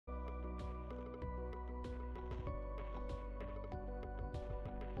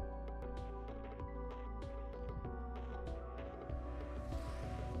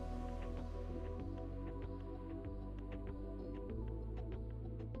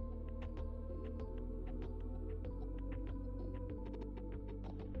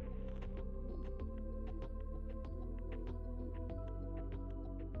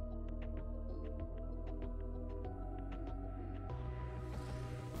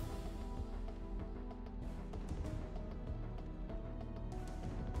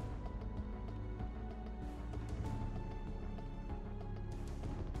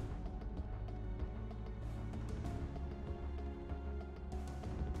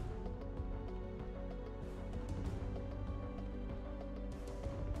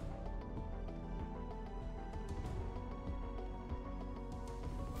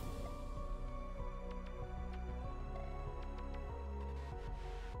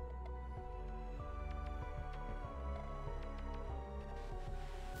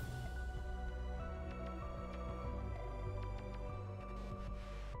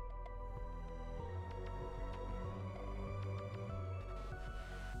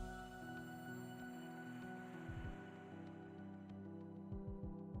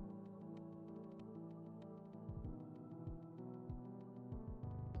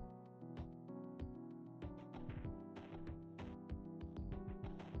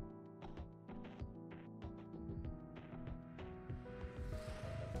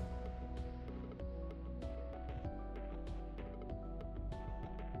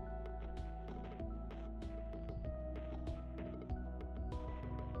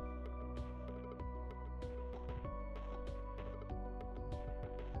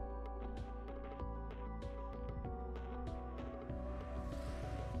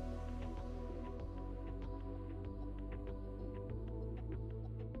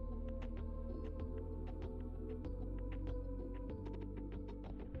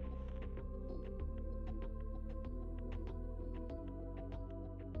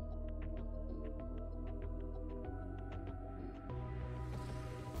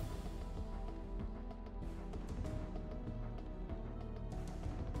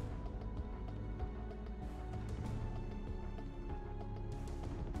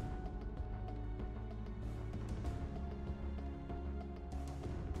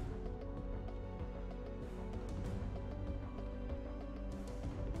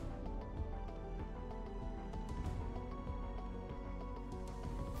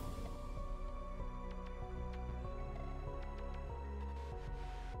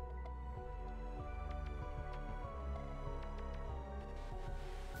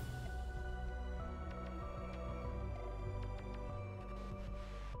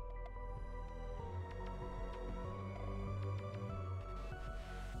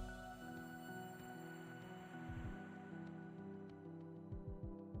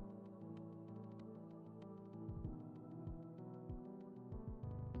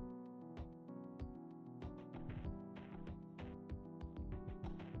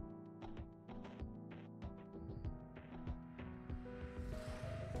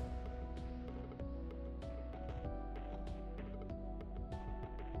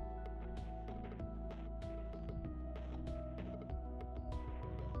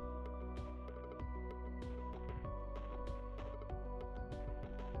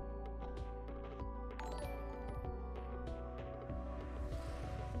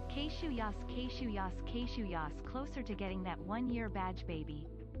Kayshurrr, closer to getting that 1-year badge, baby.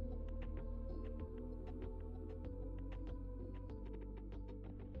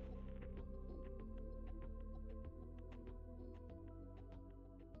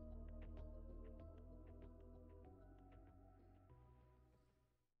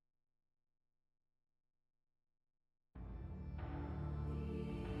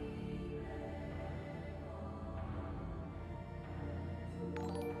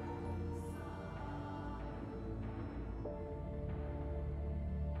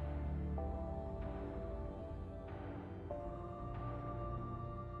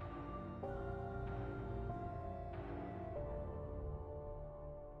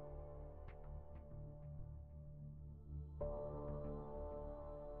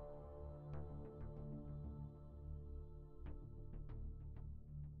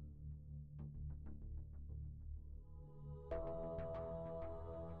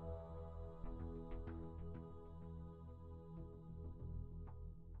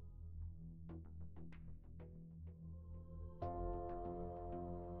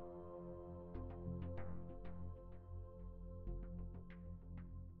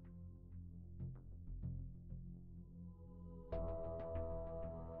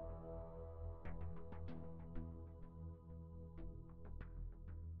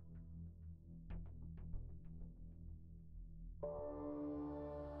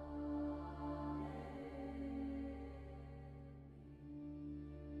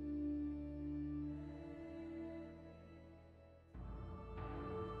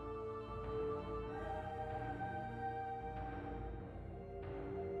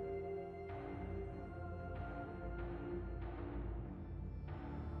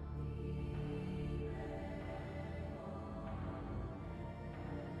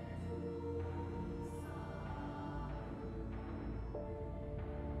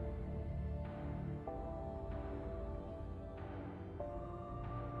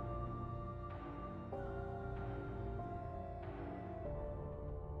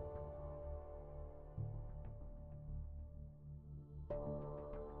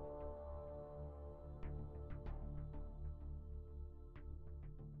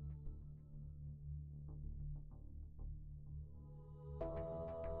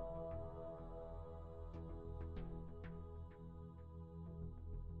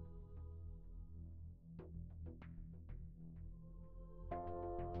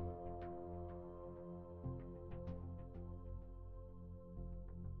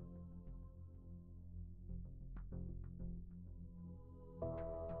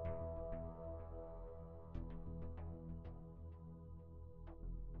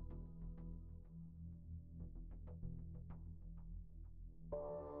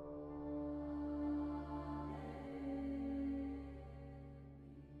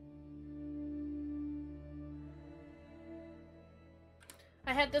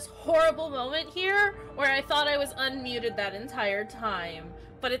 I had this horrible moment here where I thought I was unmuted that entire time.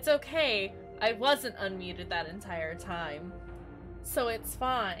 But it's okay. I wasn't unmuted that entire time. So it's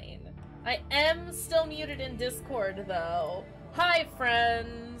fine. I am still muted in Discord, though. Hi,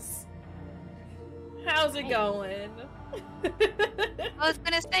 friends! How's it going? I was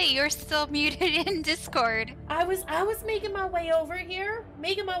gonna say, you're still muted in Discord. I was making my way over here.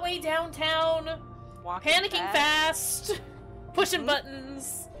 Making my way downtown. Panicking fast. Pushing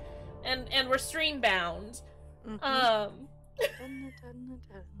buttons, and we're stream bound. Oh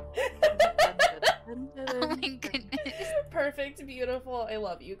my goodness. Perfect, beautiful. I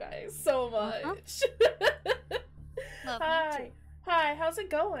love you guys so much. Love Hi. you too. Hi, how's it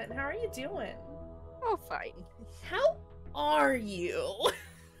going? How are you doing? Oh, fine. How are you?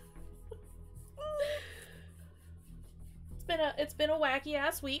 It's been a wacky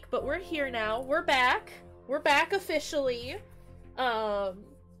ass week, but we're here now. We're back. We're back officially.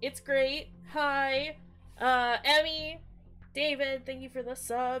 It's great. Hi, Emmy, David, thank you for the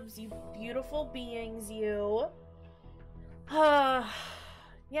subs, you beautiful beings, you. Yeah,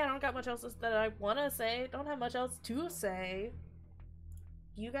 I don't got much else that I want to say. Don't have much else to say.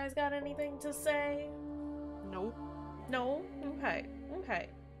 You guys got anything to say? Nope. No? Okay. Okay.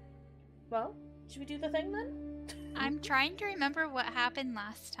 Well, should we do the thing then? I'm trying to remember what happened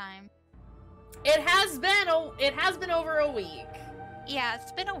last time. It has been over a week. Yeah,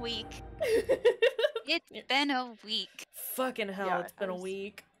 it's been a week. It's been a week. Fucking hell, Yeah, it's been a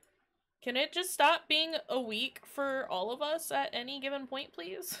week. Can it just stop being a week for all of us at any given point,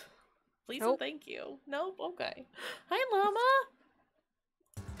 please? Please and thank you. Nope, okay. Hi, Llama!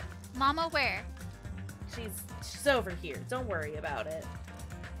 Mama, where? She's over here. Don't worry about it.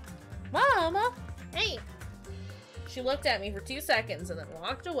 Mama! Hey! She looked at me for 2 seconds and then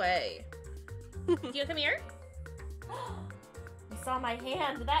walked away. You come here? You saw my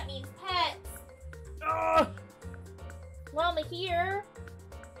hand. That means pets. Ugh. Llama here.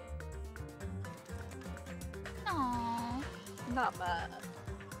 Aww. Not bad.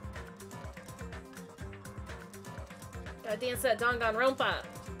 Gotta dance that Danganronpa.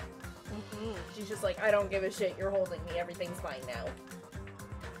 She's just like, I don't give a shit. You're holding me. Everything's fine now.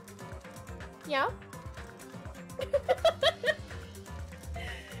 Yeah?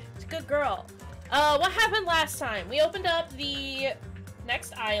 She's a good girl. What happened last time? We opened up the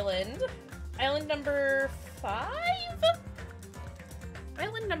next island. Island number 5?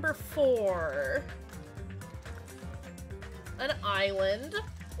 Island number 4. An island.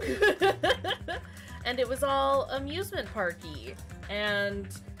 And it was all amusement parky. And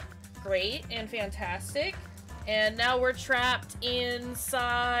great and fantastic. And now we're trapped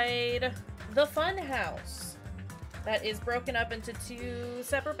inside the fun house. That is broken up into 2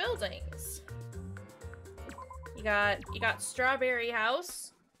 separate buildings. You got Strawberry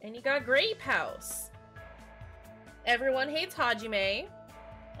House and you got Grape House. Everyone hates Hajime,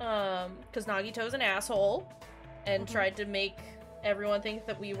 because Nagito's an asshole and tried to make everyone think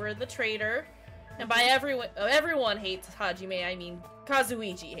that we were the traitor. And by everyone hates Hajime, I mean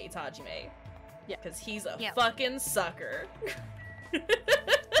Kazuichi hates Hajime. Yeah, because he's a fucking sucker.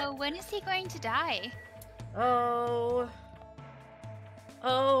 So when is he going to die? Oh,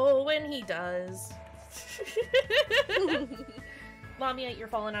 when he does. Lamia, you're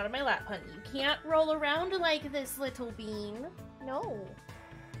falling out of my lap, honey. You can't roll around like this, little bean. No.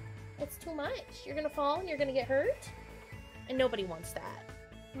 It's too much. You're gonna fall and you're gonna get hurt. And nobody wants that.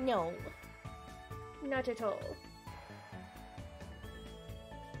 No. Not at all.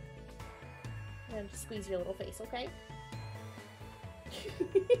 I'm gonna just squeeze your little face, okay?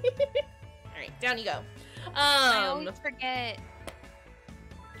 Alright, down you go. I always forget.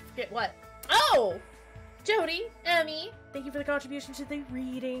 Forget what? Oh! Jody, Emmy, thank you for the contribution to the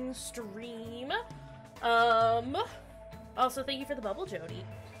reading stream. Also thank you for the bubble, Jody.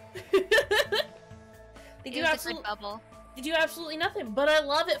 Did you absolutely nothing, but I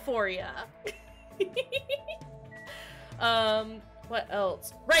love it for ya. What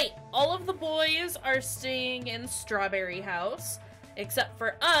else? Right, all of the boys are staying in Strawberry House, except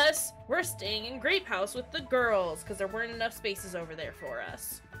for us, we're staying in Grape House with the girls, because there weren't enough spaces over there for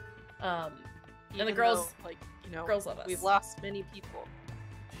us. And the girls, girls love us. We've lost many people.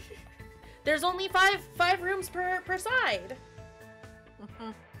 There's only five rooms per side.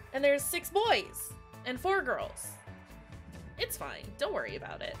 And there's 6 boys and 4 girls. It's fine. Don't worry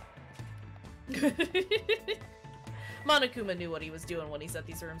about it. Monokuma knew what he was doing when he set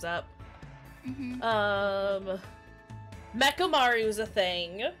these rooms up. Mechamaru's a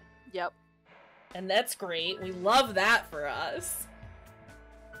thing. Yep. And that's great. We love that for us.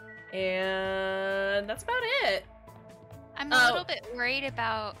 And that's about it. I'm a little bit worried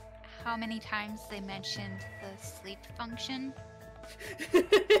about how many times they mentioned the sleep function. Like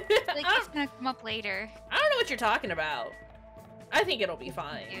it's gonna come up later. I don't know what you're talking about. I think it'll be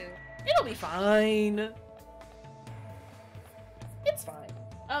fine. It'll be fine. It's fine.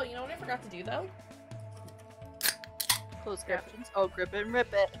 Oh, you know what I forgot to do though? Closed captions. Oh, grip it and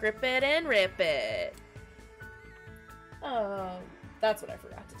rip it. Grip it and rip it. That's what I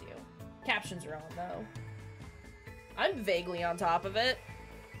forgot to do. Captions are on though. I'm vaguely on top of it.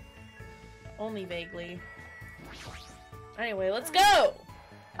 Only vaguely. Anyway, let's go!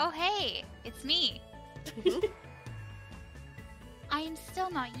 Oh hey, it's me. I am still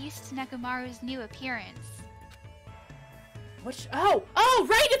not used to Nekomaru's new appearance. Oh,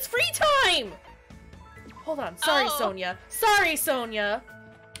 right, it's free time! Hold on, sorry, Sonia. Sorry, Sonia.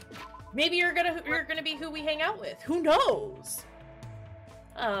 Maybe you're gonna be who we hang out with. Who knows?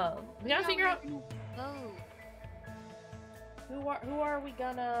 We gotta figure out who are we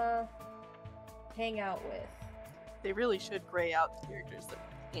gonna hang out with. They really should gray out the characters that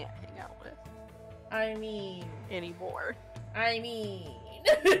we can't hang out with. I mean, anymore.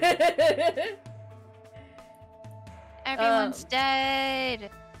 Everyone's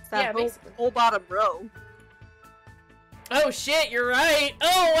dead. It's that whole bottom row. Oh shit, you're right.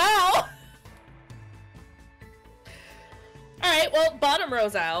 Oh wow. Alright, well, bottom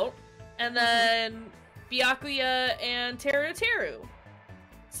row's out. And then Byakuya and Teru.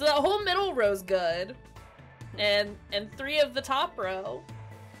 So that whole middle row's good. And 3 of the top row.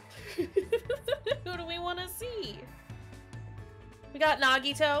 Who do we want to see? We got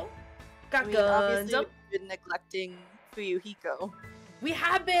Nagito. Got obviously Gundam. We've been neglecting Fuyuhiko. We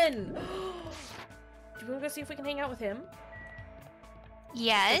have been! Do we want to go see if we can hang out with him?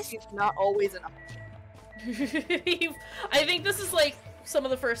 Yes. He's not always an option. I think this is like some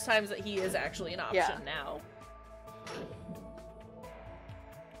of the first times that he is actually an option now.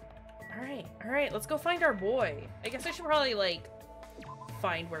 Alright, let's go find our boy. I guess I should probably, like,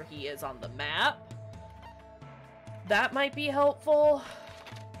 find where he is on the map. That might be helpful.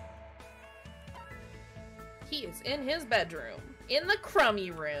 He is in his bedroom. In the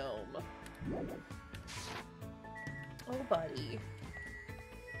crummy room. Oh, buddy.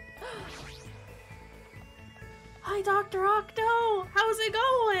 Hi, Dr. Octo! How's it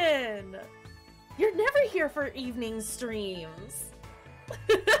going? You're never here for evening streams.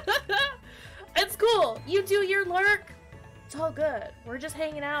 It's cool. You do your lurk. It's all good. We're just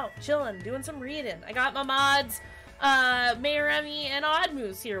hanging out, chilling, doing some reading. I got my mods, MayorEmi and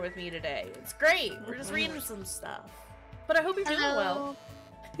Oddmoose here with me today. It's great. We're just reading some stuff. But I hope you're doing well.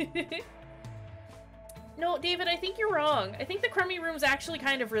 No, David, I think you're wrong. I think the crummy room's actually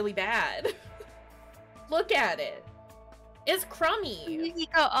kind of really bad. Look at it. It's crummy.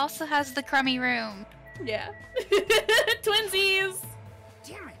 Yukiko also has the crummy room. Yeah. Twinsies!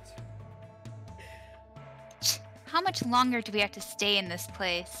 Damn it. How much longer do we have to stay in this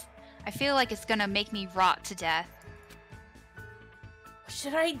place? I feel like it's gonna make me rot to death. What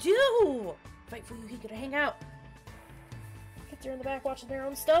should I do? Invite Fuyuhiko to hang out. Kids are in the back watching their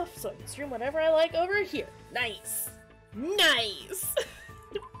own stuff, so I can stream whatever I like over here. Nice. Nice!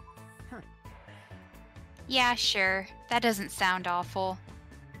 Yeah, sure. That doesn't sound awful.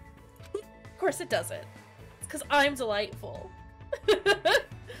 Of course it doesn't. It's because I'm delightful.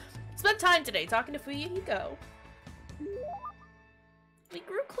 Spent time today talking to Fuyuhiko. We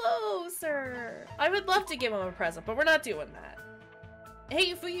grew closer. I would love to give him a present, but we're not doing that.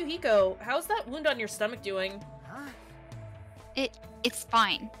 Hey, Fuyuhiko, how's that wound on your stomach doing? Huh? It's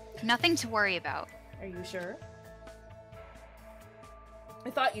fine. Nothing to worry about. Are you sure? I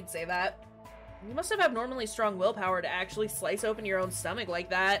thought you'd say that. You must have abnormally strong willpower to actually slice open your own stomach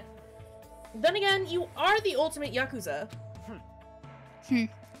like that. Then again, you are the ultimate Yakuza.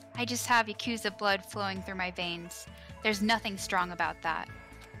 I just have Yakuza blood flowing through my veins. There's nothing strong about that.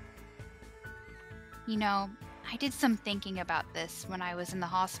 You know, I did some thinking about this when I was in the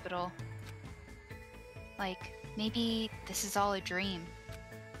hospital. Like, maybe this is all a dream.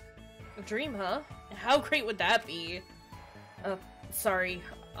 A dream, huh? How great would that be? Sorry.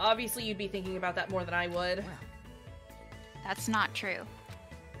 Obviously you'd be thinking about that more than I would. That's not true.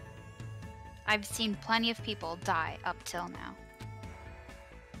 I've seen plenty of people die up till now.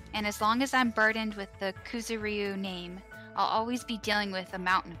 And as long as I'm burdened with the Kuzuryu name, I'll always be dealing with a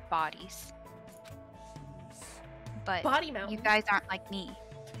mountain of bodies. But Body mountain. you guys aren't like me.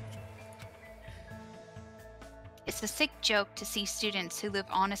 It's a sick joke to see students who live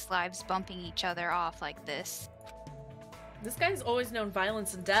honest lives bumping each other off like this. This guy's always known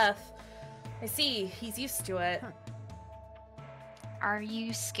violence and death. I see. He's used to it. Are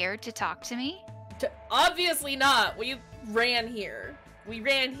you scared to talk to me? Obviously not. We ran here. We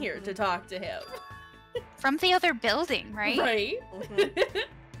ran here to talk to him. From the other building, right? Right?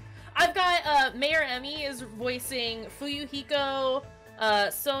 I've got, MayorEmi is voicing Fuyuhiko,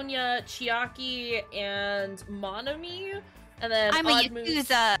 Sonia, Chiaki, and Monami. And then I'm a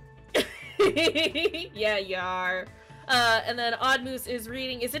Yakuza! Yeah, you are. And then Oddmoose is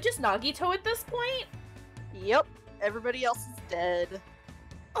reading. Is it just Nagito at this point? Yep. Everybody else is dead.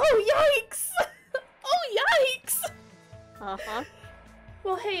 Oh, yikes! Oh, yikes! Uh-huh.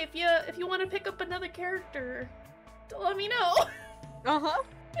 Well, hey, if you want to pick up another character, let me know. Uh-huh.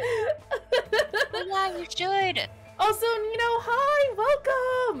 Oh, yeah, you should! Also, Nino, hi!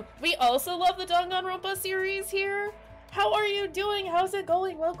 Welcome! We also love the Danganronpa series here. How are you doing? How's it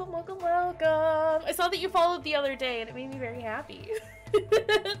going? Welcome, welcome, welcome! I saw that you followed the other day, and it made me very happy.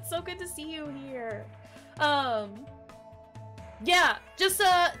 It's so good to see you here. Yeah, just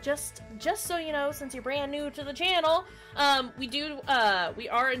so you know, since you're brand new to the channel, we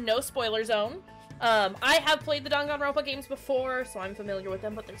are in no spoiler zone. I have played the Danganronpa games before, so I'm familiar with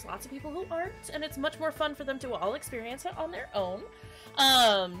them, but there's lots of people who aren't, and it's much more fun for them to all experience it on their own.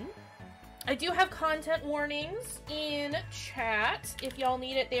 I do have content warnings in chat. If y'all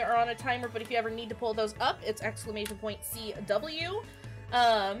need it, they are on a timer, but if you ever need to pull those up, it's !CW.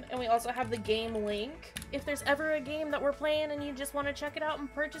 And we also have the game link. If there's ever a game that we're playing and you just want to check it out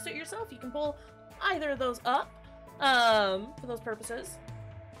and purchase it yourself, you can pull either of those up, for those purposes.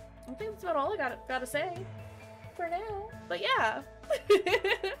 I think that's about all I gotta say for now. But yeah.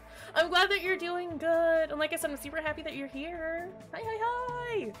 I'm glad that you're doing good. And like I said, I'm super happy that you're here. Hi, hi,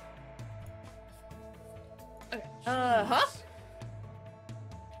 hi! Okay. Huh?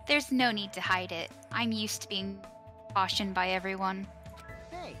 There's no need to hide it. I'm used to being cautioned by everyone.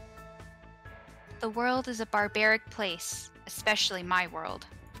 Hey. The world is a barbaric place, especially my world.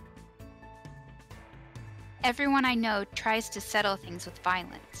 Everyone I know tries to settle things with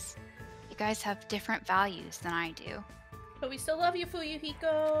violence. You guys have different values than I do. But we still love you,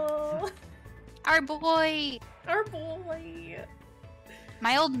 Fuyuhiko. Our boy! Our boy.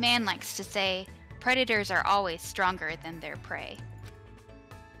 My old man likes to say, predators are always stronger than their prey.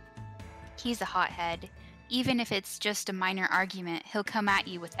 He's a hothead. Even if it's just a minor argument, he'll come at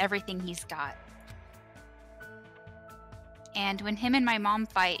you with everything he's got. And when him and my mom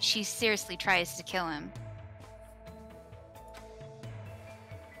fight, she seriously tries to kill him.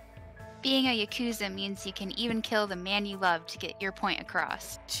 Being a Yakuza means you can even kill the man you love to get your point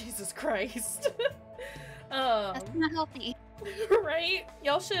across. Jesus Christ. That's not healthy. Right?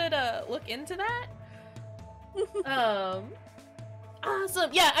 Y'all should look into that. Awesome.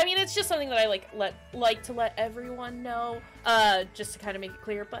 Yeah, I mean it's just something that I like to let everyone know. Just to kind of make it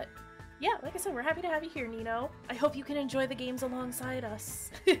clear, but yeah, like I said, we're happy to have you here, Nino. I hope you can enjoy the games alongside us.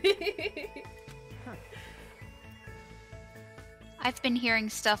 I've been hearing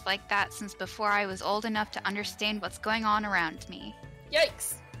stuff like that since before I was old enough to understand what's going on around me.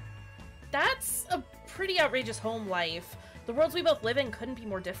 Yikes. That's a pretty outrageous home life. The worlds we both live in couldn't be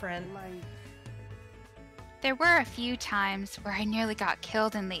more different. There were a few times where I nearly got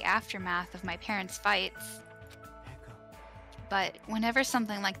killed in the aftermath of my parents' fights. But whenever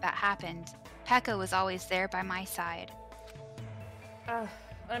something like that happened, Pekka was always there by my side.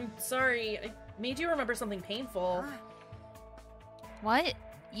 I'm sorry. I made you remember something painful. What?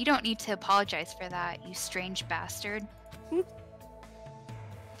 You don't need to apologize for that, you strange bastard.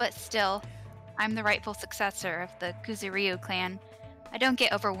 But still, I'm the rightful successor of the Kuzuryu clan. I don't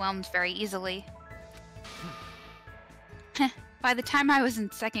get overwhelmed very easily. By the time I was in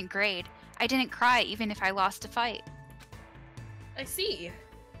 2nd grade, I didn't cry even if I lost a fight. I see.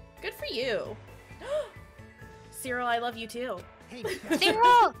 Good for you. Cyril, I love you too.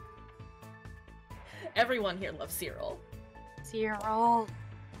 Cyril! Everyone here loves Cyril. Cyril.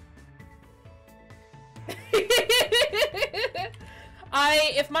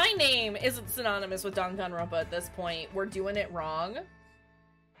 If my name isn't synonymous with Danganronpa at this point, we're doing it wrong.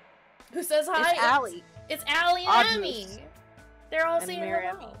 Who says hi? It's Allie. It's Allie and Obvious. Emmy. They're all And saying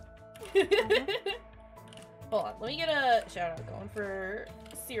MayorEmi. hello. Hold on, let me get a shout out going for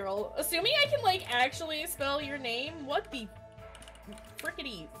Cyril. Assuming I can actually spell your name, what the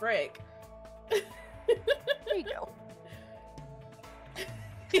frickety frick? There you go.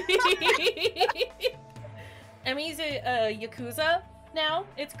 Emmy's a Yakuza now.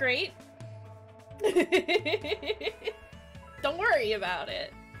 It's great. Don't worry about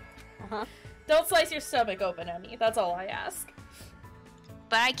it. Don't slice your stomach open, Emmy. That's all I ask.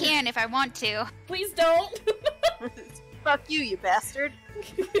 But I can if I want to. Please don't. Fuck you, you bastard.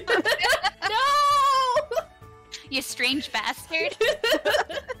 No! You strange bastard.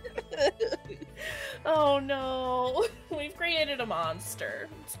 Oh no. We've created a monster.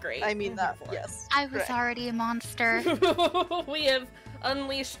 It's great. I mean that, yes. I was Correct. already a monster. We have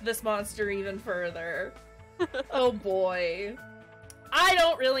unleashed this monster even further. Oh boy. I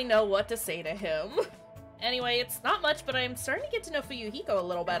don't really know what to say to him. Anyway, it's not much, but I'm starting to get to know Fuyuhiko a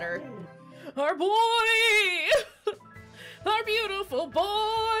little better. Our boy! Our beautiful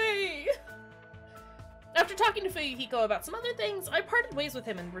boy! After talking to Fuyuhiko about some other things, I parted ways with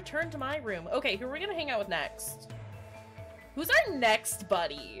him and returned to my room. Okay, who are we gonna hang out with next? Who's our next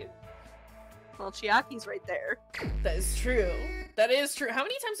buddy? Well, Chiaki's right there. That is true. That is true. How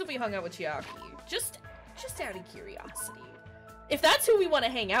many times have we hung out with Chiaki? Just out of curiosity. If that's who we want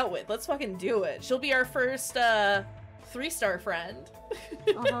to hang out with, let's fucking do it. She'll be our first 3-star friend.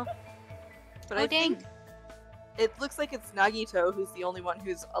 But I think it looks like it's Nagito who's the only one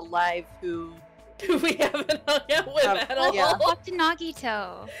who's alive who... we haven't hung out with at all. Yeah. Talk to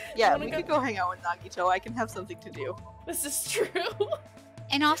Nagito. Yeah, wanna we go? could go hang out with Nagito. I can have something to do. This is true.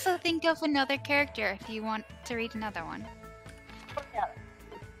 And also think of another character if you want to read another one. Yeah.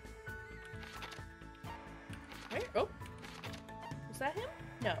 Where? Oh. Was that him?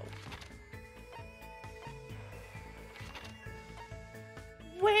 No.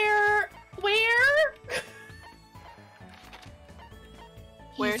 Where? Where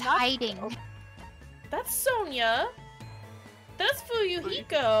He's Nagito? hiding. That's Sonia. That's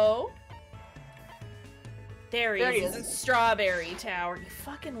Fuyuhiko. There he is. He's in Strawberry Tower. You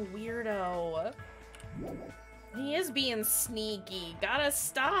fucking weirdo. He is being sneaky. Gotta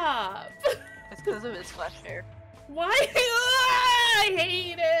stop. It's because of his flesh hair. Why? Ah, I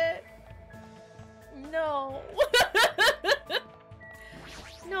hate it. No.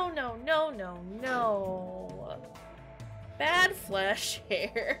 No. Bad flesh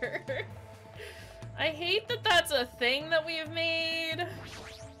hair. I hate that that's a thing that we've made.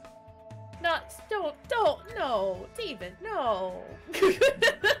 No, David, no. I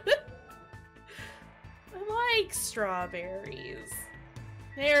like strawberries.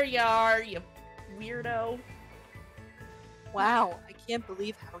 There you are, you weirdo. Wow, I can't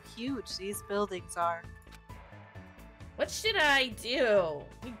believe how huge these buildings are. What should I do?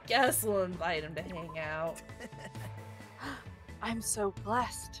 I guess we'll invite him to hang out. I'm so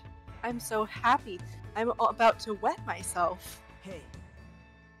blessed. I'm so happy. I'm about to wet myself. Hey,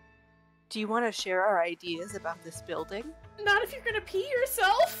 Do you want to share our ideas about this building? Not if you're gonna pee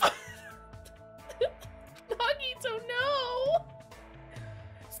yourself! Nagito, no!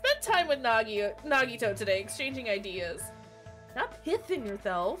 Spend time with Nagito today, exchanging ideas. Not pithing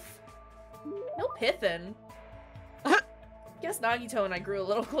yourself. No pithing. Guess Nagito and I grew a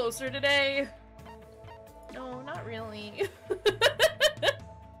little closer today. No, not really.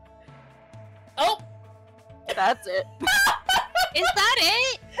 Oh! That's it. Is that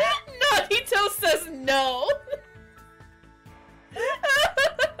it? Nagito says no!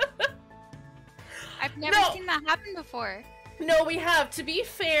 I've never No. seen that happen before. No, we have. To be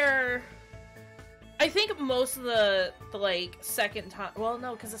fair, I think most of the like, second time... Well,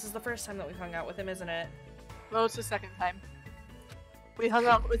 no, because this is the first time that we've hung out with him, isn't it? No, it's the second time. We hung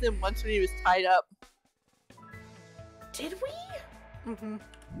out with him once when he was tied up. Did we? Mm-hmm.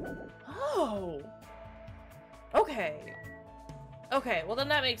 Oh. Okay. Okay, well then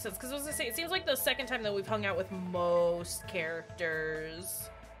that makes sense, because I was gonna say, it seems like the second time that we've hung out with most characters,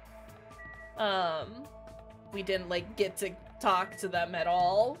 we didn't, like, get to talk to them at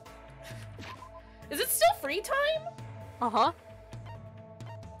all. Is it still free time? Uh-huh.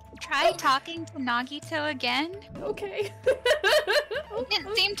 Try talking to Nagito again. Okay. It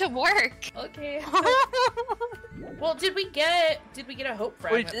didn't seem to work. Okay. Well, did we get a hope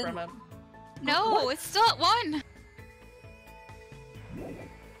fragment didn't. from him? No, it's still at 1.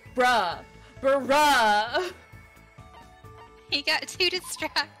 Bruh. He got too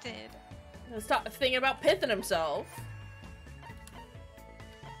distracted. Stop thinking about pithing himself.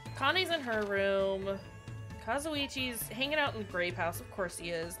 Kane's in her room. Kazuichi's hanging out in the grape house. Of course he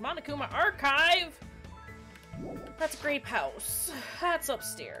is. Monokuma Archive! That's grape house. That's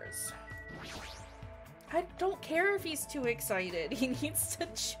upstairs. I don't care if he's too excited. He needs to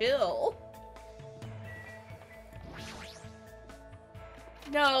chill.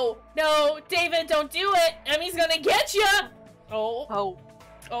 No, David, don't do it! Emmy's gonna get ya! Oh,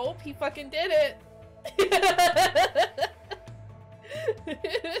 he fucking did it.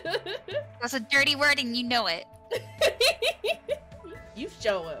 That's a dirty word and you know it. You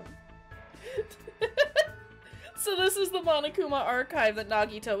show him. So this is the Monokuma archive that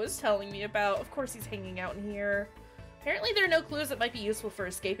Nagito was telling me about. Of course he's hanging out in here. Apparently there are no clues that might be useful for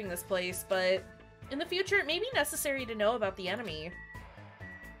escaping this place, but in the future it may be necessary to know about the enemy.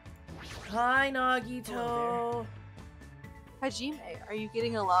 Hi, Nagito. Hajime, are you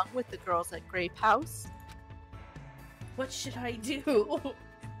getting along with the girls at Grape House? What should I do?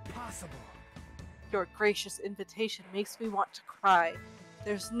 impossible. Your gracious invitation makes me want to cry.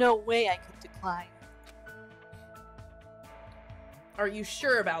 There's no way I could decline. Are you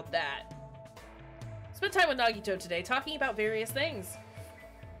sure about that? Spent time with Nagito today, talking about various things.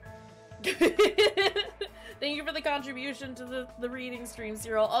 Thank you for the contribution to the reading stream,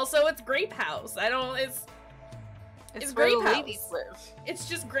 Cyril. Also, it's Grape House. It's where Grape the House. ladies live. It's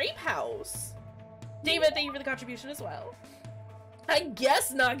just Grape House. David, thank you for the contribution as well. I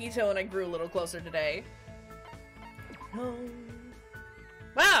guess Nagito and I grew a little closer today. Oh.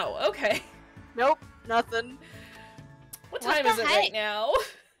 Wow, okay. Nope, nothing. What What time the is it heck? right now?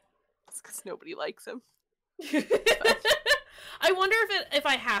 It's because nobody likes him. I wonder if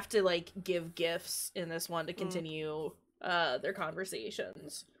I have to, like, give gifts in this one to continue their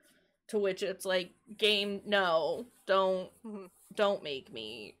conversations. To which it's like, game, no, don't make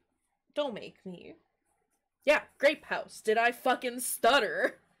me. Don't make me. Yeah, Grape House. Did I fucking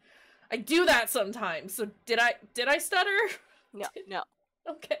stutter? I do that sometimes, so did I stutter? No, no.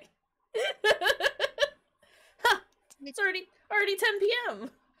 Okay. Huh, it's already 10 p.m.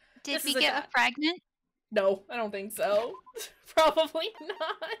 Did This we is a get dot. a fragment? No, I don't think so. Probably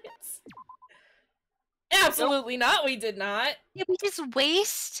not. Absolutely not, we did not. Did we just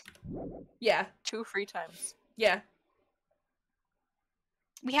waste? Yeah, 2 free times. yeah.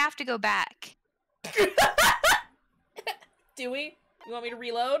 We have to go back. Do we? You want me to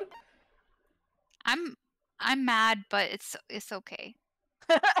reload? I'm mad, but it's okay.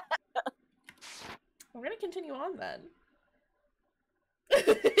 We're gonna continue on then.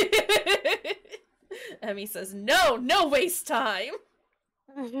 Emmy says, no waste time!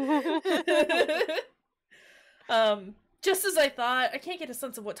 Just as I thought, I can't get a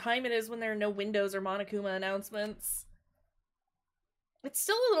sense of what time it is when there are no Windows or Monokuma announcements. It's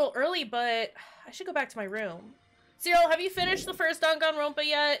still a little early, but I should go back to my room. Cyril, have you finished the first Danganronpa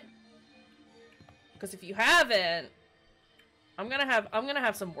yet? Because if you haven't, I'm gonna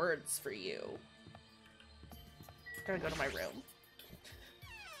have some words for you. Gotta go to my room.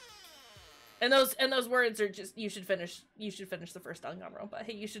 And those words are just you should finish the first Danganronpa.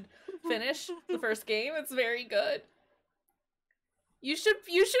 Hey, you should finish the first game. It's very good. You should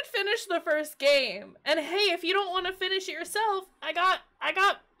finish the first game. And hey, if you don't want to finish it yourself, I got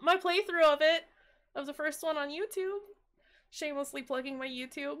my playthrough of it, of the first one on YouTube. Shamelessly plugging my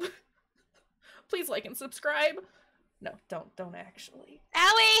YouTube. Please like and subscribe. No, don't actually.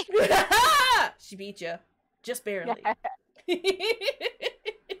 Owie! She beat you. Just barely.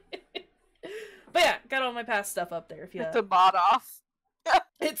 But yeah, got all my past stuff up there. If you It's a mod off.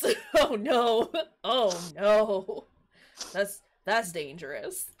 It's oh no. Oh no. That's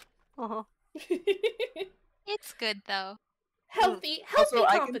dangerous. Uh-huh. It's good though. Healthy Also,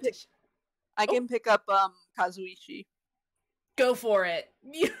 competition. I can pick up Kazuichi. Go for it.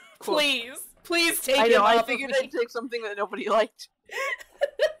 Cool. Please take I him know, I off figured of me. I'd take something that nobody liked.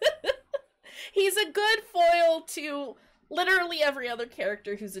 He's a good foil to literally every other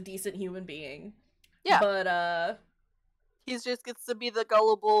character who's a decent human being. Yeah. But He just gets to be the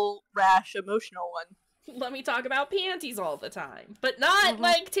gullible, rash, emotional one. let me talk about panties all the time. But not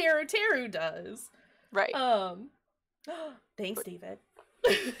like Teru Teru does. Right. Thanks, David.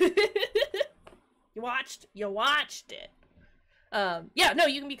 You watched it. Yeah, no,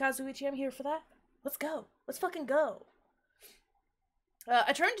 you can be Kazuichi. I'm here for that. Let's go. Let's fucking go.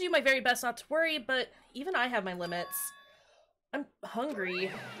 I try to do my very best not to worry, but even I have my limits. I'm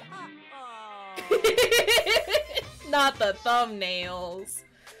hungry. Not the thumbnails.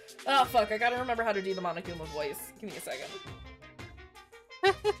 Oh, fuck, I gotta remember how to do the Monokuma voice. Give me a second.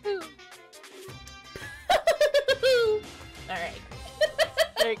 Alright.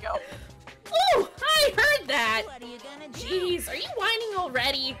 There you go. Oh, I heard that! Jeez, are you whining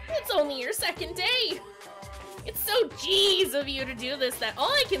already? It's only your second day! It's so jeez of you to do this that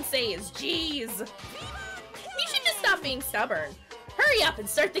all I can say is jeez. You should just stop being stubborn. Hurry up and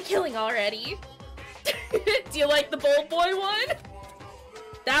start the killing already! Do you like the bold boy one?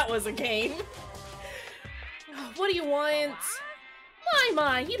 That was a game. What do you want?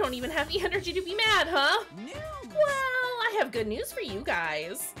 My, you don't even have the energy to be mad, huh? Well, I have good news for you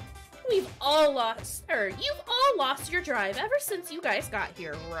guys. You've all lost your drive ever since you guys got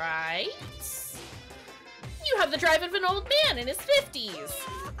here, right? You have the drive of an old man in his 50s.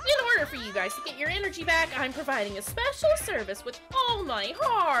 In order for you guys to get your energy back, I'm providing a special service with all my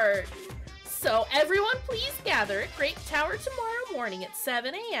heart. So everyone please gather at Great Tower tomorrow morning at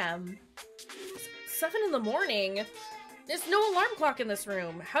 7 a.m. 7 in the morning? There's no alarm clock in this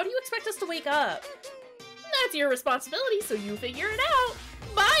room. How do you expect us to wake up? That's your responsibility, so you figure it out.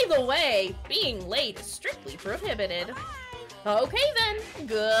 By the way, being late is strictly prohibited. Okay then,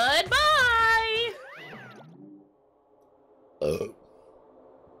 goodbye!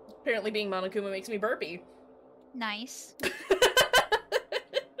 Apparently being Monokuma makes me burpy. Nice.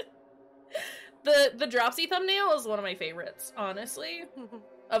 The Dropsy thumbnail is one of my favorites, honestly.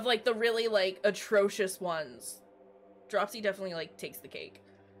 Of, like, the really, like, atrocious ones. Dropsy definitely, like, takes the cake.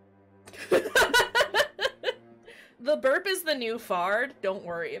 The burp is the new fart. Don't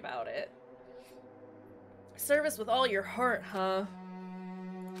worry about it. Service with all your heart, huh?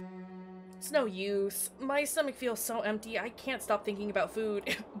 It's no use. My stomach feels so empty, I can't stop thinking about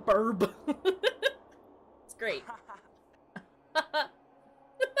food. Burb. It's great.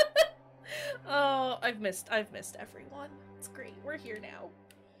 Oh, I've missed everyone. It's great. We're here now.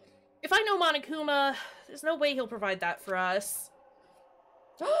 If I know Monokuma, there's no way he'll provide that for us.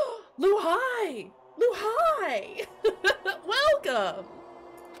 Luhai! Luhai! Welcome!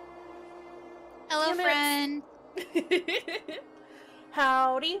 Hello, friend.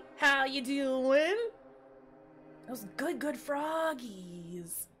 Howdy, how you doing? Those good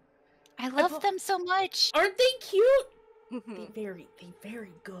froggies. I love them so much. Aren't they cute? They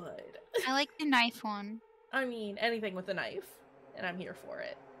very good. I like the knife one. I mean, anything with a knife, and I'm here for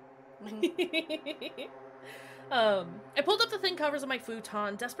it. I pulled up the thin covers of my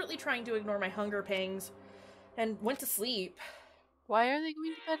futon, desperately trying to ignore my hunger pangs, and went to sleep. Why are they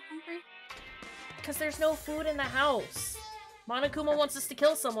going to bed hungry? Because there's no food in the house. Monokuma wants us to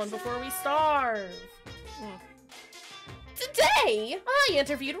kill someone before we starve. Today, I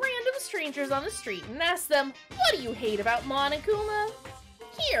interviewed random strangers on the street and asked them, what do you hate about Monokuma?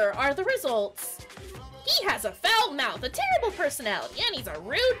 Here are the results. He has a foul mouth, a terrible personality, and he's a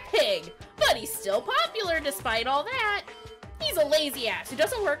rude pig. But he's still popular despite all that. He's a lazy ass who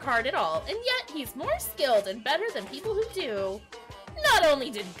doesn't work hard at all, and yet he's more skilled and better than people who do. Not only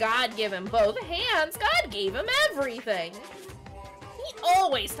did God give him both hands, God gave him everything. He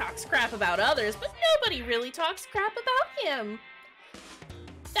always talks crap about others, but nobody really talks crap about him.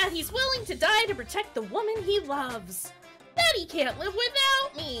 That he's willing to die to protect the woman he loves. That he can't live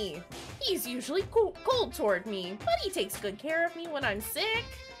without me. He's usually cold toward me, but he takes good care of me when I'm sick.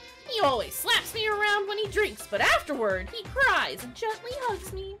 He always slaps me around when he drinks, but afterward, he cries and gently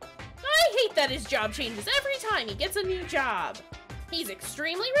hugs me. I hate that his job changes every time he gets a new job. He's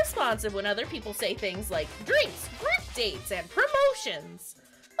extremely responsive when other people say things like drinks, group dates, and promotions.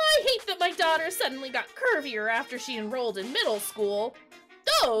 I hate that my daughter suddenly got curvier after she enrolled in middle school.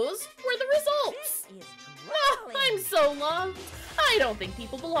 Those were the results. Oh, I'm so loved. I don't think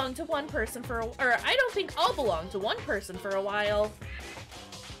people belong to one person I don't think I'll belong to one person for a while.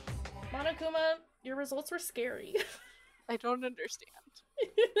 Monokuma, your results were scary. I don't understand.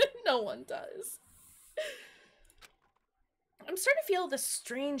 No one does. I'm starting to feel this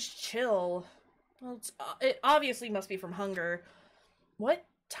strange chill. Well, it obviously must be from hunger. What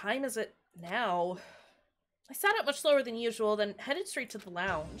time is it now? I sat up much slower than usual, then headed straight to the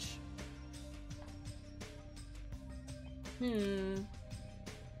lounge.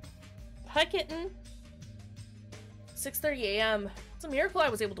 Hi, kitten. 6:30 a.m. It's a miracle I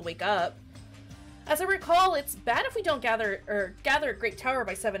was able to wake up. As I recall, it's bad if we don't gather at Great Tower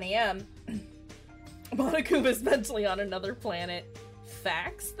by 7 a.m. Monokuma's mentally on another planet.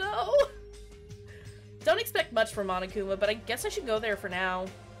 Facts, though? Don't expect much from Monokuma, but I guess I should go there for now.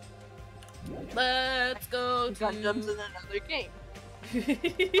 Let's go to... Gundam's in another game.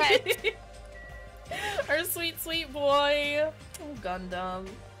 Our sweet, sweet boy. Oh, Gundam.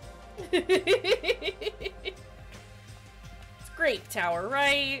 It's Grape Tower,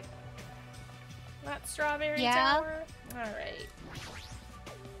 right? Not Strawberry Tower? Alright.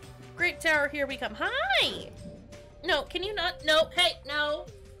 Grape Tower, here we come. Hi! No, can you not? No, hey, no.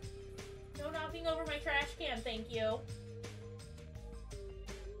 No knocking over my trash can, thank you.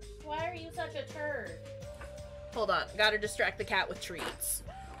 Why are you such a turd? Hold on, gotta distract the cat with treats.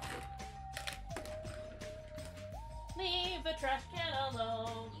 Leave the trash can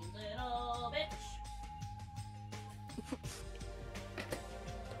alone, you little bitch.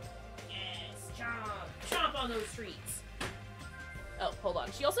 Yes, chomp. Chomp on those treats. Oh, hold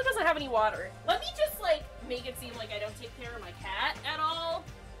on. She also doesn't have any water. Let me just, like, make it seem like I don't take care of my cat at all.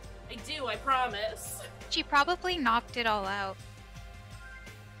 I do, I promise. She probably knocked it all out.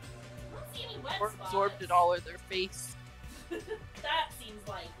 I don't see any wet Or spots. absorbed it all in their face. That seems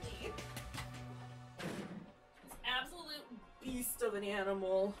likely. This absolute beast of an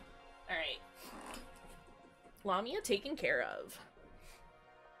animal. Alright. Lamia taken care of.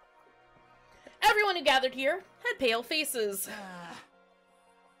 Everyone who gathered here had pale faces.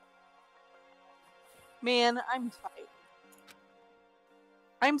 Man, I'm tired.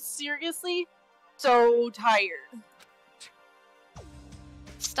 I'm seriously so tired.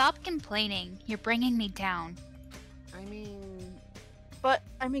 Stop complaining. You're bringing me down. I mean, But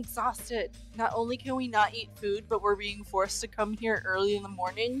I'm exhausted. Not only can we not eat food, but we're being forced to come here early in the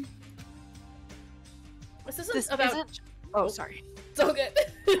morning. This isn't This about... isn't... Oh, sorry. It's all good.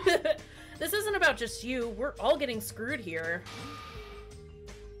 This isn't about just you. We're all getting screwed here.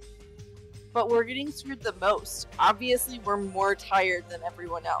 But we're getting screwed the most. Obviously, we're more tired than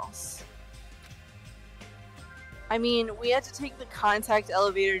everyone else. I mean, we had to take the contact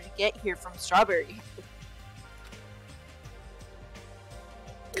elevator to get here from Strawberry.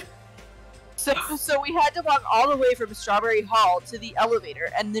 So we had to walk all the way from Strawberry Hall to the elevator,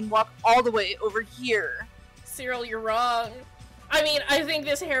 and then walk all the way over here. Cyril, you're wrong. I mean, I think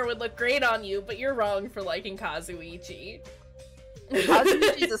this hair would look great on you, but you're wrong for liking Kazuichi.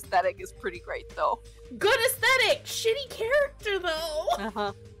 Kazuichi's aesthetic is pretty great, though. Good aesthetic! Shitty character, though!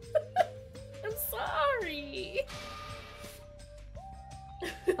 Uh-huh. I'm sorry!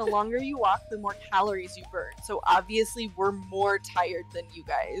 The longer you walk, the more calories you burn. So obviously, we're more tired than you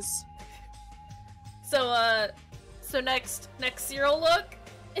guys. So next Cyril look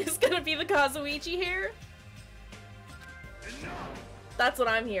is gonna be the Kazuichi hair? That's what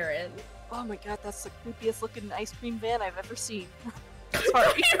I'm hearing. Oh my god, that's the creepiest looking ice cream van I've ever seen.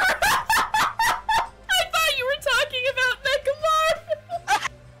 Sorry. I thought you were talking about Nekomar!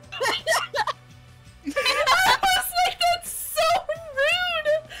 I was like, that's so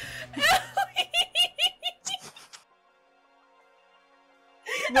rude!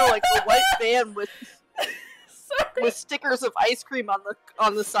 No, like a white van with with stickers of ice cream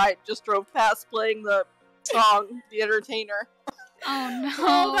on the side, just drove past playing the song "The Entertainer." Oh no.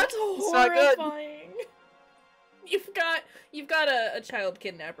 Oh, that's It's not good. horrifying. You've got a child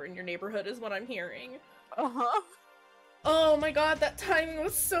kidnapper in your neighborhood, is what I'm hearing. Oh my god, that timing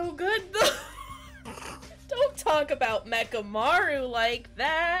was so good though. Don't talk about Mechamaru like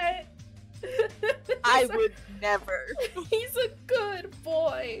that. I would never. He's a good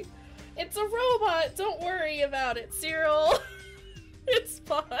boy. It's a robot. Don't worry about it, Cyril. It's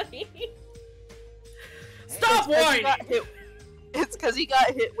fine. Stop whining! It's because he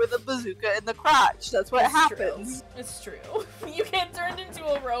got hit with a bazooka in the crotch. That's what happens. True. It's true. You get turned into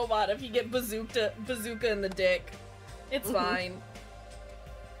a robot if you get bazooka in the dick. It's fine.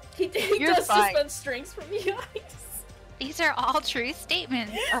 He does fine. dispense strings from the ice. These are all true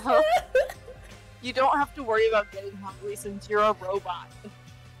statements. You don't have to worry about getting hungry since you're a robot.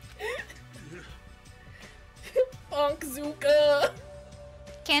 Bonkzooka.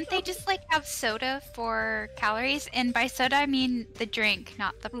 Can't they just like have soda for calories? And by soda I mean the drink,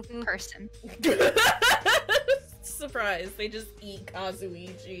 not the person. Surprise, they just eat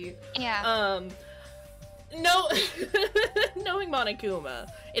Kazuichi. Yeah. No, knowing Monokuma,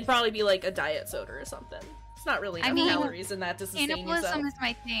 it'd probably be like a diet soda or something. It's not really enough calories in that to sustain yourself. Cannibalism is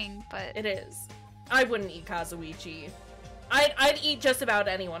my thing, but It is. I wouldn't eat Kazuichi. I'd eat just about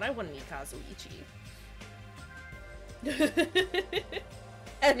anyone. I wouldn't eat Kazuichi.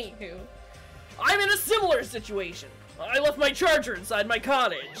 Anywho, I'm in a similar situation. I left my charger inside my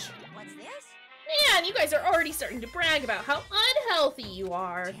cottage. What's this? Man, you guys are already starting to brag about how unhealthy you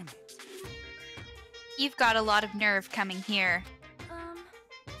are. you've got a lot of nerve coming here.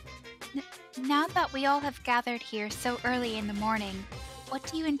 Now that we all have gathered here so early in the morning, what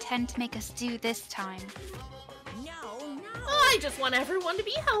do you intend to make us do this time? No. I just want everyone to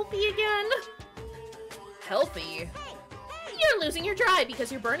be healthy again. Healthy? You're losing your drive because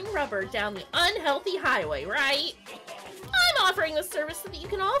you're burning rubber down the unhealthy highway, right? I'm offering this service so that you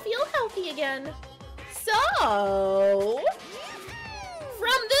can all feel healthy again. So,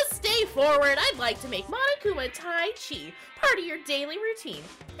 from this day forward, I'd like to make Monokuma Tai Chi part of your daily routine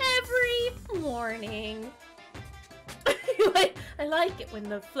every morning. I like it when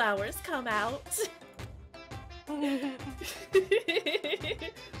the flowers come out.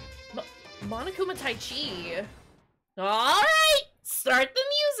 Monokuma Tai Chi. Alright, start the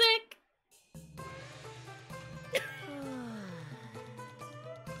music!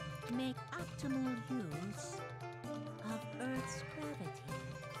 Make optimal use of Earth's gravity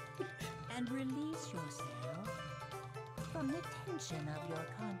and release yourself from the tension of your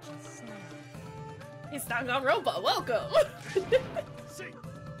conscious self. It's Danganronpa, welcome!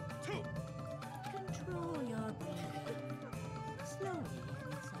 Control your breathing slowly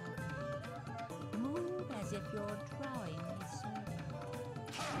and softly. Move as if you're drawing a circle.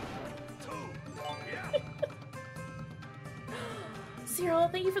 Cyril,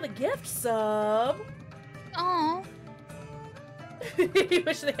 thank you for the gift sub! Oh, You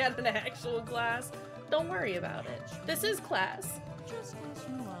wish they had an actual class. Don't worry about it. This is class. Just as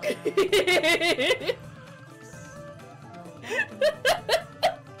you are.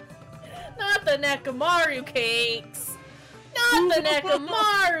 Not the Nekamaru cakes! Not the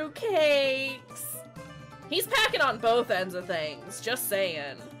Nekamaru cakes! He's packing on both ends of things, just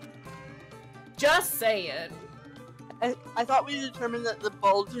saying. Just saying. I thought we determined that the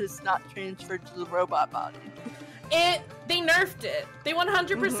bulge is not transferred to the robot body. They nerfed it. They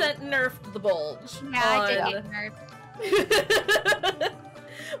 100% nerfed the bulge. yeah, I did get nerfed.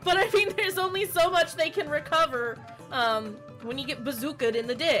 But I mean, there's only so much they can recover when you get bazookaed in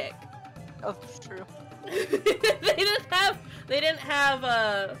the dick. Oh, that's true. They didn't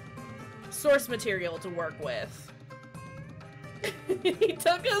have source material to work with. He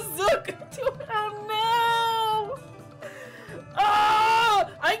took a zook to oh no! Oh!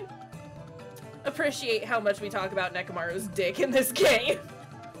 I appreciate how much we talk about Nekamaru's dick in this game.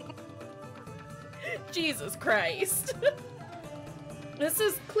 Jesus Christ. This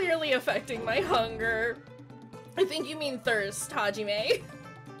is clearly affecting my hunger. I think you mean thirst, Hajime.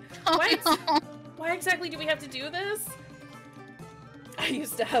 Why exactly do we have to do this? I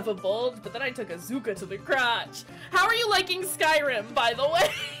used to have a bulge, but then I took a Zuka to the crotch. How are you liking Skyrim, by the way?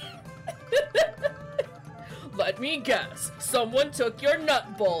 Let me guess. Someone took your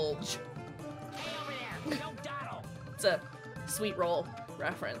nut bulge. It's a sweet roll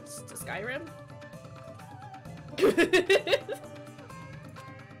reference to Skyrim.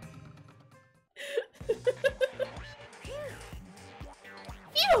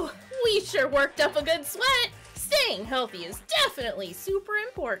 Phew! We sure worked up a good sweat. Staying healthy is definitely super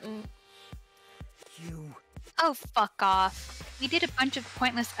important. You. Oh, fuck off. We did a bunch of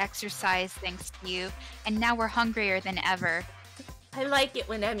pointless exercise thanks to you, and now we're hungrier than ever. I like it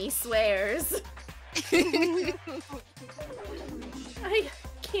when Emmy swears. I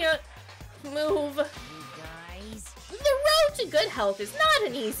can't move. Guys, The road to good health is not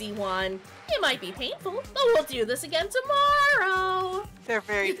an easy one. It might be painful, but we'll do this again tomorrow. They're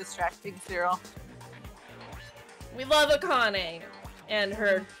very distracting, Cyril. We love Akane and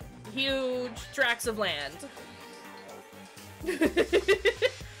her huge tracts of land.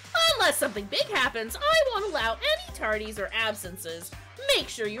 Unless something big happens, I won't allow any tardies or absences. Make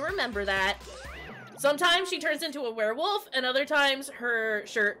sure you remember that. Sometimes she turns into a werewolf, and other times her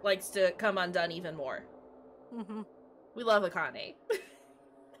shirt likes to come undone even more. Mm-hmm. We love Akane.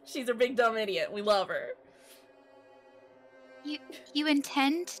 She's a big dumb idiot. We love her. You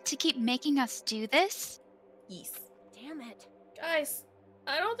intend to keep making us do this? Yes. damn it. Guys,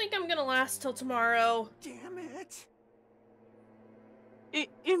 I don't think I'm gonna last till tomorrow. Damn it.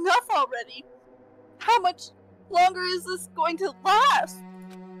 Enough already! How much longer is this going to last?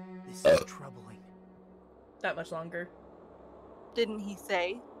 This is troubling. That much longer. Didn't he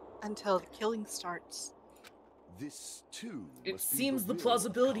say? Until the killing starts. This, too, It must be seems the real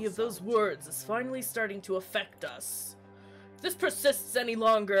plausibility of those Kalsal. words is finally starting to affect us. If this persists any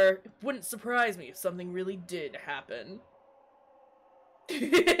longer, it wouldn't surprise me if something really did happen. Damn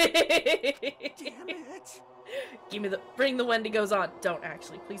it. Give me the- bring the Wendigos on. Don't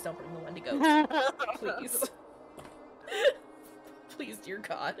actually, please don't bring the Wendigos. Please. Please, dear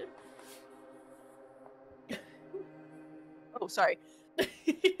God. Oh, sorry.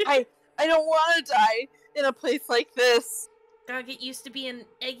 I don't want to die in a place like this. Gotta get used to being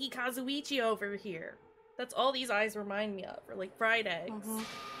Eggy Kazuichi over here. That's all these eyes remind me of, or like fried eggs. Mhm.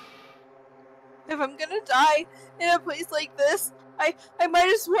 If I'm gonna die in a place like this, I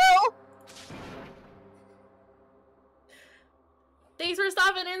might as well. Thanks for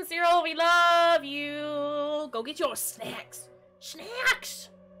stopping in, Cyril. We love you. Go get your snacks. Snacks.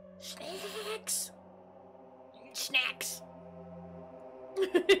 Snacks. Snacks.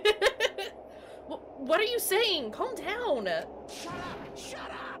 What are you saying? Calm down. Shut up!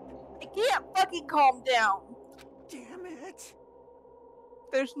 Shut up! I can't fucking calm down. Damn it!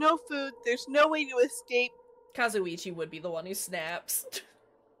 There's no food. There's no way to escape. Kazuichi would be the one who snaps.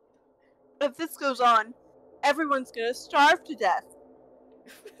 If this goes on, everyone's gonna starve to death.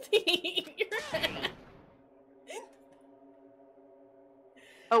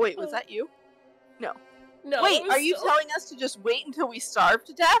 Oh wait, was that you? No. Wait, it was are you still- telling us to just wait until we starve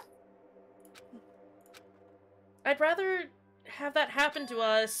to death? I'd rather have that happen to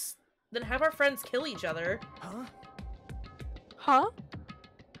us than have our friends kill each other. Huh? Huh?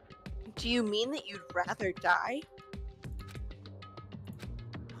 Do you mean that you'd rather die?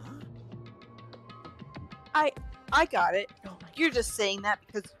 Huh? I got it. Oh my You're just saying that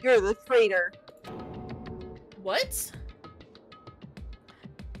because you're the traitor. What?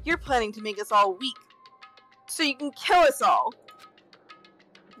 You're planning to make us all weak. So you can kill us all.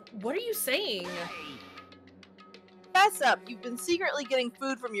 What are you saying? Fess up, you've been secretly getting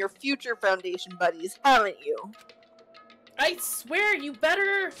food from your future Foundation buddies, haven't you? I swear you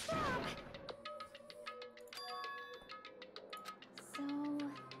better. So,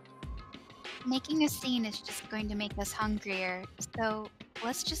 making a scene is just going to make us hungrier, so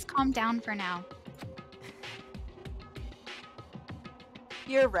let's just calm down for now.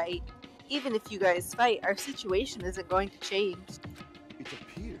 You're right. Even if you guys fight, our situation isn't going to change. It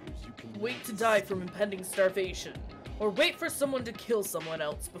appears you can Wait to die from impending starvation, or wait for someone to kill someone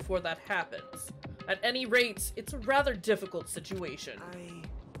else before that happens. At any rate, it's a rather difficult situation.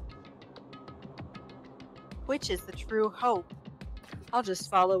 Which is the true hope. I'll just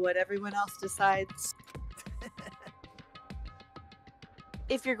follow what everyone else decides.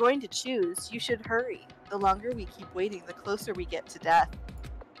 If you're going to choose, you should hurry. The longer we keep waiting, the closer we get to death.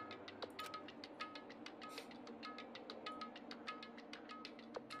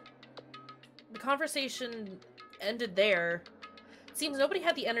 The conversation ended there. Seems nobody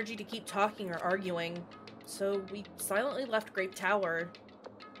had the energy to keep talking or arguing, so we silently left Grape Tower.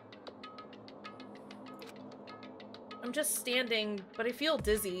 I'm just standing, but I feel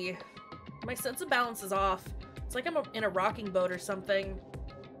dizzy. My sense of balance is off. It's like I'm in a rocking boat or something.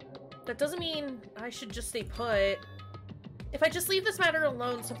 That doesn't mean I should just stay put. If I just leave this matter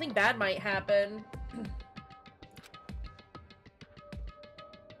alone, something bad might happen.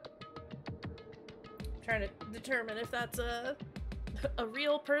 Trying to determine if that's a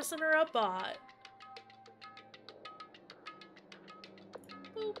real person or a bot.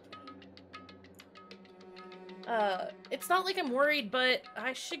 Boop. It's not like I'm worried, but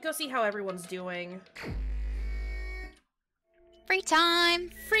I should go see how everyone's doing. Free time!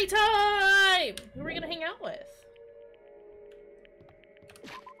 Free time! Who are we gonna hang out with?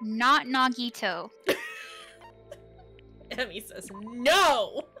 Not Nagito. Emmy says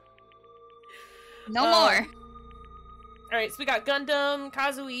no! No more. Alright, so we got Gundam,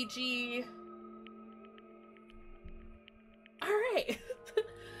 Kazuichi. Alright.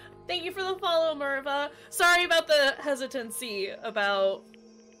 Thank you for the follow, Merva. Sorry about the hesitancy about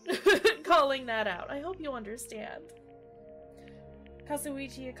calling that out. I hope you understand.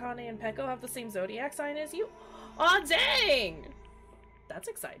 Kazuichi, Akane, and Peko have the same zodiac sign as you? Aw, dang! That's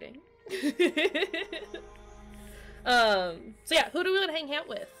exciting. So yeah, who do we want to hang out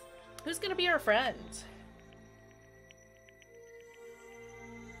with? Who's gonna be our friend?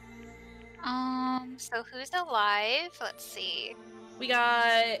 So who's alive? Let's see. We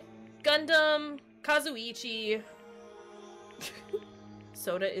got Gundam, Kazuichi.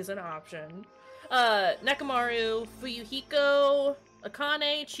 Soda is an option. Nekomaru, Fuyuhiko,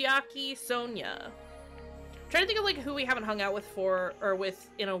 Akane, Chiaki, Sonya. Trying to think of like who we haven't hung out with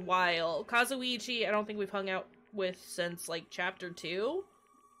in a while. Kazuichi, I don't think we've hung out with since like chapter 2.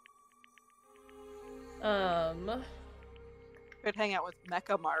 Could hang out with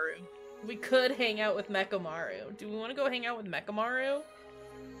Mechamaru. We could hang out with Mechamaru. Do we want to go hang out with Mechamaru?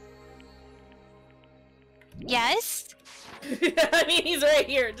 Yes? I mean, he's right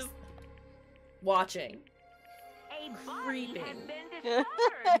here, just watching. A body Creeping. has been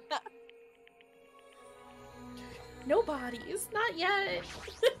discovered. No bodies, not yet.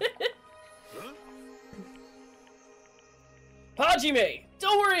 Hajime,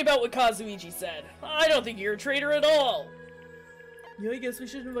 don't worry about what Kazuichi said. I don't think you're a traitor at all. Yeah, I guess we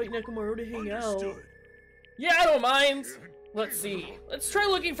should invite Nekomaru to hang out. Understood. Yeah, I don't mind. Let's see. Let's try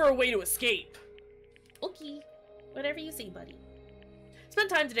looking for a way to escape. Okay. Whatever you say, buddy. Spend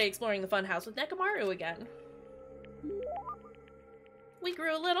time today exploring the funhouse with Nekomaru again. We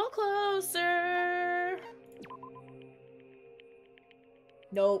grew a little closer.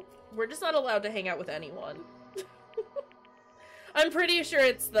 Nope. We're just not allowed to hang out with anyone. I'm pretty sure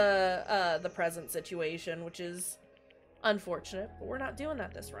it's the present situation, which is unfortunate, but we're not doing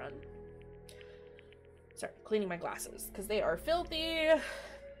that this run. Sorry, cleaning my glasses, because they are filthy.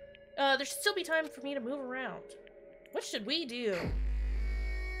 There should still be time for me to move around. What should we do?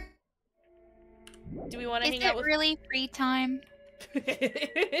 Do we want to hang out with... Is it really free time?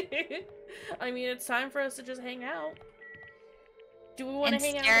 I mean, it's time for us to just hang out. Do we want And to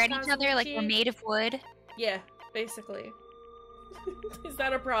hang out stare at with each other like we're Kazuichi? made of wood? Yeah, basically. Is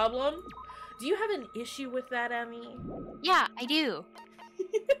that a problem? Do you have an issue with that, Emmy? Yeah, I do.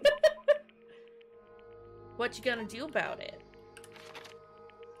 What you gonna do about it?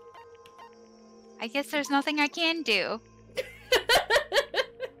 I guess there's nothing I can do.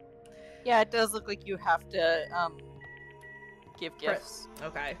 Yeah, it does look like you have to give gifts.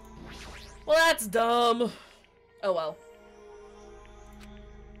 Okay. Well, that's dumb. Oh well.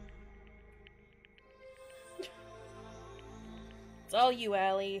 It's all you,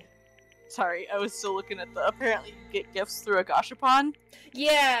 Allie. Sorry, I was still looking at the. Apparently, you get gifts through a gashapon.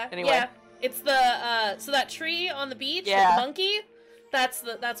 Yeah. Anyway. Yeah. It's the so that tree on the beach with Yeah. the monkey. That's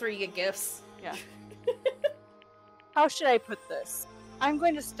where you get gifts. Yeah. How should I put this? I'm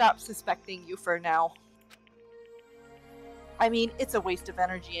going to stop suspecting you for now. I mean, it's a waste of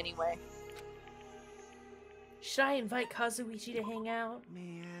energy anyway. Should I invite Kazuichi to hang out?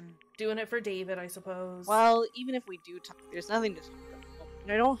 Man. Doing it for David, I suppose. Well, even if we do talk, there's nothing to talk about.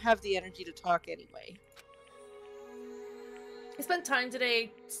 And I don't have the energy to talk anyway. I spent time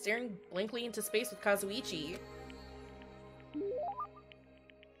today staring blankly into space with Kazuichi.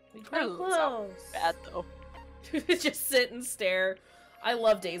 We grew That close. sounds bad though. Just sit and stare. I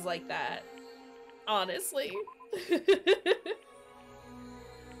love days like that. Honestly.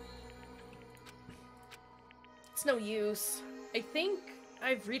 It's no use. I think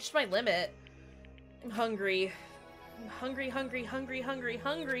I've reached my limit. I'm hungry. I'm hungry, hungry, hungry, hungry,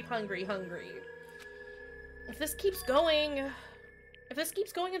 hungry, hungry, hungry. If this keeps going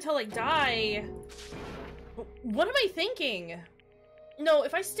until I die, what am I thinking? No,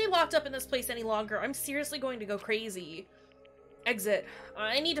 if I stay locked up in this place any longer, I'm seriously going to go crazy. Exit.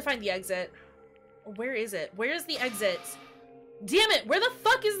 I need to find the exit. Where is it? Where is the exit? Damn it! Where the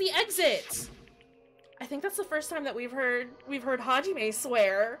fuck is the exit? I think that's the first time that we've heard Hajime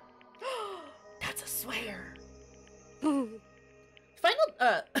swear. That's a swear. The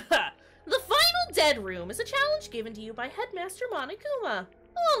final dead room is a challenge given to you by Headmaster Monokuma.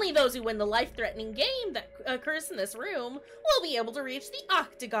 Only those who win the life-threatening game that occurs in this room will be able to reach the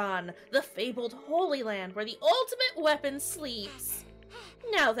Octagon, the fabled Holy Land where the ultimate weapon sleeps.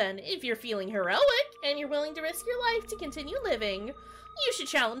 Now then, if you're feeling heroic and you're willing to risk your life to continue living, you should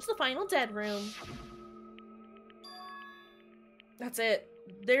challenge the final dead room. That's it.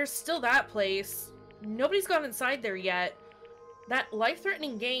 There's still that place. Nobody's gone inside there yet. That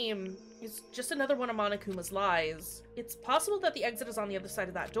life-threatening game is just another one of Monokuma's lies. It's possible that the exit is on the other side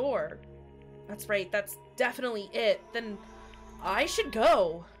of that door. That's right, that's definitely it. Then I should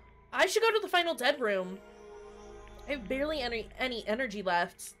go. I should go to the final dead room. I have barely any energy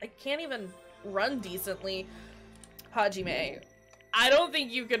left. I can't even run decently. Hajime, I don't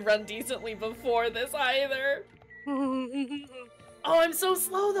think you could run decently before this either. Oh, I'm so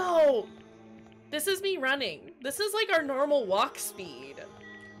slow though! This is me running. This is like our normal walk speed.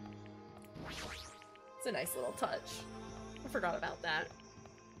 It's a nice little touch. I forgot about that.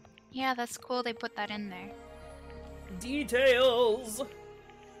 Yeah, that's cool they put that in there. Details!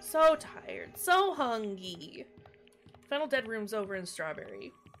 So tired, so hungry. Final dead room's over in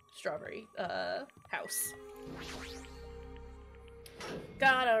Strawberry house.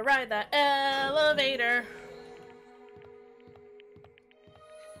 Gotta ride that elevator.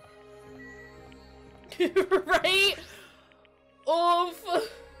 Right? Oof.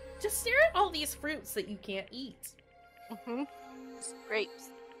 Just stare at all these fruits that you can't eat. Mm-hmm. Grapes.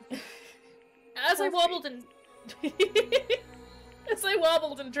 As I wobbled and as I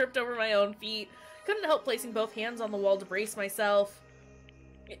wobbled and tripped over my own feet, couldn't help placing both hands on the wall to brace myself.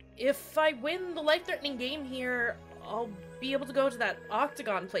 If I win the life-threatening game here, I'll be able to go to that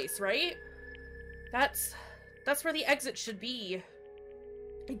octagon place, right? That's where the exit should be.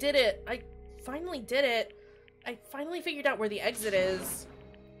 I did it. I finally did it. I finally figured out where the exit is.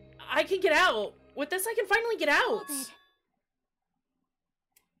 I can get out. With this, I can finally get out. I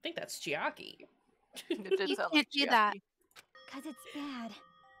think that's Chiaki. It did You sound can't like do that. Chiaki. Cause it's bad.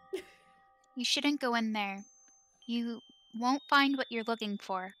 You shouldn't go in there. You won't find what you're looking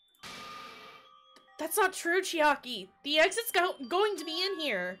for. That's not true, Chiaki. The exit's going to be in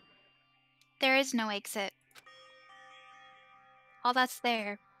here. There is no exit. All that's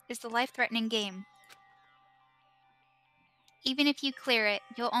there is the life-threatening game. Even if you clear it,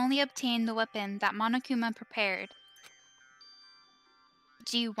 you'll only obtain the weapon that Monokuma prepared.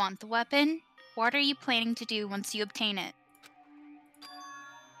 Do you want the weapon? What are you planning to do once you obtain it?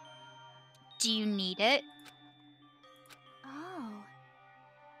 Do you need it? Oh.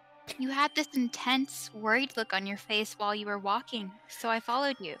 You had this intense, worried look on your face while you were walking, so I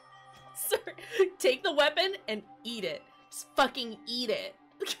followed you. Sir, take the weapon and eat it. Just fucking eat it.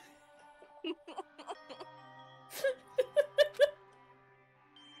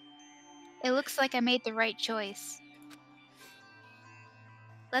 It looks like I made the right choice.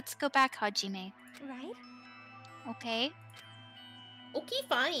 Let's go back, Hajime. Right? Okay? Okay,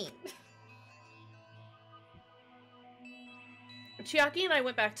 fine. Chiaki and I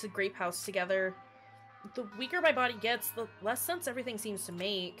went back to the Grape House together. The weaker my body gets, the less sense everything seems to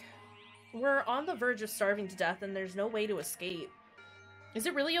make. We're on the verge of starving to death and there's no way to escape. Is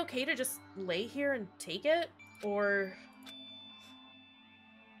it really okay to just lay here and take it? Or...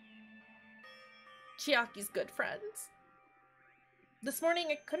 Chiaki's good friends. This morning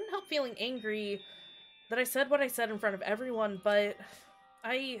I couldn't help feeling angry that I said what I said in front of everyone, but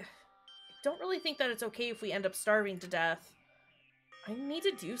I don't really think that it's okay if we end up starving to death. I need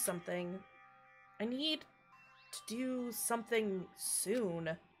to do something. I need to do something soon.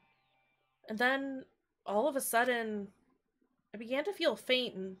 And then, all of a sudden, I began to feel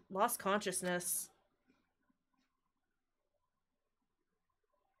faint and lost consciousness.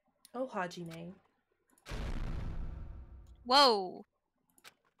 Oh, Hajime. Whoa!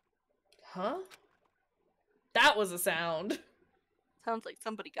 Huh? That was a sound. Sounds like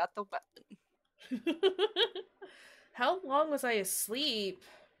somebody got the weapon. How long was I asleep?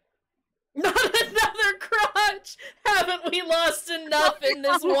 Not another crotch! Haven't we lost enough in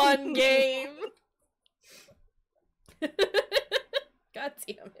this one game? God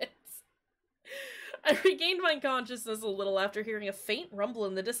damn it. I regained my consciousness a little after hearing a faint rumble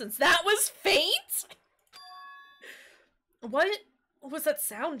in the distance. That was faint?! What was that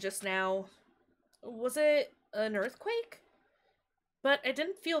sound just now? Was it an earthquake? But I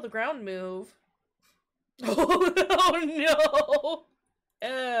didn't feel the ground move. Oh no!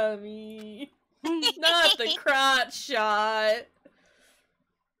 Emmy. Not the crotch shot.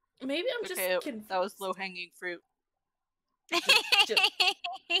 Maybe I'm just Okay, that was low-hanging fruit.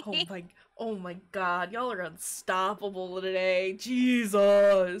 Oh my god, y'all are unstoppable today.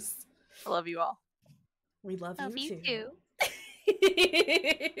 Jesus. I love you all. We love you too. too.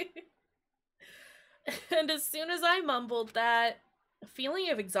 And as soon as I mumbled that, a feeling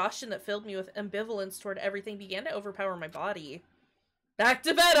of exhaustion that filled me with ambivalence toward everything began to overpower my body. back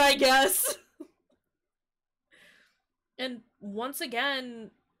to bed, I guess. And once again,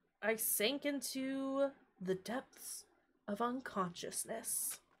 I sank into the depths of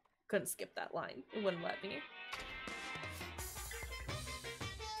unconsciousness. Couldn't skip that line. It wouldn't let me.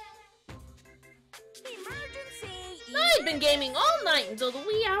 Emergency! I'd been gaming all night until the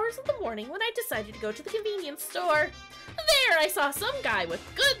wee hours of the morning when I decided to go to the convenience store. There I saw some guy with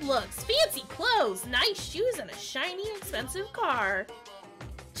good looks, fancy clothes, nice shoes, and a shiny, expensive car.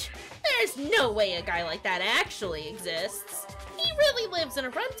 There's no way a guy like that actually exists. He really lives in a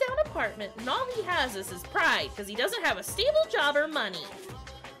rundown apartment, and all he has is his pride because he doesn't have a stable job or money.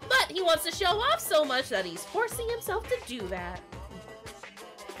 But he wants to show off so much that he's forcing himself to do that.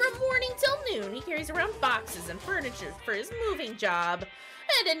 From morning till noon, he carries around boxes and furniture for his moving job,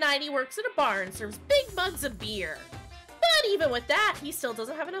 and at night he works at a bar and serves big mugs of beer. But even with that, he still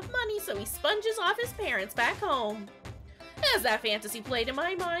doesn't have enough money, so he sponges off his parents back home. As that fantasy played in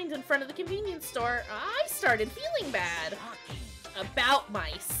my mind in front of the convenience store, I started feeling bad. About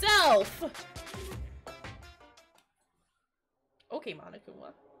myself. Okay, Monokuma.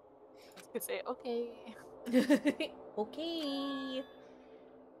 I was gonna say, okay. Okay.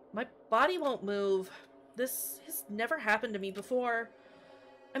 My body won't move. This has never happened to me before.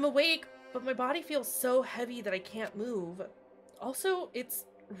 I'm awake, but my body feels so heavy that I can't move. Also, it's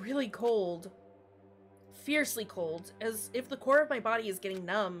really cold. Fiercely cold, as if the core of my body is getting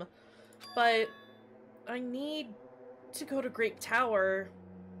numb. But I need to go to Grape Tower.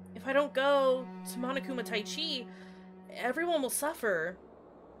 If I don't go to Monokuma Taichi, everyone will suffer.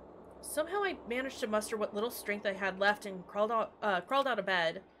 Somehow I managed to muster what little strength I had left and crawled out of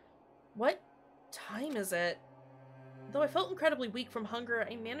bed. What time is it? Though I felt incredibly weak from hunger,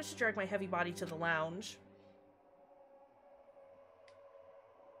 I managed to drag my heavy body to the lounge.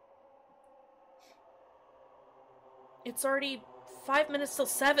 It's already 5 minutes till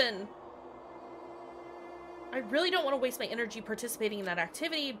 7. I really don't want to waste my energy participating in that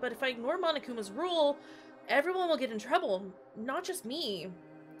activity, but if I ignore Monokuma's rule, everyone will get in trouble, not just me.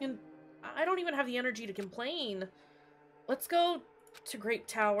 And I don't even have the energy to complain. Let's go to Grape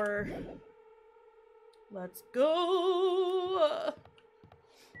Tower. Let's go!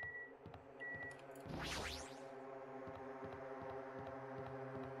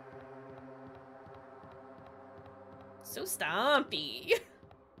 So stompy.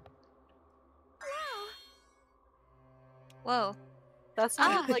 Whoa. That's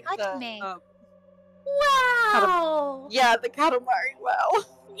Ah, like the Hajime. Wow! yeah, the Katamari wow.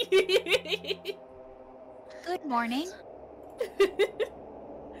 Good morning.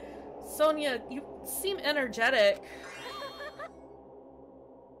 Sonia, you seem energetic.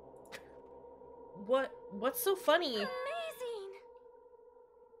 What's so funny? Amazing!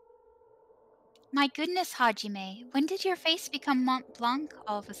 My goodness, Hajime, when did your face become Mont Blanc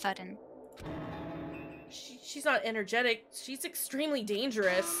all of a sudden? She's not energetic. She's extremely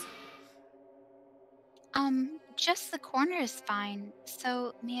dangerous. Just the corner is fine.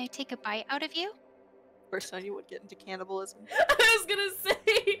 So, may I take a bite out of you? Where Sonya would get into cannibalism. I was gonna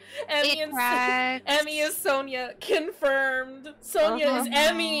say, Emmy is Sonia. Confirmed. Sonia is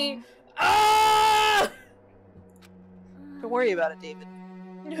Emmy. Ah! Don't worry about it, David.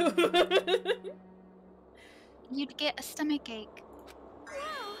 You'd get a stomachache.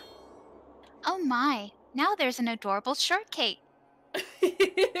 Oh my, now there's an adorable shortcake.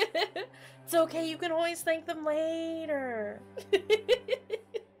 It's okay, you can always thank them later.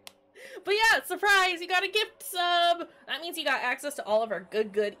 But yeah, surprise, you got a gift sub! That means you got access to all of our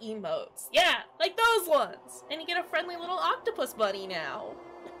good emotes. Yeah, like those ones! And you get a friendly little octopus buddy now.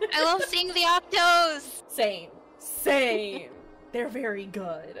 I love seeing the octos! Same. They're very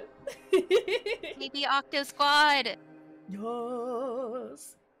good. Baby Octo Squad!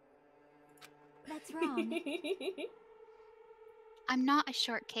 Yes. That's wrong. I'm not a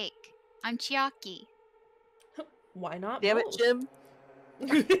shortcake. I'm Chiaki. Why not Damn it, both? Jim.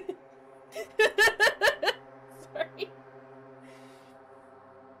 Sorry.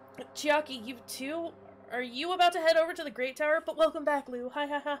 Chiaki, you two? Are you about to head over to the Great Tower? But welcome back, Lou. Hi.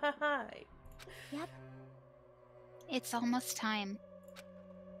 Yep. It's almost time.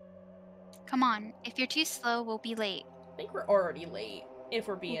 Come on, if you're too slow, we'll be late. I think we're already late, if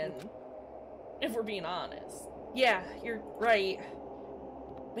we're being honest. Yeah, you're right.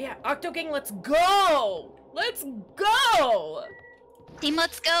 But yeah, Octo Gang, let's go! Let's go! Team,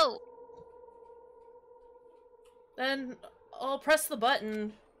 let's go! Then I'll press the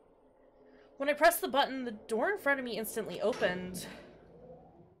button. When I pressed the button, the door in front of me instantly opened.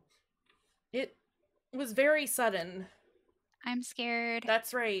 It was very sudden. I'm scared.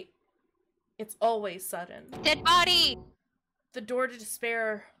 That's right. It's always sudden. Dead body! The door to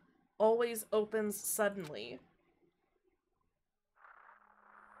despair always opens suddenly.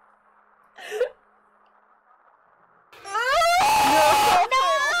 No!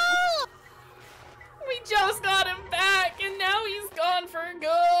 We just got him back, and now he's gone for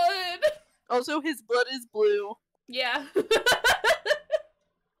good. Also, his blood is blue. Yeah.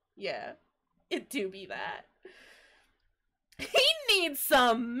 Yeah. It do be that. He needs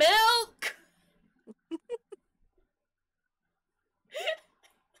some milk!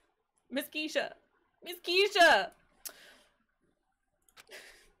 Miss Keisha! Miss Keisha!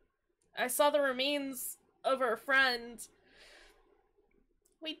 I saw the remains of our friend.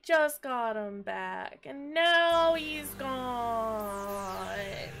 We just got him back, and now he's gone.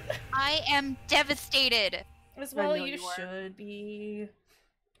 I am devastated. As well know you you are. should be.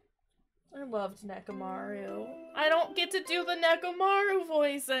 I loved Nekomaru. I don't get to do the Nekomaru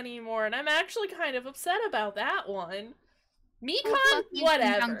voice anymore, and I'm actually kind of upset about that one. Oh, Mikan, fuck you,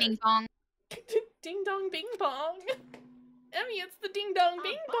 whatever. Ding dong, Ding dong bing bong. Emmy, it's the ding dong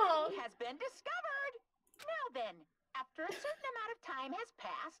bing A bong. body has been discovered. Now then, after a certain amount of time has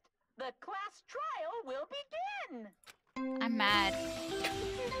passed, the class trial will begin. bong. I'm mad.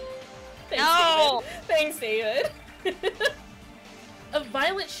 Thanks, No! David. Thanks, David. A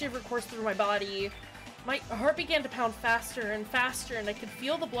violent shiver coursed through my body. My heart began to pound faster and faster, and I could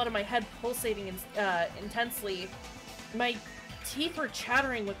feel the blood in my head pulsating intensely. My teeth were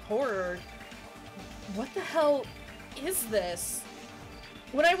chattering with horror. What the hell is this?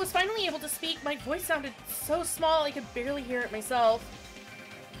 When I was finally able to speak, my voice sounded so small I could barely hear it myself.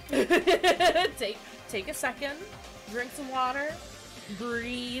 Take a second, drink some water,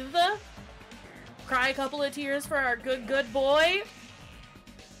 breathe, cry a couple of tears for our good boy.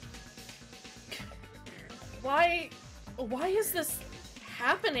 Why is this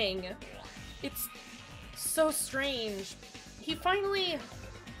happening? It's so strange. He finally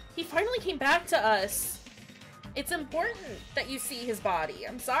came back to us. It's important that you see his body.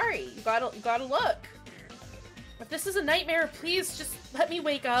 I'm sorry. You gotta look. If this is a nightmare, please just let me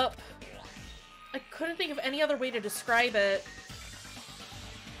wake up. I couldn't think of any other way to describe it.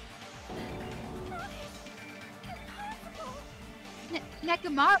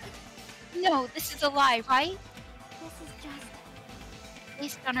 Nekomaru? No, this is a lie, right? This is just...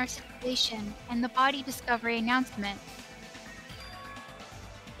 Based on our situation and the body discovery announcement.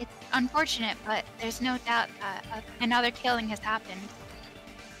 It's unfortunate, but there's no doubt that another killing has happened.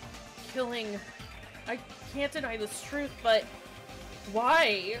 Killing. I can't deny this truth, but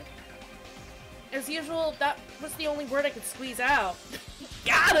why? As usual, that was the only word I could squeeze out.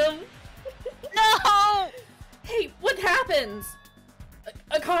 Got him! No! Hey, what happens?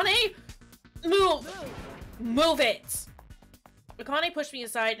 Akane? Move! Move it! Akane pushed me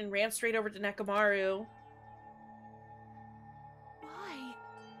aside and ran straight over to Nekomaru. Why?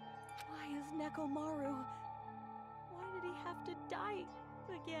 Why is Nekomaru? Why did he have to die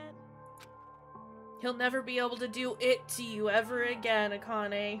again? He'll never be able to do it to you ever again,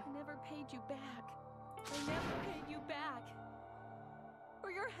 Akane. I never paid you back. I never paid you back. For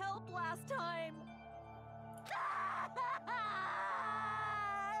your help last time.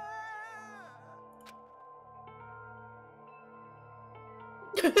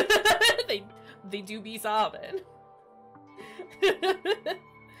 they do be sobbing. It's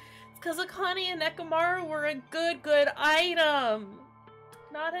because Akane and Nekomaru were a good item.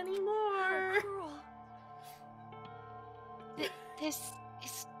 Not anymore. How cruel. This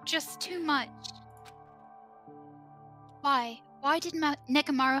is just too much. Why? Why did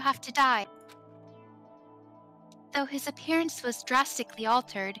Nekomaru have to die? Though his appearance was drastically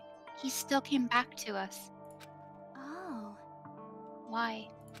altered, he still came back to us. Oh. Why?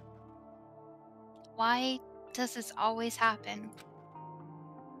 Why does this always happen?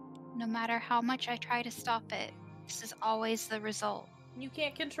 No matter how much I try to stop it, this is always the result. You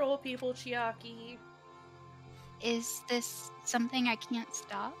can't control people, Chiaki. Is this something I can't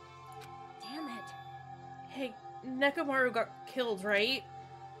stop? Damn it. Hey, Nekomaru got killed, right?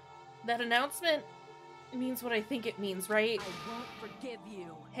 That announcement means what I think it means, right? I won't forgive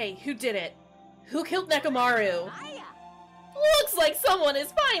you. Hey, who did it? Who killed Nekomaru? Aya! Looks like someone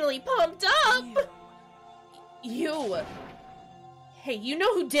is finally pumped up! You! Hey, you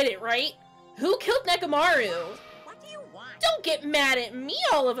know who did it, right? Who killed Nekomaru? What do you want? Don't get mad at me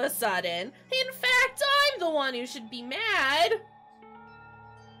all of a sudden! In fact, I'm the one who should be mad!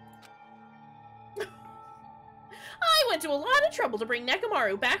 I went to a lot of trouble to bring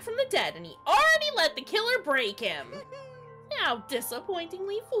Nekomaru back from the dead, and he already let the killer break him! How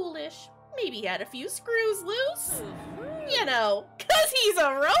disappointingly foolish. Maybe he had a few screws loose? You know, 'cause he's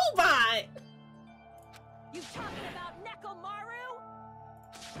a robot! You talking about Nekomaru?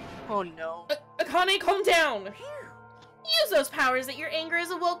 Oh no. Akane, calm down! Use those powers that your anger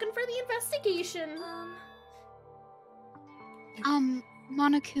is awoken for the investigation.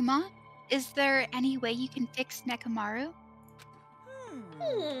 Monokuma, is there any way you can fix Nekomaru?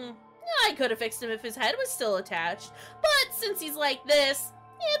 I could have fixed him if his head was still attached, but since he's like this,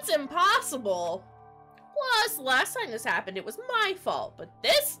 it's impossible. Plus, last time this happened, it was my fault, but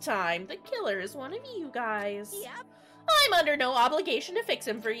this time, the killer is one of you guys. Yep. I'm under no obligation to fix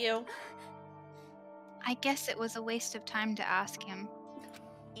him for you. I guess it was a waste of time to ask him.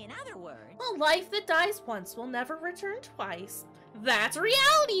 In other words, A life that dies once will never return twice. That's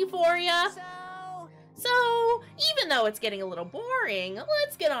reality for ya! So, even though it's getting a little boring,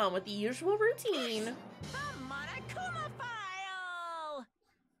 let's get on with the usual routine. the Monokuma file!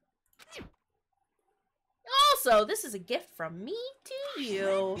 Also, this is a gift from me to you.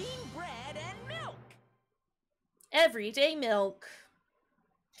 Red bean bread and milk! Everyday milk.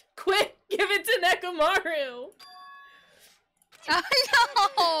 Quick, give it to Nekomaru! Oh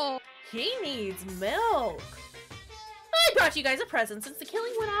no! He needs milk. I brought you guys a present since the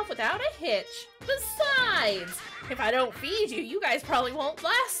killing went off without a hitch. Besides, if I don't feed you, you guys probably won't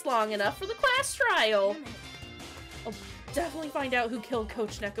last long enough for the class trial. I'll definitely find out who killed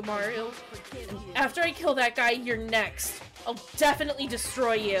Coach Nekomaru. And after I kill that guy, you're next. I'll definitely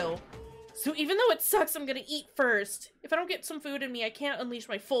destroy you. So even though it sucks, I'm gonna eat first. If I don't get some food in me, I can't unleash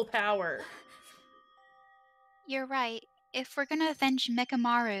my full power. You're right. If we're gonna avenge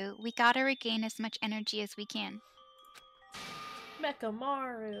Nekomaru, we gotta regain as much energy as we can.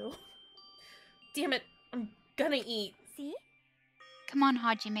 Nekomaru. Damn it, I'm gonna eat. See? Come on,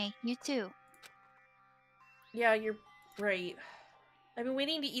 Hajime, you too. Yeah, you're right. I've been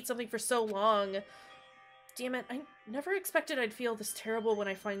waiting to eat something for so long. Damn it, I never expected I'd feel this terrible when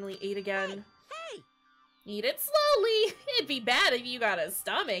I finally ate again. Hey! Eat it slowly! It'd be bad if you got a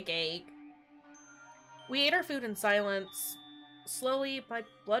stomach ache. We ate our food in silence. Slowly, my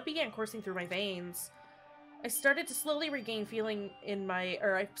blood began coursing through my veins. I started to slowly regain feeling in my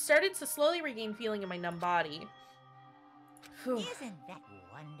numb body. Whew. Isn't that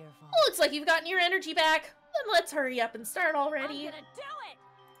wonderful? Looks like you've gotten your energy back. Then let's hurry up and start already. I'm gonna do it!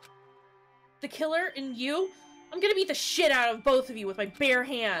 The killer and you? I'm gonna beat the shit out of both of you with my bare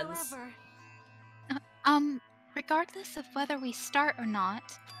hands. However, Regardless of whether we start or not,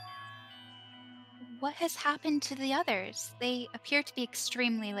 what has happened to the others? They appear to be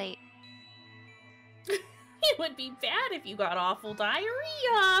extremely late. It would be bad if you got awful diarrhea.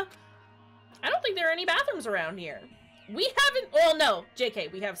 I don't think there are any bathrooms around here. We haven't. Well, no,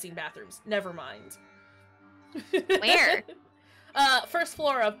 JK, we have seen bathrooms. Never mind. Where? First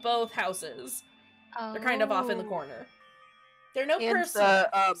floor of both houses. Oh. They're kind of off in the corner. There are no And personal.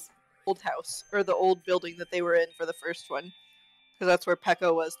 the old house, or the old building that they were in for the first one. Because that's where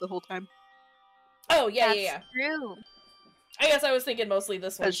Pekko was the whole time. Oh, yeah, That's yeah. true. I guess I was thinking mostly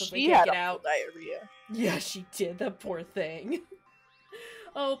this one Because since we she can't had get awful out. diarrhea. Yeah, she did. That poor thing.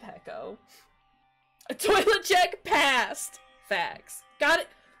 Oh, Pekko. A toilet check passed. Facts. Got it.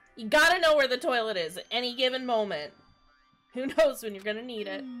 You gotta know where the toilet is at any given moment. Who knows when you're gonna need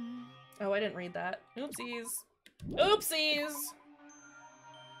it. Oh, I didn't read that. Oopsies. Oopsies!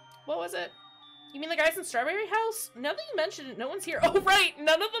 What was it? You mean the guys in Strawberry House? Now that you mention it, no one's here. Oh, right!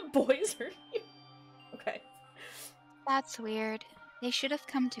 None of the boys are here. Okay. That's weird. They should have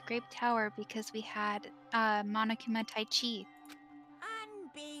come to Grape Tower because we had Monokuma Taichi.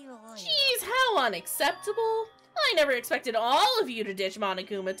 unbelievable. Jeez, how unacceptable! I never expected all of you to ditch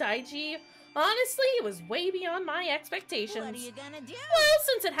Monokuma Taichi. Honestly, it was way beyond my expectations. What are you gonna do? Well,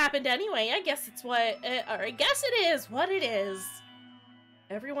 since it happened anyway, I guess it's what, or I guess it is what it is.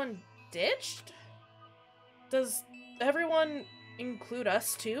 Everyone ditched? Does everyone include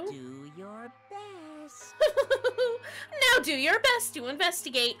us too? Do your best. Now do your best to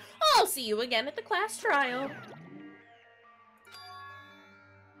investigate. I'll see you again at the class trial.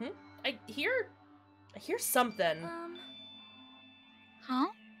 I hear something. Huh?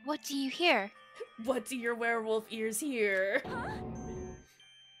 What do you hear? What do your werewolf ears hear? Huh?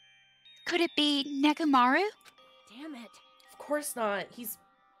 Could it be Nekomaru? Damn it. Of course not. He's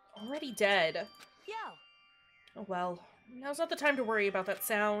already dead. Yo, Oh well, now's not the time to worry about that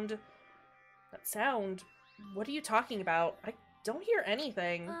sound. That sound? What are you talking about? I don't hear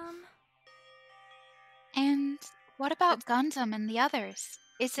anything. And what about Gundam and the others?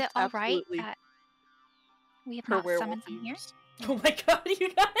 Is it alright absolutely that we have Her not werewolf summoned them here? ears. Oh my god, you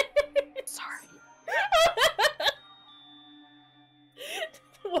guys! Sorry.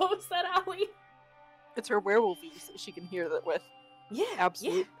 What was that, Allie? It's her werewolf ears that she can hear that with. Yeah,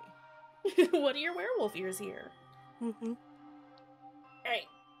 Absolutely. yeah. What do your werewolf ears hear? Mm-hmm. Alright,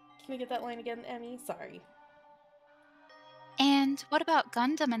 Can we get that line again, Emmy? Sorry. And what about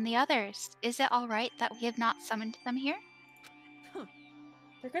Gundam and the others? Is it alright that we have not summoned them here?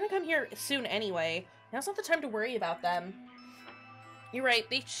 They're gonna come here soon anyway. Now's not the time to worry about them. You're right,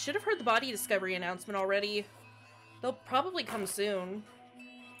 they should have heard the body discovery announcement already. They'll probably come soon.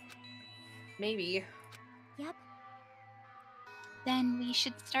 Maybe. Yep. Then we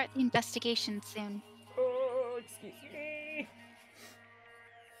should start the investigation soon. Oh, excuse me.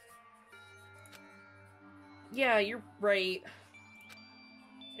 Yeah, you're right.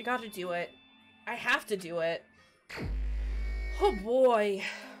 I gotta do it. I have to do it. Oh boy.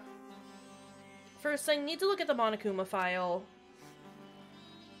 First, I need to look at the Monokuma file.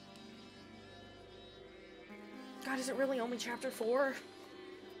 God, is it really only chapter 4?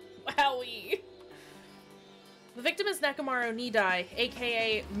 Wowie. The victim is Nekomaru Nidai,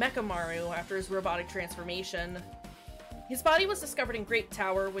 aka Mechamaru, after his robotic transformation. His body was discovered in Great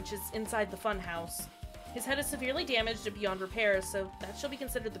Tower, which is inside the funhouse. His head is severely damaged and beyond repair, so that shall be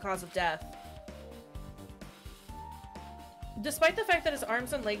considered the cause of death. Despite the fact that his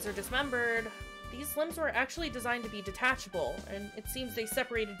arms and legs are dismembered, these limbs were actually designed to be detachable, and it seems they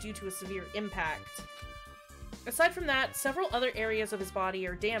separated due to a severe impact. Aside from that, several other areas of his body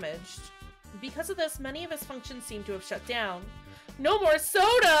are damaged. Because of this, many of his functions seem to have shut down. No more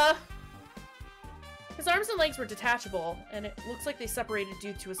soda! His arms and legs were detachable, and it looks like they separated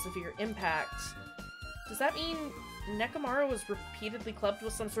due to a severe impact. Does that mean Nekomaru was repeatedly clubbed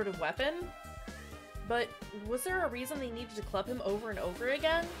with some sort of weapon? But was there a reason they needed to club him over and over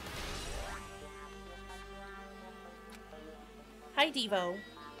again? Hi, Devo.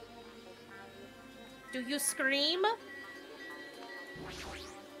 Do you scream?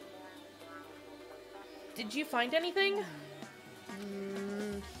 Did you find anything?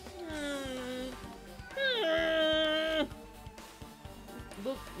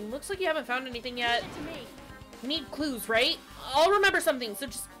 Looks like you haven't found anything yet. You need clues, right? I'll remember something, so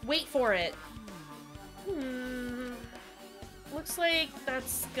just wait for it. Looks like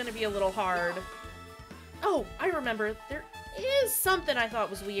that's gonna be a little hard. Oh, I remember. There is something I thought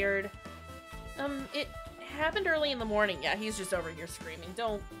was weird. It happened early in the morning. Yeah, he's just over here screaming.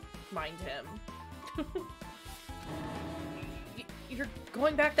 Don't mind him. You're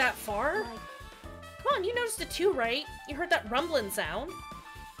going back that far? Come on, you noticed it too, right? You heard that rumbling sound.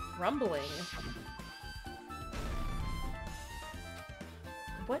 Rumbling?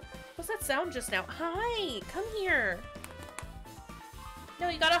 What was that sound just now? Hi! Come here! No,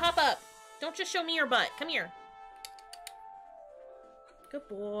 you gotta hop up. Don't just show me your butt. Come here. Good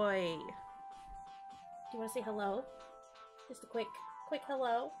boy. Do you want to say hello? Just a quick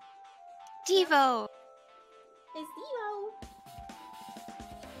hello. Devo! It's Devo!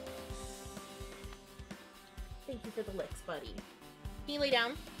 Thank you for the licks, buddy. Can you lay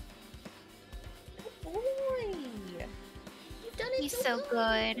down? Good boy! You've done it. He's so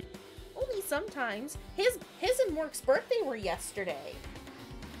good. Only sometimes. His and Mork's birthday were yesterday.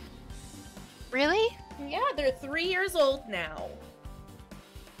 Really? Yeah, they're 3 years old now.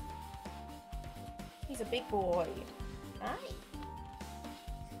 He's a big boy. Hi.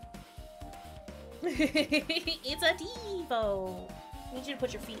 It's a Devo. I need you to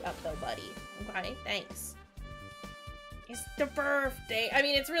put your feet up though, buddy. Okay, thanks. It's the birthday. I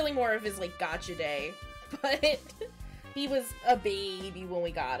mean, it's really more of his, like, gotcha day. But he was a baby when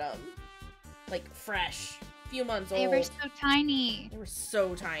we got him. Like, fresh. Few months old. They were so tiny. They were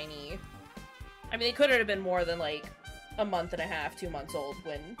so tiny. I mean, they couldn't have been more than, like, a month and a half, 2 months old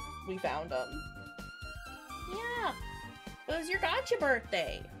when we found them. Yeah. It was your gotcha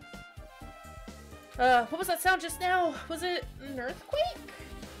birthday. What was that sound just now? Was it an earthquake?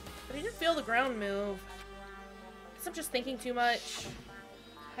 But I didn't feel the ground move. Guess I'm just thinking too much.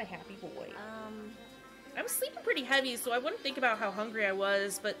 Hi, happy boy. I was sleeping pretty heavy, so I wouldn't think about how hungry I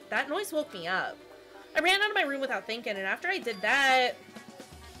was, but that noise woke me up. I ran out of my room without thinking, and after I did that,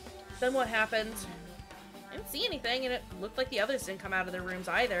 then what happened? I didn't see anything, and it looked like the others didn't come out of their rooms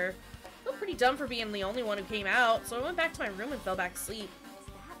either. I felt pretty dumb for being the only one who came out, so I went back to my room and fell back asleep.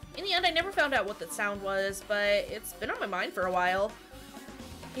 In the end, I never found out what that sound was, but it's been on my mind for a while.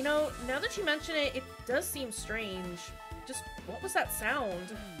 You know, now that you mention it, it does seem strange. Just, what was that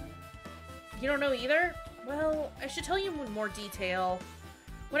sound? You don't know either? Well, I should tell you in more detail.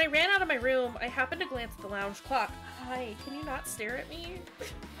 When I ran out of my room, I happened to glance at the lounge clock. Hi, can you not stare at me?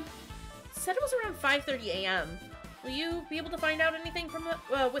 It said it was around 5:30 a.m. Will you be able to find out anything from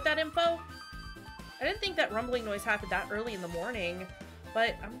with that info? I didn't think that rumbling noise happened that early in the morning,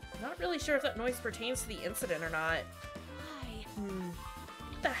 but I'm not really sure if that noise pertains to the incident or not. Why?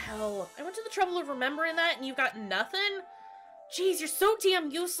 What the hell? I went to the trouble of remembering that and you've got nothing? Jeez, you're so damn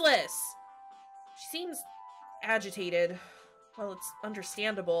useless! She seems agitated. Well, it's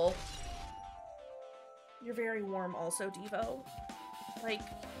understandable. You're very warm also, Devo. Like,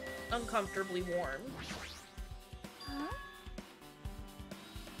 uncomfortably warm. Huh?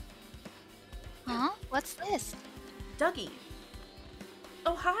 Huh? What's this? Dougie.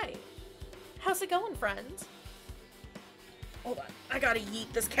 Oh, hi. How's it going, friend? Hold on. I gotta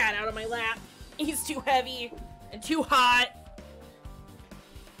yeet this cat out of my lap. He's too heavy and too hot.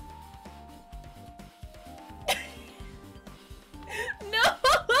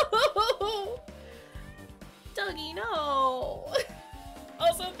 No! Dougie, no!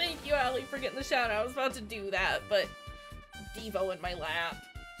 Also, thank you, Allie, for getting the shout out. I was about to do that, but Devo in my lap.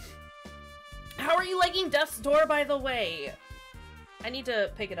 How are you liking Death's Door, by the way? I need to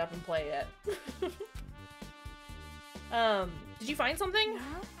pick it up and play it. Did you find something?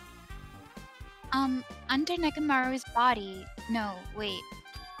 Under Nekomaru's body. No, wait.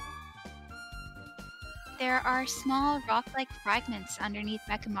 There are small rock-like fragments underneath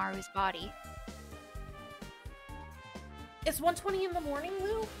Nekomaru's body. It's 1:20 in the morning,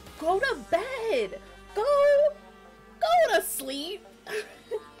 Lou? Go to bed! Go to sleep!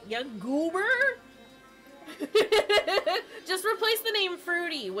 You goober! Just replace the name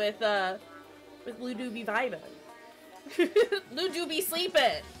Fruity with Lou Doobie vibin'. Lou Doobie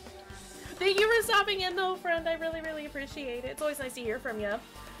sleepin'. Thank you for stopping in though, friend. I really, really appreciate it. It's always nice to hear from you.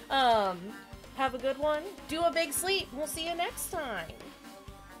 Have a good one. Do a big sleep. We'll see you next time.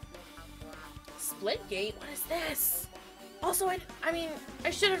 Splitgate? What is this? Also, I mean, I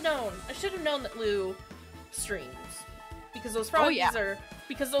should have known. I should have known that Lou streams. Because those froggies are...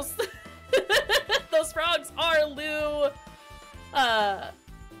 Because those... those frogs are Lou... are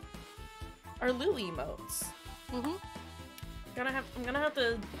Lou emotes. Mm-hmm. I'm gonna have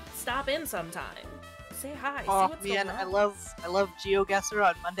to stop in sometime. Say hi. Oh see what's man, going I on. love GeoGuessr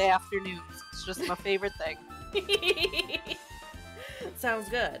on Monday afternoons. It's just my favorite thing. Sounds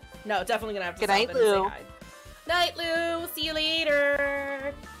good. No, definitely gonna have to Good stop night, in and say Lou. hi. Night, Lou. See you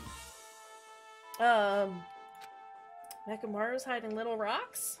later. Nekomaru's hiding little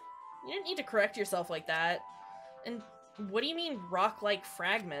rocks? You didn't need to correct yourself like that. And what do you mean rock-like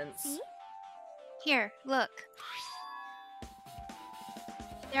fragments? Here, look.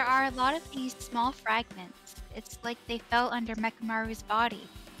 There are a lot of these small fragments. It's like they fell under Nekomaru's body.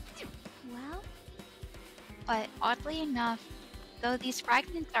 Well, But oddly enough, though these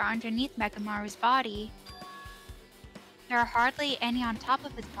fragments are underneath Nekomaru's body, there are hardly any on top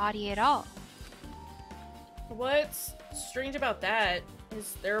of his body at all. What's strange about that?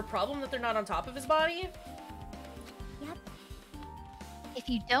 Is there a problem that they're not on top of his body? yep. If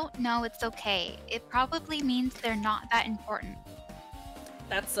you don't know, it's okay. It probably means they're not that important.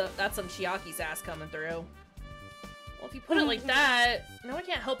 That's some Chiaki's ass coming through. Well, if you put it like that, now I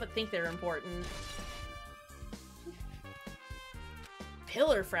can't help but think they're important.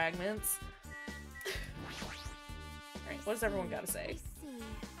 Pillar fragments. Alright, what does everyone gotta say?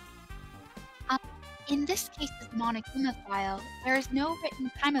 I see. In this case's Monokuma file, there is no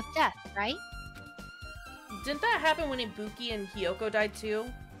written time of death, right? Didn't that happen when Ibuki and Hiyoko died too?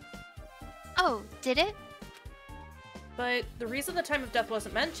 Oh, did it? But the reason the time of death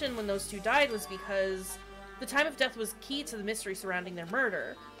wasn't mentioned when those two died was because the time of death was key to the mystery surrounding their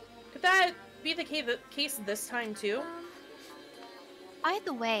murder. Could that be the case this time too? By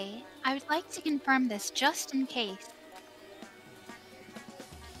the way, I would like to confirm this just in case.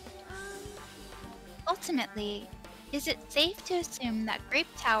 Ultimately, is it safe to assume that Grape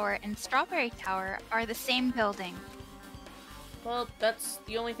Tower and Strawberry Tower are the same building? Well, that's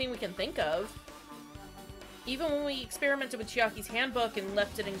the only thing we can think of. Even when we experimented with Chiaki's handbook and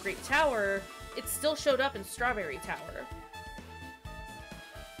left it in Grape Tower, it still showed up in Strawberry Tower.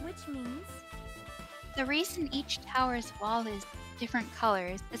 Which means The reason each tower's wall is different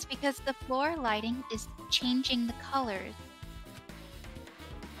colors is because the floor lighting is changing the colors.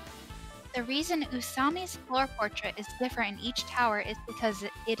 The reason Usami's floor portrait is different in each tower is because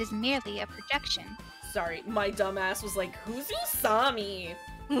it is merely a projection, Sorry, my dumbass was like, who's Usami?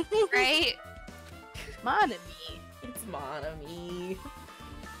 right? Monami. It's Monami.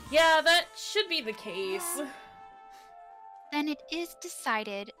 Yeah, that should be the case. Then it is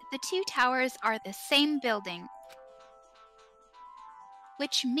decided the two towers are the same building.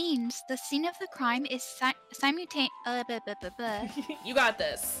 Which means the scene of the crime is You got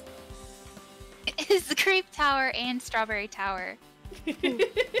this. is the Grape Tower and Strawberry Tower.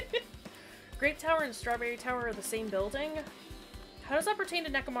 Grape Tower and Strawberry Tower are the same building? How does that pertain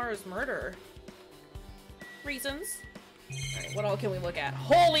to Nekomaru's murder? Reasons. Alright, what all can we look at?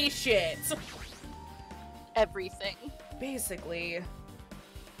 Holy shit! Everything. basically.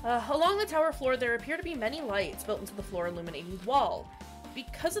 Along the tower floor, there appear to be many lights built into the floor illuminating the wall.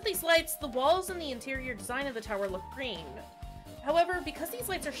 Because of these lights, the walls and the interior design of the tower look green. However, because these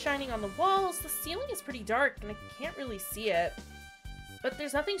lights are shining on the walls, the ceiling is pretty dark and I can't really see it. But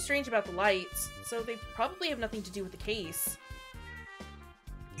there's nothing strange about the lights, so they probably have nothing to do with the case.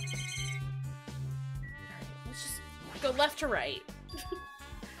 Alright, let's just go left to right.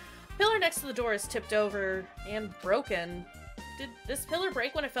 Pillar next to the door is tipped over and broken. Did this pillar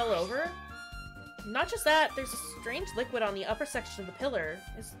break when it fell over? Not just that, there's a strange liquid on the upper section of the pillar.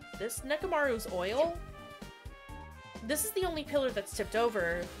 Is this Nekomaru's oil? This is the only pillar that's tipped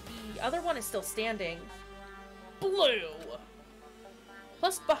over. The other one is still standing. Blue!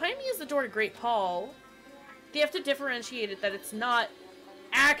 Plus, behind me is the door to Great Hall. They have to differentiate it that it's not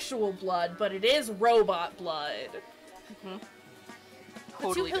actual blood, but it is robot blood. Mm-hmm.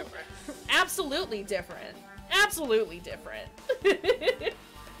 Totally different. Absolutely different. Absolutely different.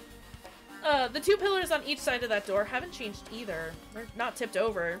 The two pillars on each side of that door haven't changed either. They're not tipped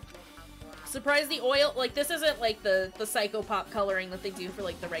over. Surprised the oil, like, this isn't like the psychopop coloring that they do for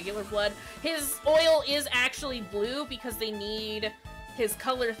like the regular blood. His oil is actually blue because they need his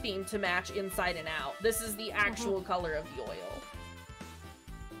color theme to match inside and out. This is the actual color of the oil.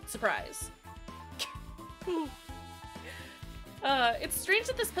 Surprise. It's strange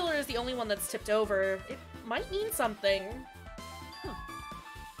that this pillar is the only one that's tipped over. It might mean something.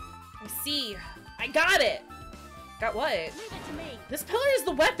 I see. I got it! Got what? Leave it to me. This pillar is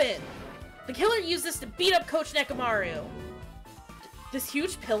the weapon! The killer used this to beat up Coach Nekomaru. This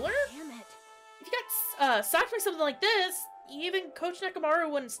huge pillar? Damn it. If you got socked by something like this, even Coach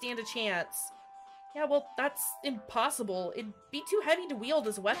Nekomaru wouldn't stand a chance. Yeah, well, that's impossible. It'd be too heavy to wield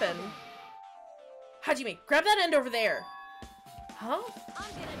as a weapon. Hajime, grab that end over there. Huh?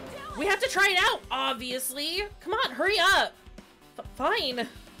 I'm gonna do it. We have to try it out, obviously. Come on, hurry up. Fine.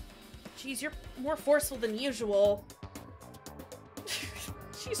 Jeez, you're more forceful than usual.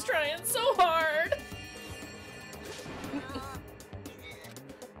 She's trying so hard.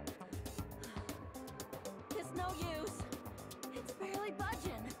 It's no use. It's barely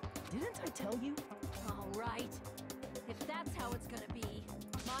budging. Didn't I tell you? All right. If that's how it's gonna be,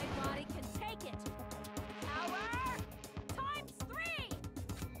 my body can take it. Power times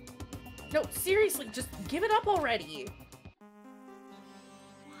 3. No, seriously, just give it up already.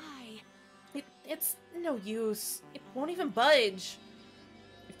 Why? It's no use. It won't even budge.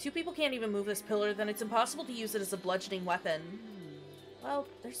 If two people can't even move this pillar, then it's impossible to use it as a bludgeoning weapon. Well,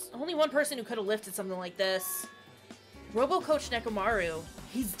 there's only one person who could have lifted something like this. Robo Coach Nekomaru.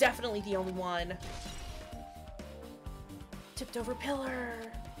 He's definitely the only one. Tipped over pillar.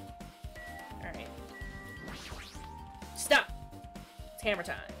 Alright. Stop! It's hammer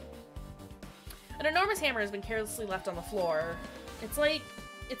time. An enormous hammer has been carelessly left on the floor. It's like,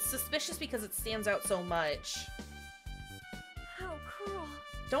 it's suspicious because it stands out so much. How cruel.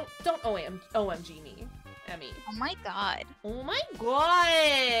 Don't OMG me, Emmy. Oh my god. Oh my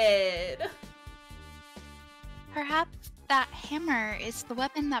god! Perhaps that hammer is the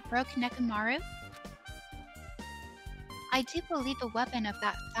weapon that broke Nekomaru? I do believe a weapon of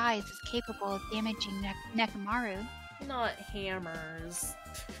that size is capable of damaging Nekomaru. Not hammers.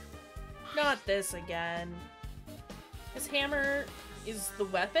 Not this again. This hammer is the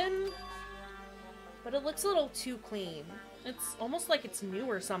weapon, but it looks a little too clean. It's almost like it's new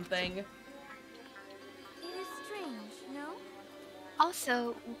or something. It is strange, no?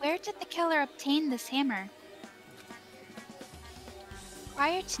 Also, where did the killer obtain this hammer?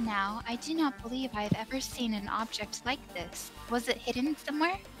 Prior to now, I do not believe I have ever seen an object like this. Was it hidden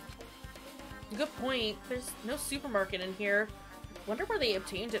somewhere? Good point. There's no supermarket in here. Wonder where they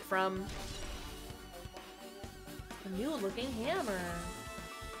obtained it from. A new looking hammer.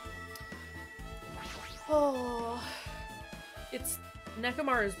 Oh. It's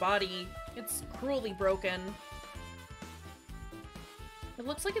Nekomaru's body. It's cruelly broken. It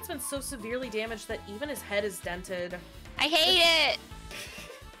looks like it's been so severely damaged that even his head is dented. I hate it!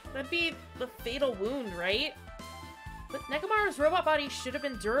 That'd be the fatal wound, right? But Nekomaru's robot body should have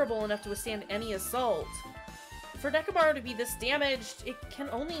been durable enough to withstand any assault. For Nekomaru to be this damaged, it can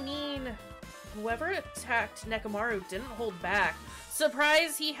only mean whoever attacked Nekomaru didn't hold back.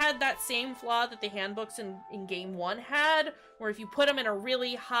 Surprise, he had that same flaw that the handbooks in Game 1 had, where if you put him in a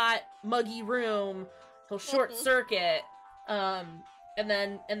really hot, muggy room, he'll short circuit. And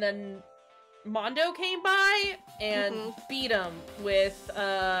then Mondo came by and beat him with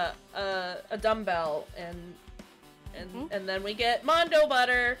a dumbbell, and then we get Mondo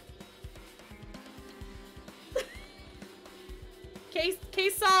butter. Case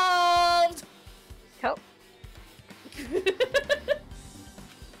solved. Help.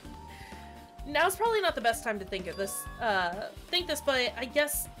 Now's probably not the best time to think this, but I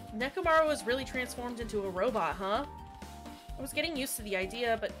guess Nekomaru was really transformed into a robot, huh? I was getting used to the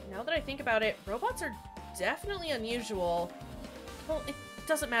idea, but now that I think about it, robots are definitely unusual. Well, it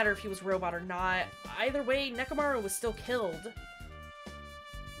doesn't matter if he was a robot or not. Either way, Nekomaru was still killed.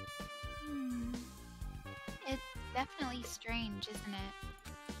 It's definitely strange, isn't it?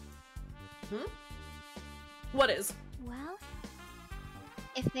 Hmm? What is? Well,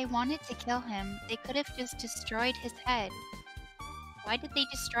 if they wanted to kill him, they could have just destroyed his head. Why did they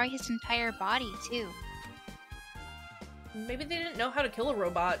destroy his entire body, too? Maybe they didn't know how to kill a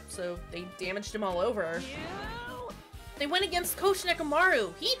robot, so they damaged him all over. They went against Coach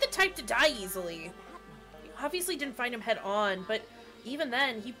Nekomaru. He ain't the type to die easily. You obviously didn't find him head on, but even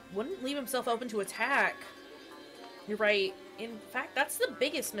then, he wouldn't leave himself open to attack. You're right. In fact, that's the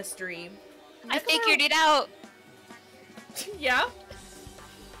biggest mystery. I figured it out! Yeah?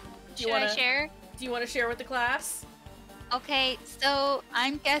 Should I share? Do you want to share with the class? Okay, so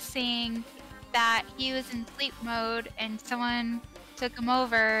I'm guessing that he was in sleep mode and someone took him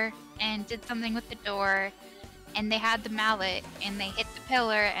over and did something with the door, and they had the mallet and they hit the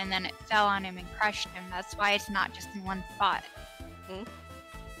pillar and then it fell on him and crushed him. That's why it's not just in one spot.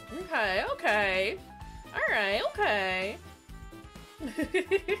 Okay, okay. Alright, okay.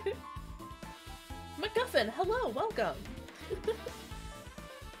 MacGuffin, hello, welcome.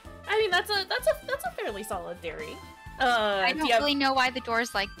 I mean, that's a fairly solid theory. I don't really know why the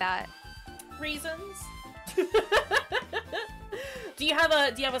door's like that. Reasons? Do you have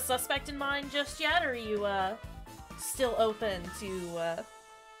a suspect in mind just yet, or are you still open to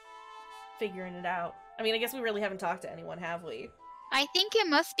figuring it out? I mean, I guess we really haven't talked to anyone, have we? I think it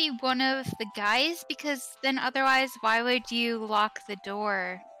must be one of the guys, because then otherwise, why would you lock the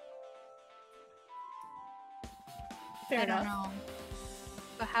door? Fair enough. I don't know.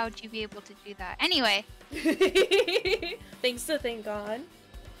 So how would you be able to do that? Anyway. Things to think on.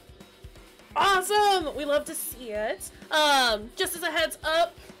 Awesome! We love to see it. Just as a heads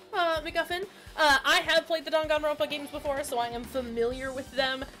up, MacGuffin, I have played the Danganronpa games before, so I am familiar with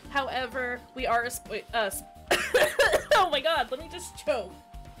them. However, we are oh my god, let me just choke.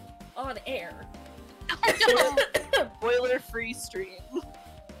 On air. Oh no! Spoiler-free stream.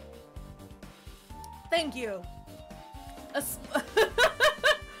 Thank you.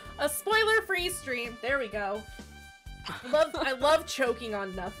 A spoiler-free stream. There we go. I love choking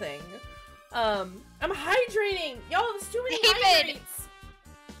on nothing. I'm hydrating. Y'all, there's too many hydrates.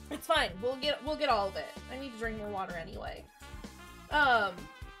 It's fine. We'll get all of it. I need to drink more water anyway.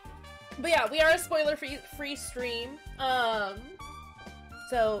 But yeah, we are a spoiler-free stream.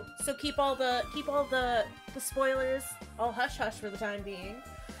 So keep all the spoilers all hush hush for the time being.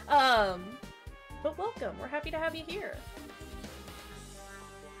 But welcome. We're happy to have you here.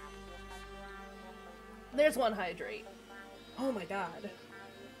 There's one hydrate. Oh my god.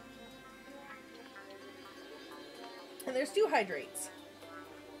 And there's two hydrates.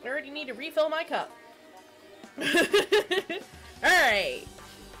 I already need to refill my cup. Alright.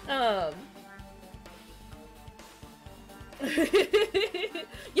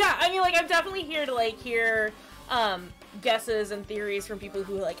 Yeah, I mean, like, I'm definitely here to, like, hear, guesses and theories from people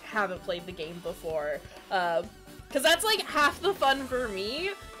who, like, haven't played the game before. Because that's, like, half the fun for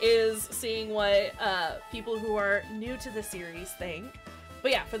me, is seeing what, people who are new to the series think.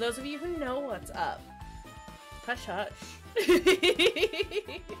 But yeah, for those of you who know what's up, hush hush.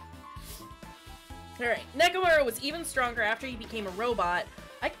 Alright, Nekomaru was even stronger after he became a robot.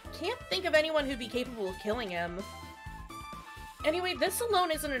 I can't think of anyone who'd be capable of killing him. Anyway, this alone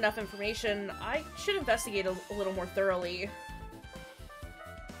isn't enough information. I should investigate a little more thoroughly.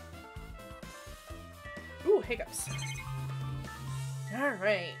 Ooh, hiccups.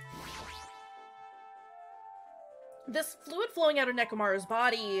 Alright. This fluid flowing out of Nekomaru's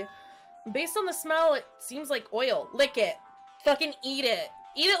body, based on the smell, it seems like oil. Lick it. Fucking eat it.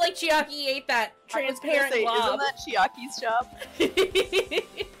 Eat it like Chiaki ate that transparent blob. Isn't that Chiaki's job?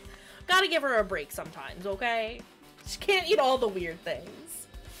 Gotta give her a break sometimes, okay? She can't eat all the weird things.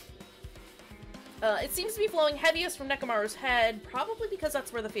 It seems to be flowing heaviest from Nekomaru's head, probably because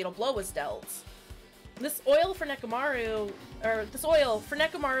that's where the fatal blow was dealt. This oil for Nekomaru,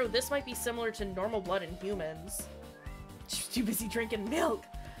 this might be similar to normal blood in humans. She's too busy drinking milk.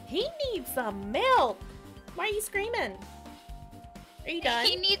 He needs some milk! Why are you screaming? Are you done?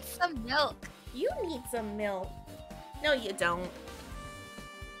 He needs some milk. You need some milk. No, you don't.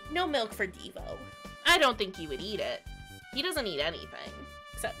 No milk for Devo. I don't think he would eat it. He doesn't eat anything.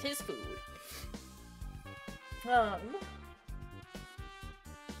 Except his food.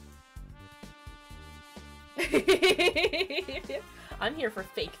 I'm here for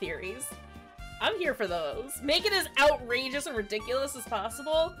fake theories. I'm here for those. Make it as outrageous and ridiculous as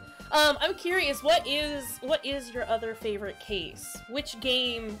possible. I'm curious, what is your other favorite case? Which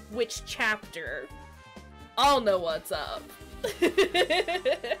game, which chapter? I'll know what's up.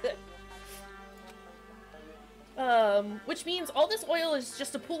 Which means all this oil is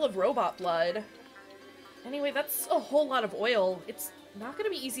just a pool of robot blood. Anyway, that's a whole lot of oil. It's not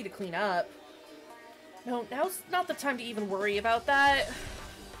gonna be easy to clean up. No, now's not the time to even worry about that.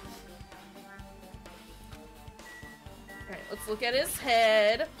 Alright, let's look at his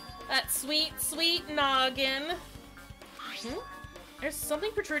head. That sweet, sweet noggin. There's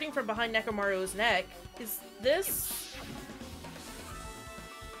something protruding from behind Nekomaru's neck. Is this...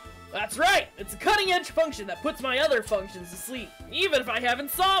 That's right! It's a cutting-edge function that puts my other functions to sleep, even if I have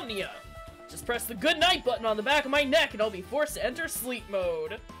insomnia! Just press the good night button on the back of my neck and I'll be forced to enter sleep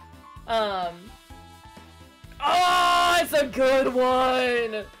mode. Oh, it's a good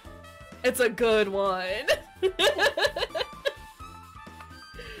one! It's a good one!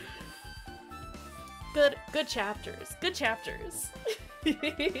 Good chapters. Good chapters.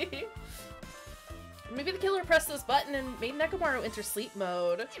 Maybe the killer pressed this button and made Nekomaru enter sleep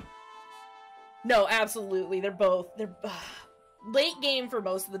mode. No, absolutely. They're late game for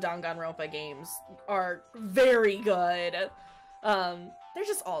most of the Danganronpa games are very good. They're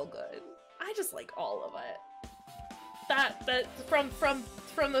just all good. I just like all of it. That from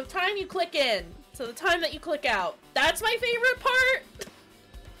the time you click in to the time that you click out, that's my favorite part.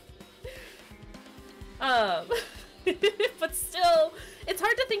 But still, it's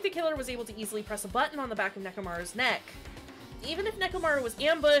hard to think the killer was able to easily press a button on the back of Nekomaru's neck. Even if Nekomaru was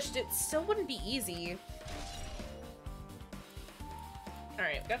ambushed, it still wouldn't be easy.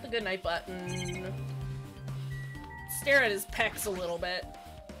 Alright, got the good night button. Stare at his pecs a little bit.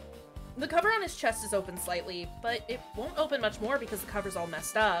 The cover on his chest is open slightly, but it won't open much more because the cover's all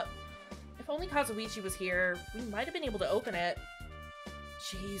messed up. If only Kazuichi was here, we might have been able to open it.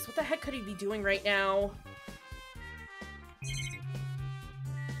 Jeez, what the heck could he be doing right now?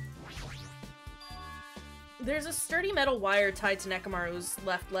 There's a sturdy metal wire tied to Nekomaru's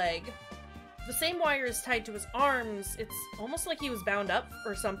left leg. The same wire is tied to his arms. It's almost like he was bound up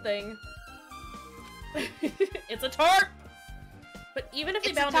or something. It's a tarp! But even if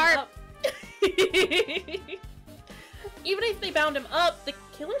they bound him up... Even if they bound him up, the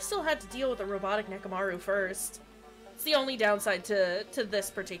killer still had to deal with a robotic Nekomaru first. It's the only downside to this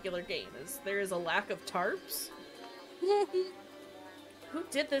particular game, is there is a lack of tarps. Who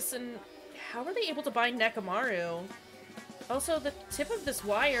did this and how were they able to bind Nekomaru? Also, the tip of this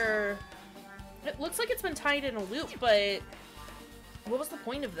wire... It looks like it's been tied in a loop, but... What was the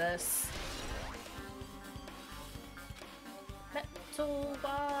point of this? Metal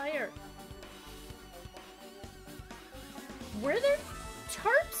wire. Were there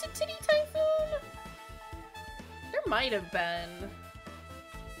tarps in Titty Typhoon? There might have been.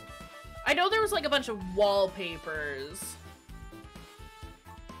 I know there was like a bunch of wallpapers.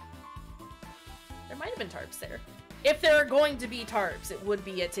 There might have been tarps there. If there are going to be tarps, it would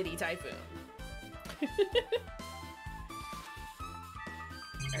be at Titty Typhoon.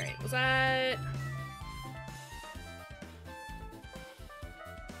 Alright, was that...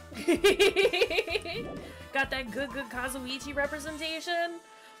 Got that good Kazuichi representation?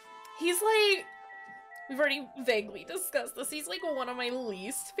 He's like... We've already vaguely discussed this. He's like one of my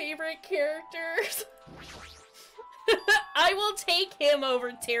least favorite characters. I will take him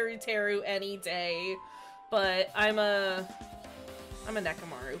over Teru any day. But I'm a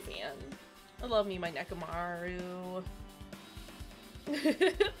Nekomaru fan. I love me my Nekomaru.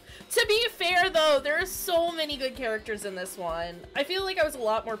 To be fair though, there are so many good characters in this one. I feel like I was a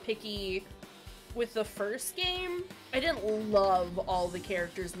lot more picky with the first game. I didn't love all the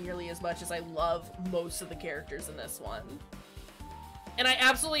characters nearly as much as I love most of the characters in this one. And I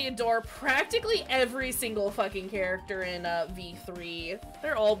absolutely adore practically every single fucking character in V3.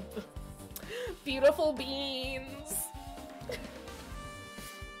 They're all beautiful beings.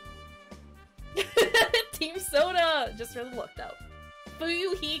 Team Soda! Just for the look though.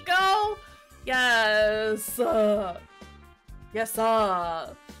 Fuyuhiko? Yes! Yes,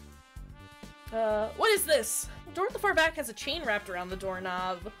 what is this? The door at the far back has a chain wrapped around the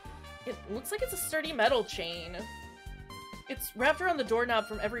doorknob. It looks like it's a sturdy metal chain. It's wrapped around the doorknob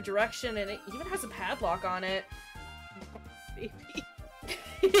from every direction, and it even has a padlock on it. Baby.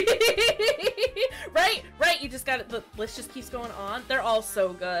 Right, you just got it. The list just keeps going on. They're all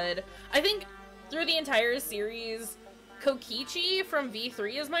so good. I think through the entire series, Kokichi from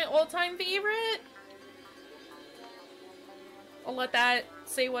V3 is my all-time favorite. I'll let that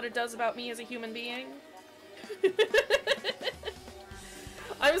say what it does about me as a human being.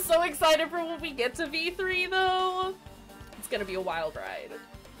 I'm so excited for when we get to V3 though. It's gonna be a wild ride.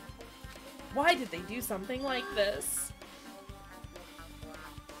 Why did they do something like this?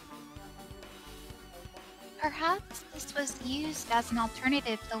 Perhaps this was used as an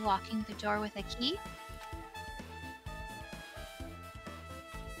alternative to locking the door with a key?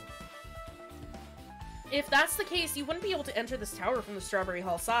 If that's the case, you wouldn't be able to enter this tower from the Strawberry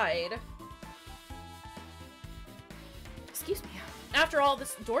Hall side. Excuse me. After all,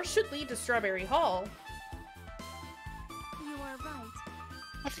 this door should lead to Strawberry Hall. You are right.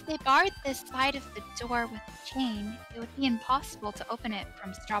 If they barred this side of the door with a chain, it would be impossible to open it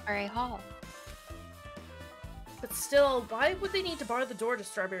from Strawberry Hall. But still, why would they need to bar the door to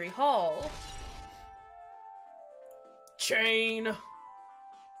Strawberry Hall? Chain!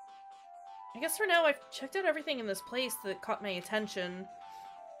 I guess for now I've checked out everything in this place that caught my attention.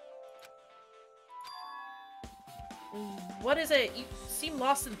 What is it? You seem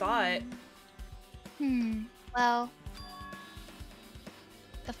lost in thought. Well...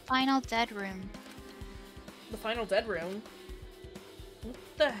 the final dead room. The final dead room? What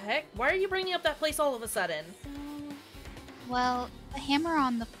the heck? Why are you bringing up that place all of a sudden? Well, the hammer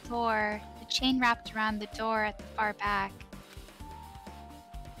on the floor, the chain wrapped around the door at the far back,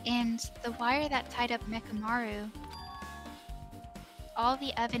 and the wire that tied up Mekamaru. All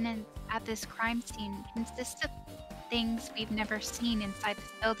the evidence at this crime scene consists of things we've never seen inside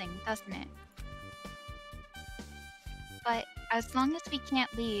this building, doesn't it? But as long as we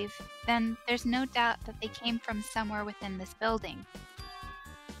can't leave, then there's no doubt that they came from somewhere within this building.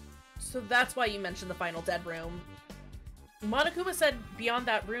 So that's why you mentioned the final dead room. Monokuma said beyond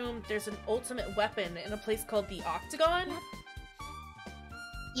that room, there's an ultimate weapon in a place called the Octagon?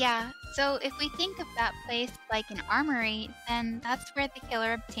 Yeah, so if we think of that place like an armory, then that's where the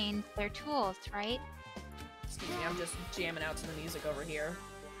killer obtains their tools, right? Excuse me, I'm just jamming out to the music over here.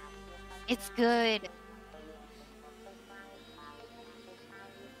 It's good.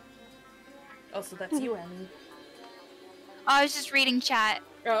 Oh, so that's you, Emmy. Oh, I was just reading chat.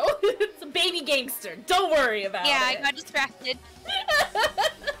 Oh, it's a baby gangster. Don't worry about Yeah, it. I got distracted.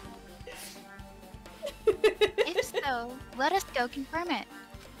 If so, let us go confirm it.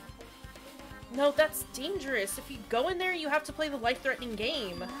 No, that's dangerous. If you go in there, you have to play the life-threatening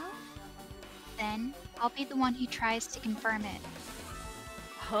game. Well, then I'll be the one who tries to confirm it.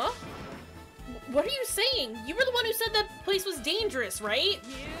 Huh? What are you saying? You were the one who said that place was dangerous, right?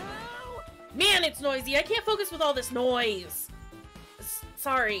 Man, it's noisy. I can't focus with all this noise.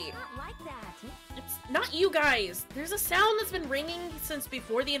 Sorry. Not like that. It's not you guys. There's a sound that's been ringing since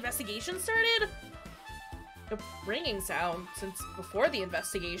before the investigation started. A ringing sound since before the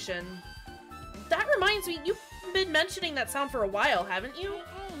investigation. That reminds me, you've been mentioning that sound for a while, haven't you?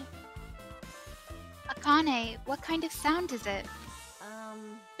 Hey. Akane, what kind of sound is it?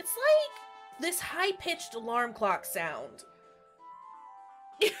 It's like this high-pitched alarm clock sound.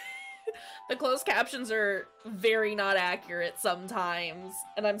 The closed captions are very not accurate sometimes,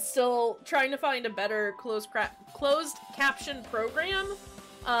 and I'm still trying to find a better closed caption program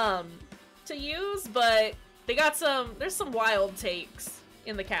to use, but they got there's some wild takes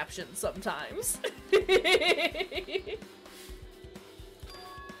in the captions sometimes.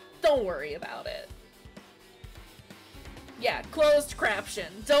 Don't worry about it. Yeah, closed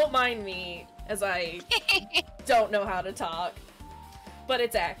caption. Don't mind me, as I don't know how to talk. But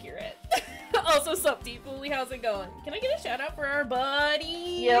it's accurate. Also, sup, Deep Wooly, how's it going? Can I get a shout out for our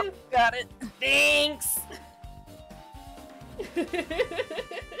buddy? Yep, got it. Thanks!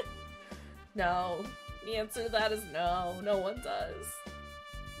 No. The answer to that is no. No one does.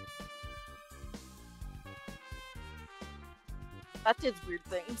 That did weird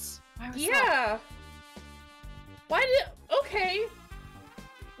things. Why was that? Yeah! Why did- okay.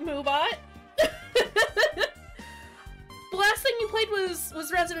 Moobot. The last thing you played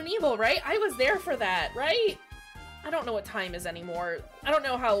was Resident Evil, right? I was there for that, right? I don't know what time is anymore. I don't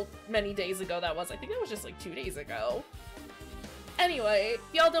know how many days ago that was. I think that was just like 2 days ago. Anyway, if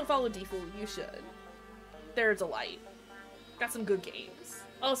y'all don't follow Default, you should. They're a delight. Got some good games.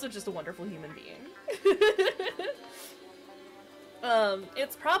 Also just a wonderful human being.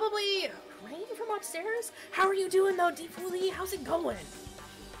 It's probably rain from upstairs? How are you doing though, Default? How's it going?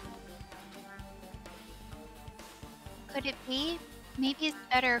 Could it be? Maybe it's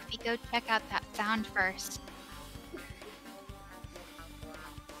better if we go check out that sound first.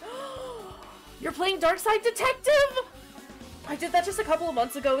 You're playing Darkside Detective? I did that just a couple of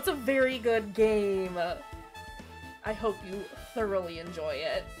months ago. It's a very good game. I hope you thoroughly enjoy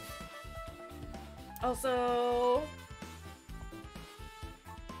it. Also...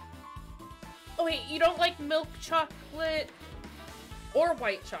 Oh wait, you don't like milk chocolate or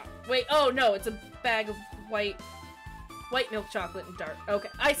white chocolate? Wait, oh no, it's a bag of white milk chocolate and dark. Okay,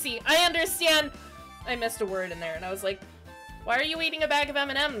 I see. I understand. I missed a word in there, and I was like, why are you eating a bag of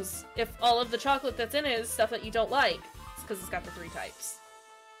M&Ms if all of the chocolate that's in it is stuff that you don't like? It's because it's got the 3 types.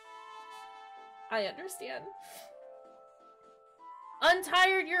 I understand.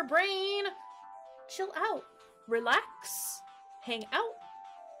 Untired your brain. Chill out. Relax. Hang out.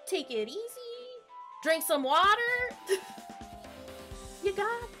 Take it easy. Drink some water. You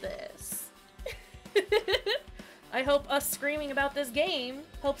got this. I hope us screaming about this game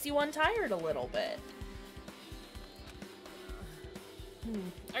helps you untired a little bit.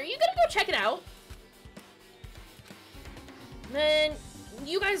 Are you gonna go check it out? Then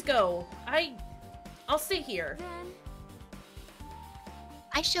you guys go. I'll stay here. Then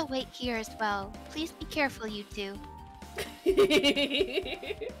I shall wait here as well. Please be careful, you two.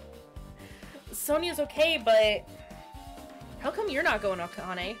 Sonia's okay, but how come you're not going,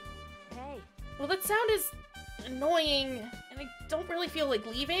 Akane? hey, Well, that sound is annoying, and I don't really feel like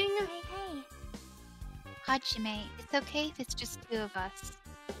leaving. Hey. Hajime, it's okay if it's just 2 of us.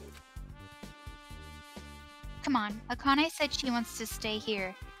 Come on, Akane said she wants to stay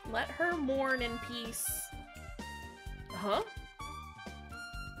here. Let her mourn in peace. Huh?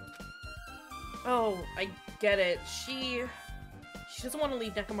 Oh, I get it. She doesn't want to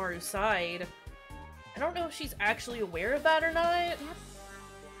leave Nekomaru's side. I don't know if she's actually aware of that or not.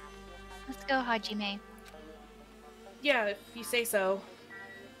 Let's go, Hajime. Yeah, if you say so.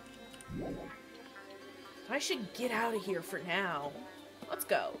 I should get out of here for now. Let's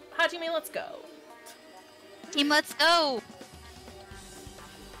go. Hajime, let's go. Team, let's go!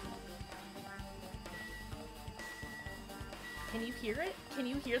 Can you hear it? Can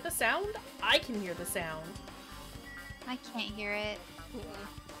you hear the sound? I can hear the sound. I can't hear it.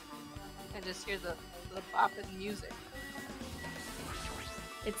 I just hear the bopping music.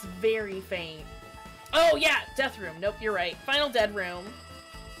 It's very faint. Oh yeah, death room. Nope, you're right. Final dead room.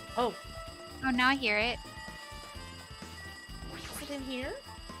 Oh, Oh, now I hear it. is it in here?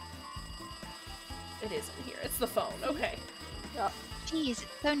 It is in here. It's the phone. Okay. Jeez, it's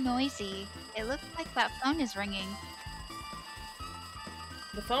so noisy. It looks like that phone is ringing.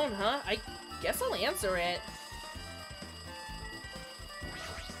 The phone, huh? I guess I'll answer it.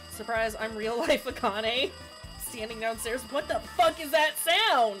 Surprise, I'm real life Akane. Standing downstairs. What the fuck is that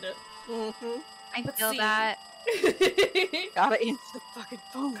sound? Mm-hmm. I Let's feel see. that. Gotta answer the fucking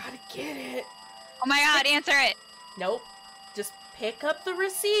phone. Gotta get it. Oh my god, answer it! Nope. Just pick up the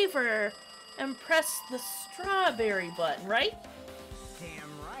receiver and press the strawberry button, right?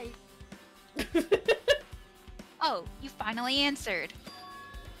 Damn right. Oh, you finally answered.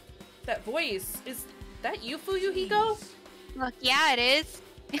 That voice, is that you, Fuyuhiko? Look, yeah, it is.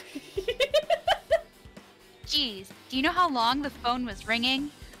 Jeez, do you know how long the phone was ringing?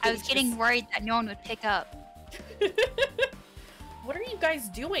 I was getting worried that no one would pick up. What are you guys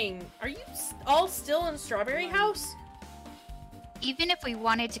doing? Are you all still in Strawberry House? Even if we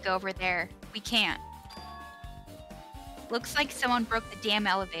wanted to go over there, we can't. Looks like someone broke the damn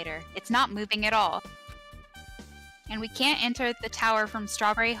elevator. It's not moving at all. And we can't enter the tower from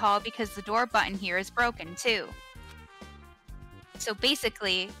Strawberry Hall because the door button here is broken, too. So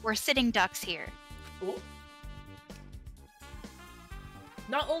basically, we're sitting ducks here. Ooh.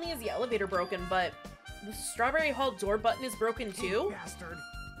 Not only is the elevator broken, but the Strawberry Hall door button is broken too? Bastard.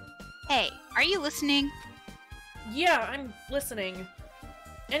 Hey, are you listening? Yeah, I'm listening.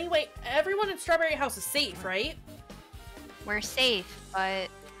 Anyway, everyone in Strawberry House is safe, right? We're safe, but...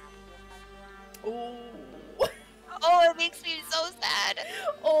 Oh. Oh, it makes me so sad.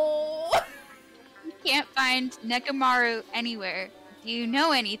 Oh. We can't find Nekomaru anywhere. Do you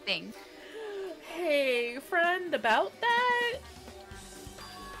know anything? Hey, friend, about that?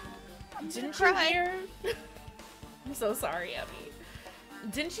 Didn't you cry. hear? I'm so sorry, Emmy.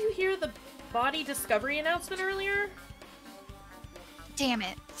 Didn't you hear the body discovery announcement earlier? Damn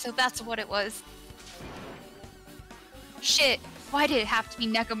it. So that's what it was. Shit. Why did it have to be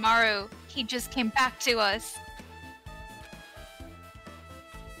Nekomaru? He just came back to us.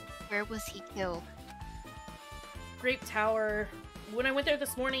 Where was he killed? Grape Tower. When I went there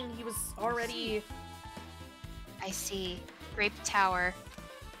this morning, he was already... I see. Grape Tower.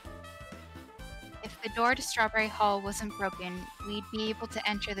 If the door to Strawberry Hall wasn't broken, we'd be able to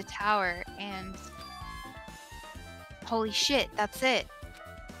enter the tower and... Holy shit, that's it!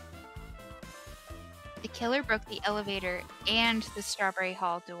 The killer broke the elevator and the Strawberry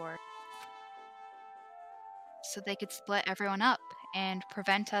Hall door. So they could split everyone up and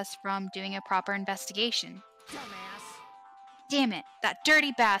prevent us from doing a proper investigation. Dumbass. Damn it, that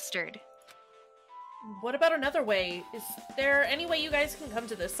dirty bastard! What about another way? Is there any way you guys can come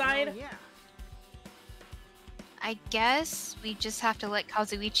to this side? Oh, yeah. I guess we just have to let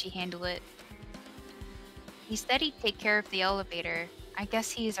Kazuichi handle it. He said he'd take care of the elevator. I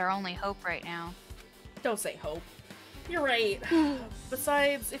guess he's our only hope right now. Don't say hope. You're right.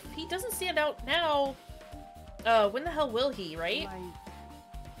 Besides, if he doesn't stand out now, when the hell will he, right?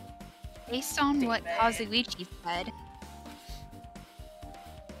 Based on what Kazuichi said,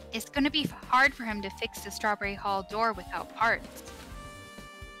 it's gonna be hard for him to fix the Strawberry Hall door without parts.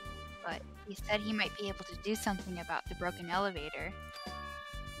 But he said he might be able to do something about the broken elevator.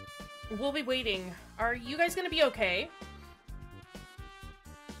 We'll be waiting. Are you guys gonna be okay?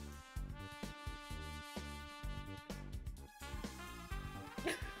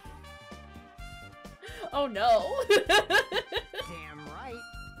 Oh no. Damn right.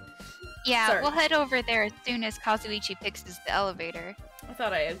 Yeah, Sorry. we'll head over there as soon as Kazuichi fixes the elevator. I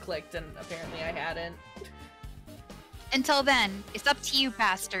thought I had clicked and apparently I hadn't. Until then, it's up to you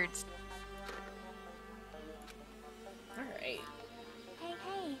bastards. Alright. Hey,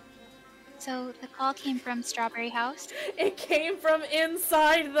 hey. So, the call came from Strawberry House? It came from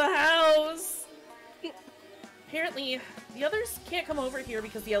inside the house! Apparently, the others can't come over here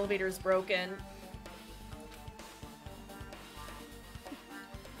because the elevator is broken.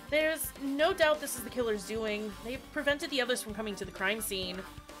 There's no doubt this is the killer's doing. They prevented the others from coming to the crime scene.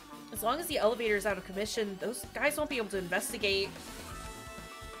 As long as the elevator is out of commission, those guys won't be able to investigate.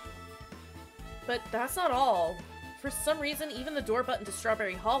 But that's not all. For some reason, even the door button to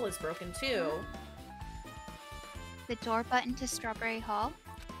Strawberry Hall is broken too. The door button to Strawberry Hall?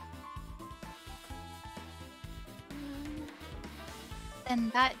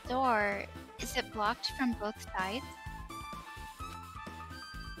 Then that door, is it blocked from both sides?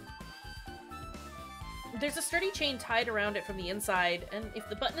 There's a sturdy chain tied around it from the inside, and if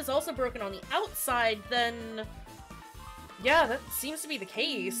the button is also broken on the outside, then... yeah, that seems to be the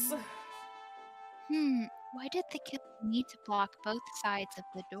case. Why did the killer need to block both sides of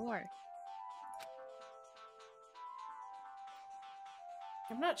the door?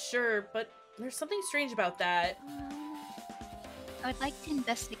 I'm not sure, but there's something strange about that. I would like to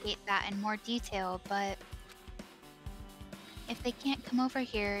investigate that in more detail, but... if they can't come over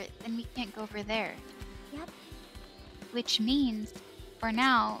here, then we can't go over there. Yep. Which means, for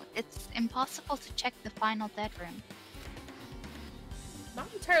now, it's impossible to check the final dead room. Not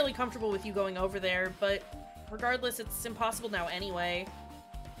entirely comfortable with you going over there, but regardless, it's impossible now anyway.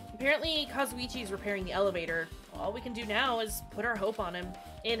 Apparently, Kazuichi's repairing the elevator. All we can do now is put our hope on him.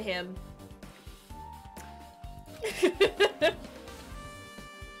 In him.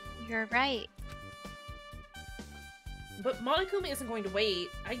 You're right. But Monokuma isn't going to wait.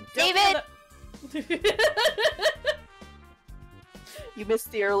 I don't David! know that- You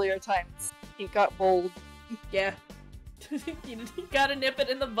missed the earlier times. He got bold. Yeah. You gotta nip it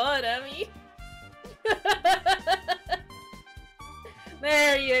in the bud, Emmy.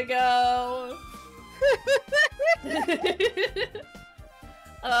 There you go.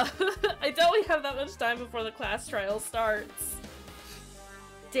 I doubt we have that much time before the class trial starts.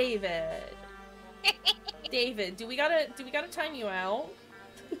 David. David, do we gotta time you out?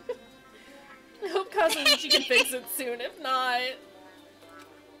 I hope Kazuichi can fix it soon. If not,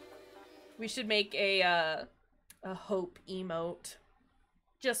 we should make a hope emote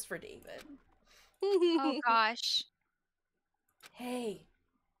just for David. Oh gosh. Hey,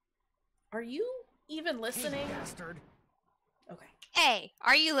 are you even listening? Hey, bastard. Okay. Hey,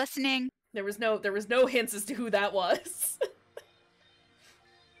 are you listening? There was no hints as to who that was.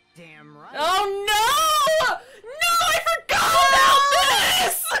 Damn right. Oh no! No, I forgot about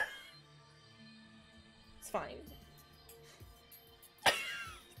this! It's fine.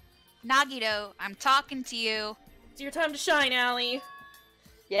 Nagito, I'm talking to you. It's your time to shine, Allie.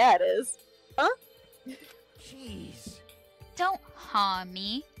 Yeah, it is. Jeez. Don't haw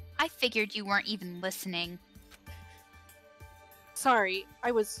me. I figured you weren't even listening. Sorry,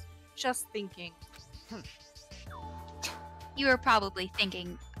 I was just thinking. You were probably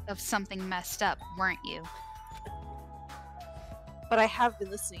thinking of something messed up, weren't you? But I have been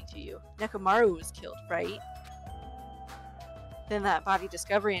listening to you. Nekomaru was killed, right? Then that body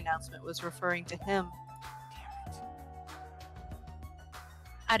discovery announcement was referring to him. Damn it.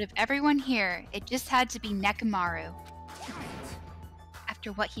 Out of everyone here, it just had to be Nekomaru. Damn it.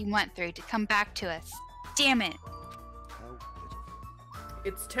 After what he went through to come back to us. Damn it! How pitiful.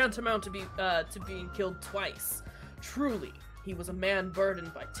 It's tantamount to being killed twice. Truly, he was a man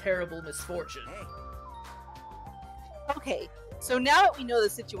burdened by terrible misfortune. Hey. Okay, so now that we know the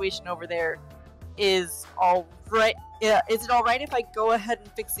situation over there is all right, is it all right if I go ahead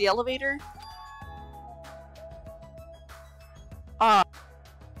and fix the elevator?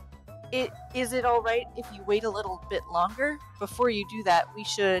 Is it alright if you wait a little bit longer? Before you do that, we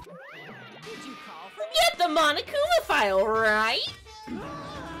should... Did you call for me? Get the Monokuma file, right?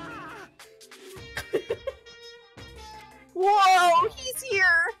 Whoa, he's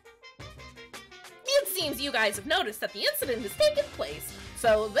here! It seems you guys have noticed that the incident has taken place,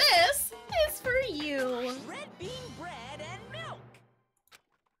 so this is for you. Red bean bread and milk.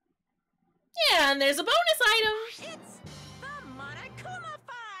 Yeah, and there's a bonus item. It's the Monokuma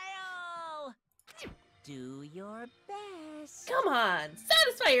file. Do your best. Come on,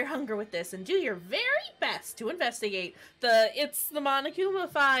 satisfy your hunger with this and do your very best to investigate. It's the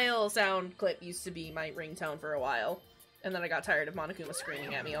Monokuma file sound clip used to be my ringtone for a while. And then I got tired of Monokuma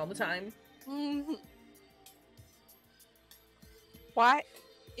screaming at me all the time. Why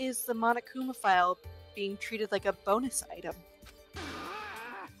is the Monokuma file being treated like a bonus item?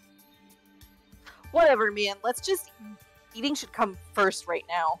 Whatever, man. Let's just eat. Eating should come first right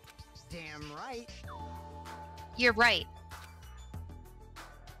now. Damn right. You're right.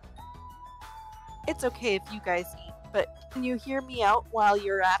 It's okay if you guys eat, but can you hear me out while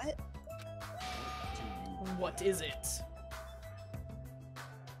you're at it? What is it?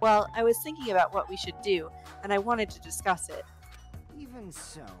 Well, I was thinking about what we should do, and I wanted to discuss it. Even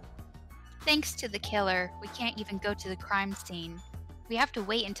so. Thanks to the killer, we can't even go to the crime scene. We have to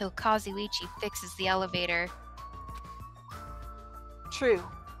wait until Kazuichi fixes the elevator. True.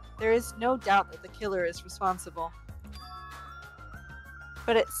 There is no doubt that the killer is responsible.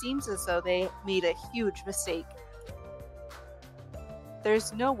 But it seems as though they made a huge mistake.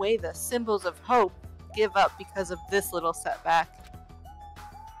 There's no way the symbols of hope give up because of this little setback.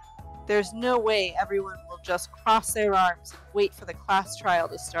 There's no way everyone will just cross their arms and wait for the class trial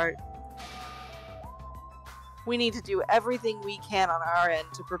to start. We need to do everything we can on our end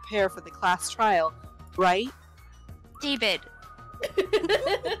to prepare for the class trial, right? David,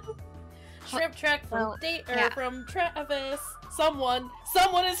 Shrimp check from Well, from Travis. Someone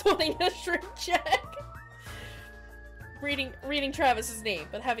is holding a shrimp check. Reading Travis's name,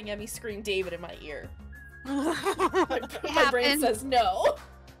 but having Emmy scream David in my ear. My brain happens. says no.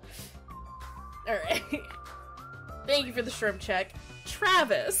 Alright. Thank you for the shrimp check.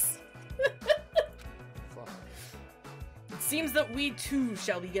 Travis. Fuck. It seems that we too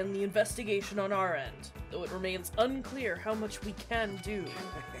shall begin the investigation on our end, though it remains unclear how much we can do.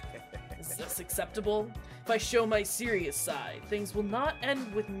 Is this acceptable? If I show my serious side, things will not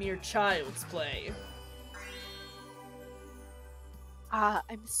end with mere child's play.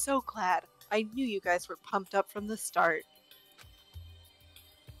 I'm so glad. I knew you guys were pumped up from the start.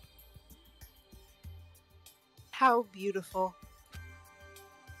 How beautiful.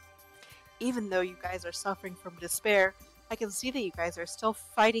 Even though you guys are suffering from despair, I can see that you guys are still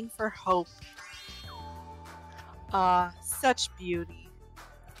fighting for hope. Such beauty.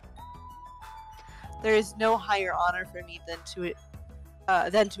 There is no higher honor for me than to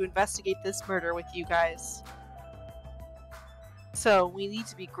investigate this murder with you guys. So, we need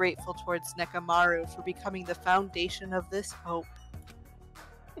to be grateful towards Nekamaru for becoming the foundation of this hope.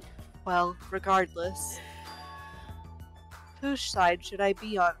 Well, regardless, whose side should I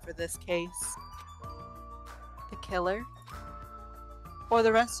be on for this case? The killer? Or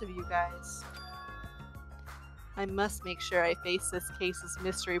the rest of you guys? I must make sure I face this case's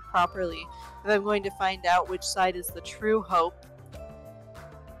mystery properly if I'm going to find out which side is the true hope.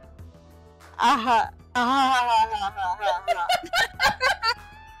 Aha! Oh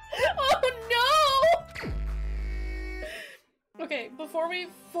no! Okay, before we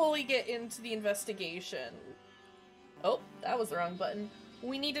fully get into the investigation... Oh, that was the wrong button.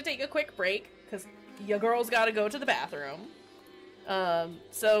 We need to take a quick break, because your girl's gotta go to the bathroom.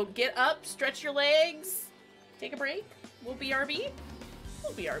 So get up, stretch your legs, take a break. We'll BRB.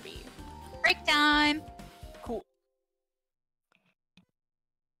 We'll BRB. break time! Cool.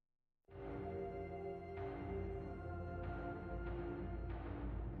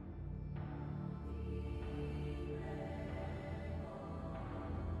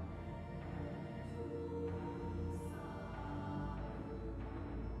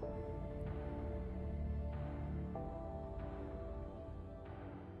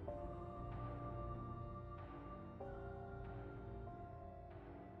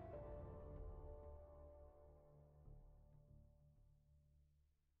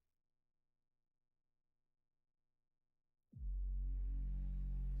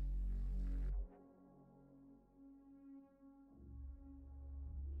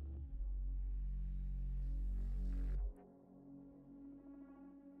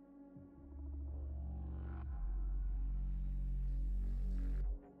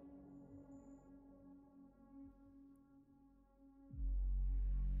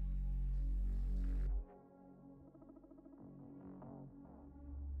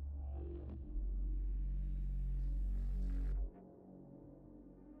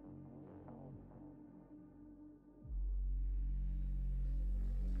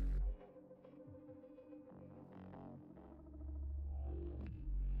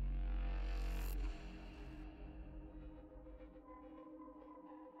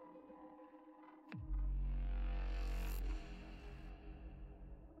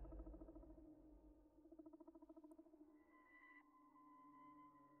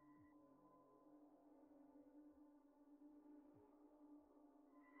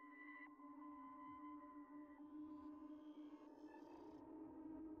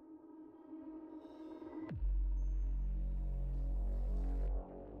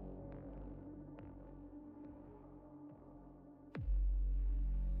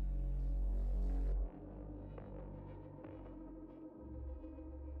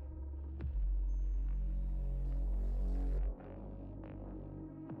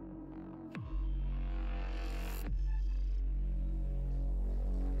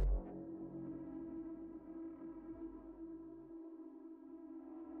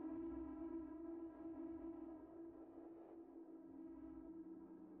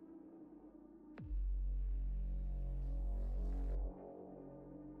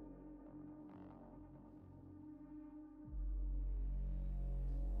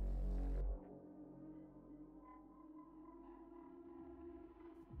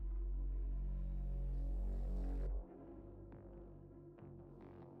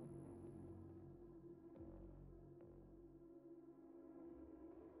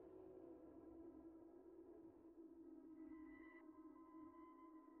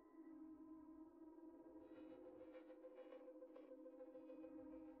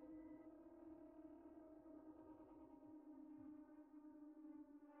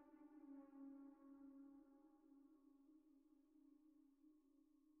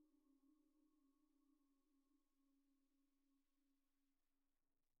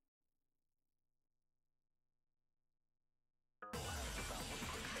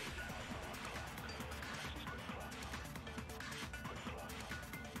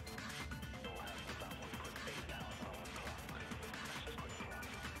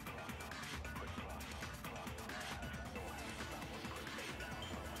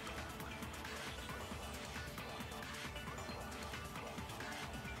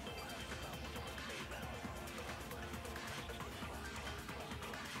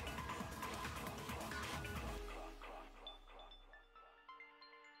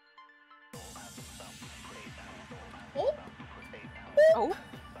 Oh,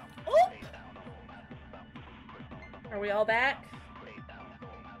 Oh! Are we all back?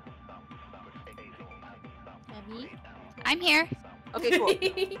 Emmy? I'm here. okay, cool.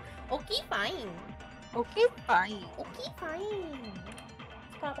 Okay, fine. Okay, fine. Okay, fine.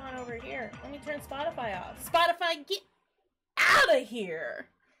 Let's pop on over here. Let me turn Spotify off. Spotify, get out of here!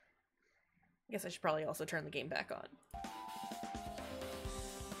 I guess I should probably also turn the game back on.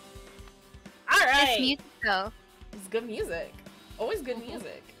 This Alright! music, though. It's good music. Always good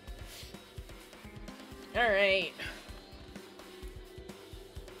music. Alright.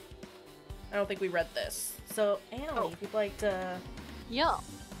 I don't think we read this. So, Annalie, if you'd like to... Yeah.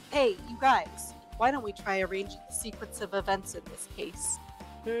 Hey, you guys. Why don't we try arranging the sequence of events in this case?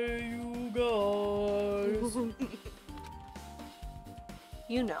 Hey, you guys!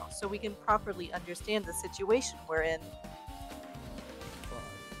 You know, so we can properly understand the situation we're in.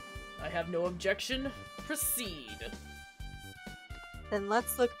 Fine. I have no objection. Proceed. Then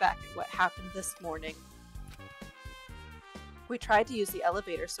let's look back at what happened this morning. We tried to use the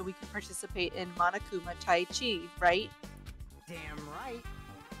elevator so we could participate in Monokuma Tai Chi, right? Damn right.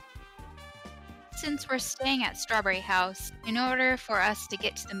 Since we're staying at Strawberry House, in order for us to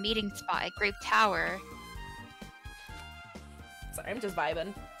get to the meeting spot at Grape Tower, Sorry, I'm just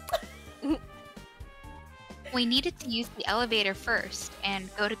vibing. we needed to use the elevator first and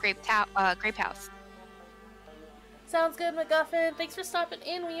go to Grape House. Sounds good, MacGuffin. Thanks for stopping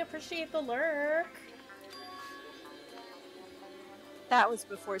in. We appreciate the lurk. That was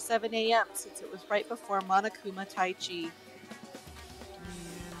before 7 a.m. since it was right before Monokuma Tai Chi.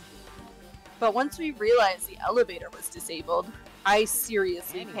 But once we realized the elevator was disabled, I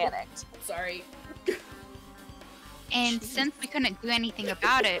seriously panicked. Sorry. And since we couldn't do anything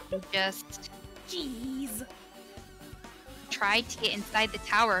about it, we just Jeez. tried to get inside the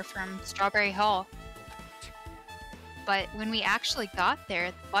tower from Strawberry Hall. But when we actually got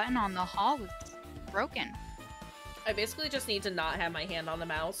there, the button on the hall was broken. I basically just need to not have my hand on the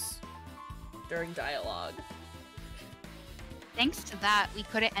mouse during dialogue. Thanks to that, we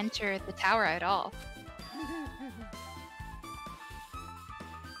couldn't enter the tower at all.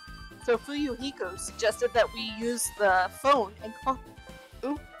 So Fuyuhiko suggested that we use the phone and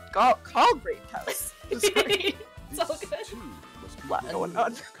call Grape House. Sorry. It's all This good. too must be Lot the going mood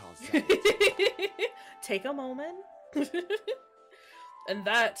on. that caused that. Take a moment. And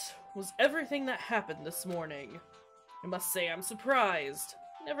that was everything that happened this morning. I must say I'm surprised.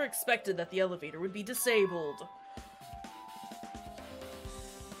 Never expected that the elevator would be disabled.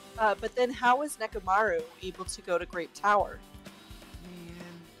 But then how was Nekomaru able to go to Grape Tower?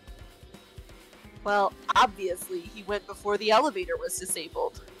 Man, Well, obviously he went before the elevator was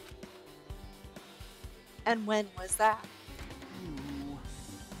disabled. And when was that? You.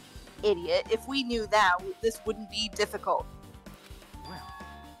 Idiot, if we knew that, this wouldn't be difficult. Well,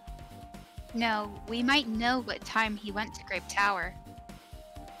 No, we might know what time he went to Grape Tower.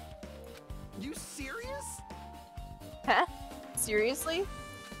 you serious? Huh? Seriously?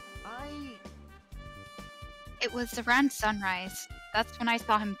 It was around sunrise. That's when I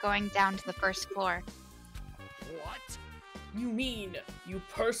saw him going down to the first floor. What? You mean you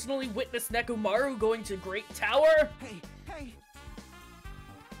personally witnessed Nekomaru going to Great Tower? Hey.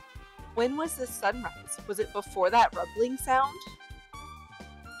 When was the sunrise? Was it before that rumbling sound?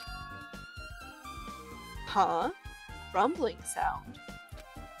 Huh? Rumbling sound?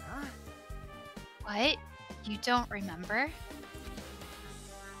 Huh? What? You don't remember?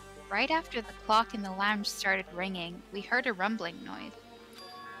 Right after the clock in the lounge started ringing, we heard a rumbling noise.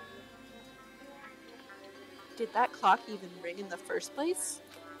 Did that clock even ring in the first place?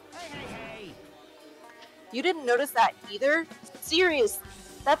 Hey. You didn't notice that either? Seriously,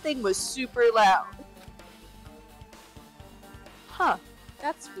 that thing was super loud. Huh,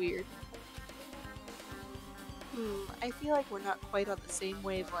 that's weird. I feel like we're not quite on the same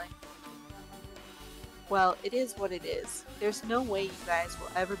wavelength. Well, it is what it is. There's no way you guys will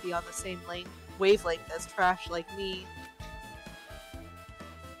ever be on the same wavelength as trash like me.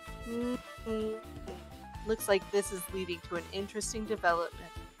 Looks like this is leading to an interesting development.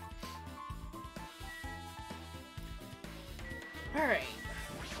 Alright.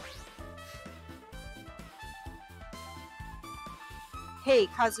 Hey,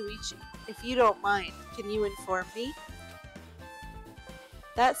 Kazuichi, if you don't mind, can you inform me?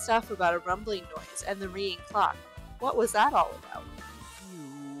 That stuff about a rumbling noise and the ringing clock, what was that all about?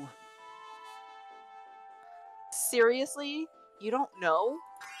 You. Seriously? You don't know?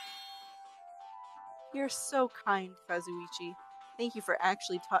 You're so kind, Kazuichi. Thank you for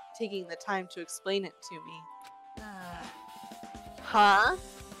actually taking the time to explain it to me. Huh?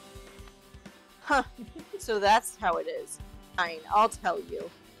 Huh. So that's how it is. Fine, I'll tell you.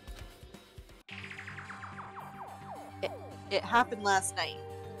 It happened last night.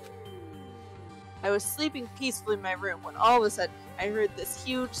 I was sleeping peacefully in my room when all of a sudden I heard this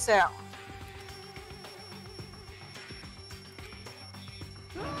huge sound.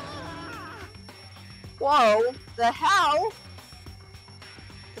 Whoa, the hell?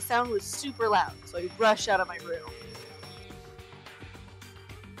 The sound was super loud, so I rushed out of my room.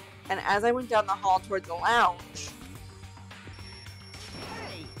 And as I went down the hall towards the lounge...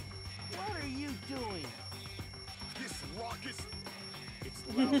 Hey, what are you doing? This raucous... It's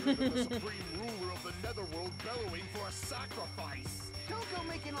louder than the supreme ruler of the netherworld bellowing for a sacrifice. Don't go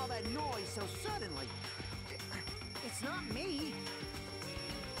making all that noise so suddenly. It's not me.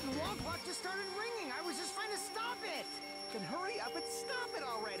 The wall clock just started ringing. I was just trying to stop it. Then hurry up and stop it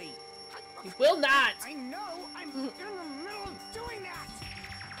already. You will not! I know. I'm in the middle of doing that.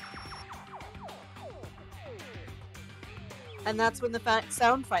 And that's when the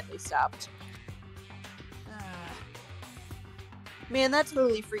sound finally stopped. Man, that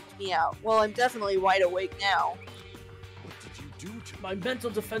totally freaked me out. Well, I'm definitely wide awake now. What did you do to My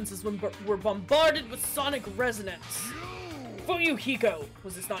mental defenses were bombarded with sonic resonance. Fuyuhiko,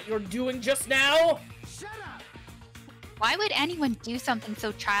 was this not your doing just now? Shut up. Why would anyone do something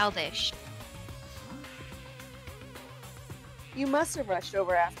so childish? You must have rushed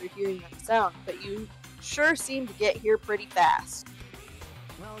over after hearing the sound, but you sure seemed to get here pretty fast.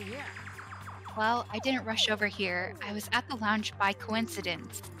 Well, yeah. Well, I didn't rush over here. I was at the lounge by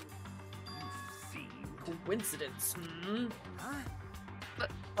coincidence. Coincidence, hmm? Huh?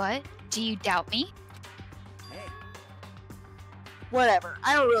 But what? Do you doubt me? Hey. Whatever,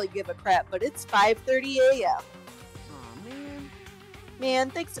 I don't really give a crap, but it's 5:30 a.m. Aw, man. Man,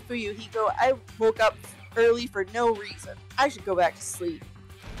 thanks to Fuyuhiko, I woke up early for no reason. I should go back to sleep.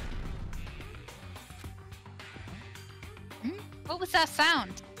 What was that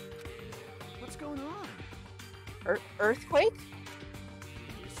sound? What's going on? Earthquake?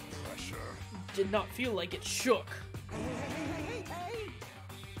 this pressure? Did not feel like it shook. Hey.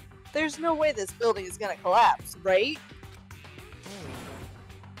 There's no way this building is gonna collapse, right?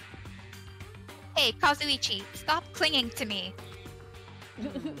 Hey, Kazuichi, stop clinging to me.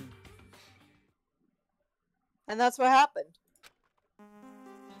 And that's what happened.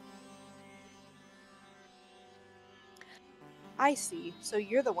 I see, so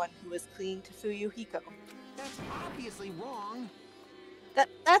you're the one who was clinging to Fuyuhiko. That's obviously wrong.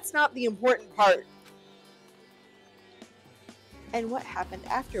 That's not the important part. And what happened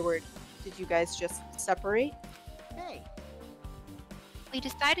afterward? Did you guys just separate? Hey. We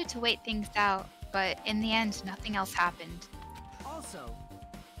decided to wait things out, but in the end, nothing else happened. Also,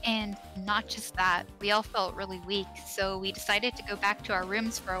 And not just that, we all felt really weak, so we decided to go back to our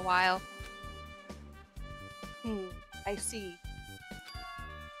rooms for a while. I see.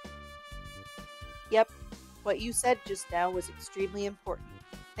 Yep, what you said just now was extremely important.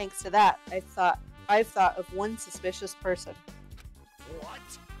 Thanks to that, I've thought of one suspicious person. What?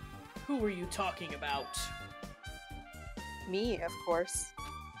 Who are you talking about? Me, of course.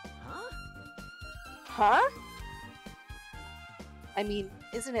 huh? Huh? I mean,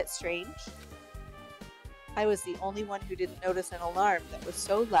 isn't it strange? I was the only one who didn't notice an alarm that was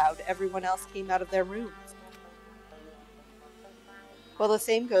so loud everyone else came out of their rooms. Well, the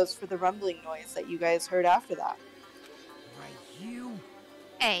same goes for the rumbling noise that you guys heard after that. Right, you.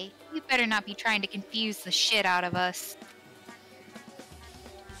 Hey, you better not be trying to confuse the shit out of us.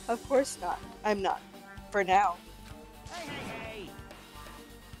 Of course not. I'm not. For now. Hey.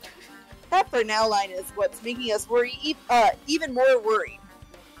 That for now line is what's making us worry even more worried.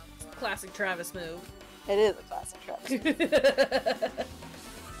 Classic Travis move. It is a classic Travis.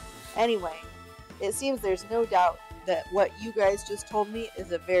 Anyway, it seems there's no doubt that what you guys just told me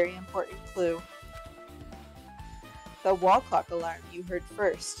is a very important clue. The wall clock alarm you heard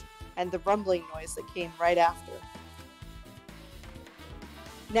first, and the rumbling noise that came right after.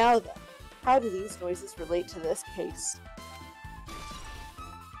 Now then, how do these noises relate to this case?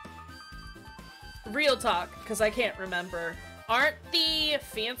 Real talk, because I can't remember. Aren't the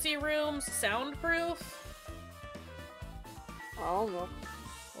fancy rooms soundproof? I don't know.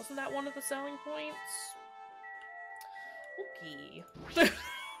 Wasn't that one of the selling points? Okay.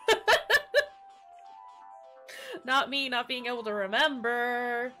 Not me not being able to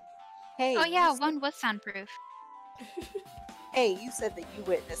remember. Hey, Oh yeah, you one was soundproof. Hey, you said that you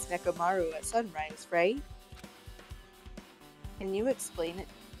witnessed Nekomaru at sunrise, right? Can you explain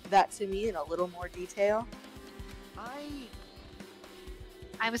that to me in a little more detail? I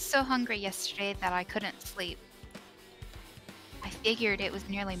was so hungry yesterday that I couldn't sleep. I figured it was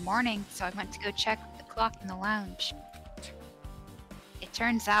nearly morning, so I went to go check the clock in the lounge.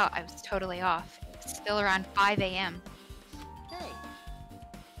 Turns out I was totally off. It was still around 5 a.m. Hey,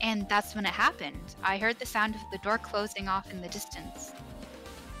 And that's when it happened. I heard the sound of the door closing off in the distance.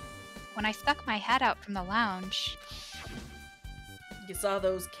 When I stuck my head out from the lounge, You saw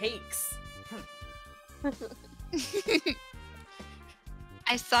those cakes.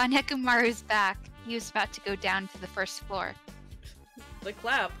 I saw Nekomaru's back. He was about to go down to the first floor. The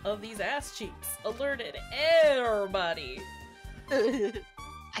clap of these ass cheeks alerted everybody.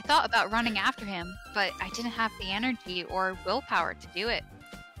 I thought about running after him, but I didn't have the energy or willpower to do it.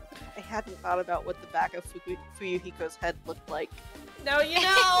 I hadn't thought about what the back of Fuyuhiko's head looked like. Now you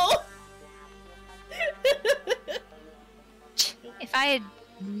know! If I had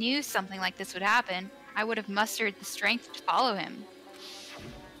knew something like this would happen, I would have mustered the strength to follow him.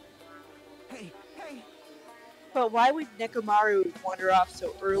 hey, hey. But why would Nekomaru wander off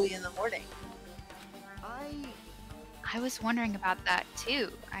so early in the morning? I was wondering about that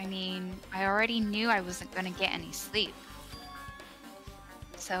too. I mean, I already knew I wasn't going to get any sleep.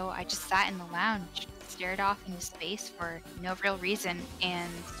 So I just sat in the lounge, stared off into space for no real reason,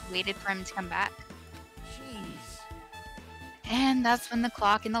 and waited for him to come back. Jeez. And that's when the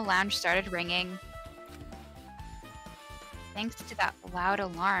clock in the lounge started ringing. Thanks to that loud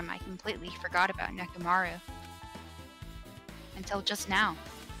alarm, I completely forgot about Nekomaru. Until just now.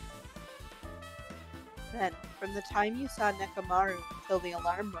 Then, from the time you saw Nekomaru until the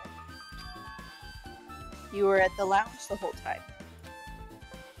alarm went, you were at the lounge the whole time.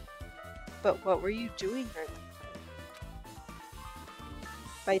 But what were you doing during that time?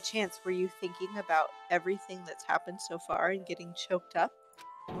 By chance, were you thinking about everything that's happened so far and getting choked up?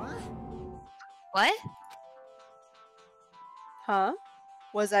 What? What? Huh?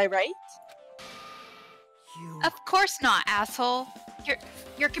 Was I right? You... Of course not, asshole.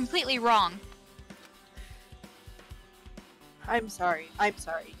 You're completely wrong. I'm sorry.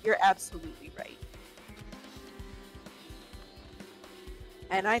 You're absolutely right.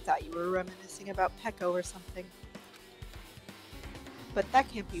 And I thought you were reminiscing about Peko or something. But that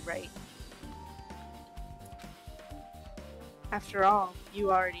can't be right. After all,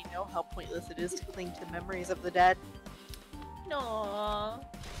 you already know how pointless it is to cling to memories of the dead. Aww.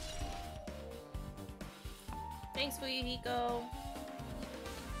 Thanks, Fuyuhiko.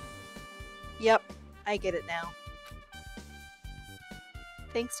 Yep, I get it now.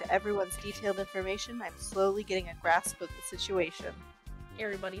 Thanks to everyone's detailed information, I'm slowly getting a grasp of the situation.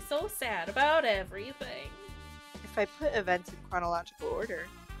 Everybody's so sad about everything. If I put events in chronological order,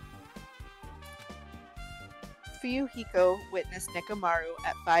 Fuyuhiko witnessed Nekomaru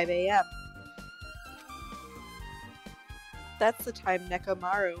at 5 a.m. That's the time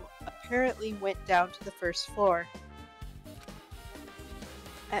Nekomaru apparently went down to the first floor.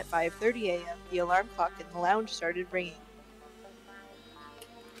 At 5:30 a.m., the alarm clock in the lounge started ringing.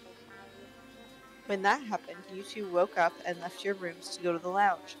 When that happened, you two woke up and left your rooms to go to the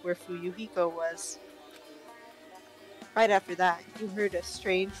lounge, where Fuyuhiko was. Right after that, you heard a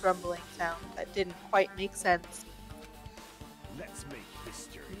strange rumbling sound that didn't quite make sense. Let's make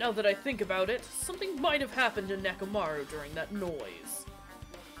history. Now that I think about it, something might have happened to Nekomaru during that noise.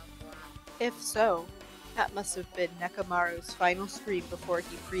 If so, that must have been Nekomaru's final scream before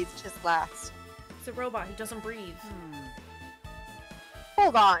he breathed his last. He's a robot, he doesn't breathe.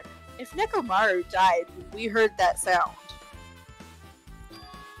 Hold on. If Nekomaru died when we heard that sound,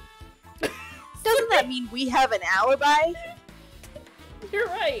 doesn't that mean we have an alibi? You're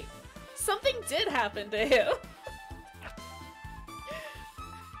right. Something did happen to him.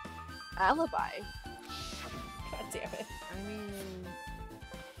 Alibi? God damn it. I mean...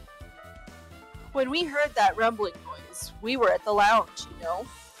 When we heard that rumbling noise, we were at the lounge, you know?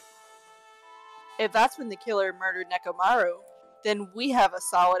 If that's when the killer murdered Nekomaru, then we have a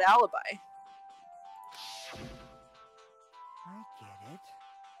solid alibi. I get it.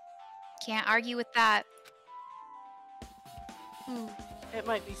 Can't argue with that. It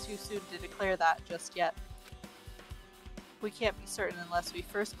might be too soon to declare that just yet. We can't be certain unless we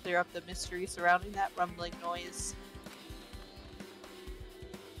first clear up the mystery surrounding that rumbling noise.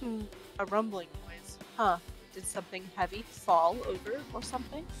 A rumbling noise. Huh. Did something heavy fall over or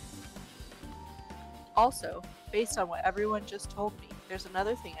something? Also, based on what everyone just told me, there's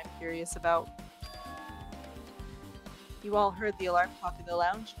another thing I'm curious about. You all heard the alarm clock in the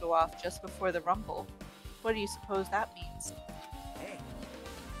lounge go off just before the rumble. What do you suppose that means? Hey,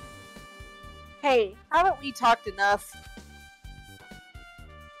 Hey, haven't we talked enough?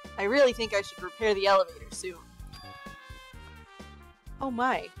 I really think I should repair the elevator soon. Oh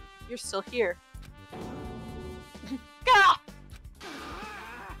my, you're still here. Gah!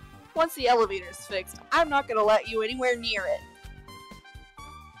 Once the elevator's fixed, I'm not gonna let you anywhere near it.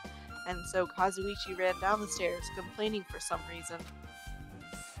 and so Kazuichi ran down the stairs, complaining for some reason.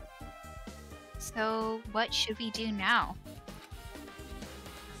 So, what should we do now?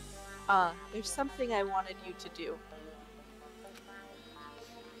 There's something I wanted you to do.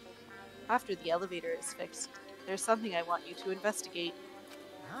 After the elevator is fixed, there's something I want you to investigate.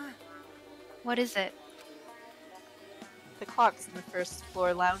 Huh? What is it? The clocks in the first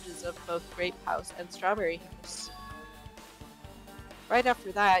floor lounges of both Grape House and Strawberry House. Right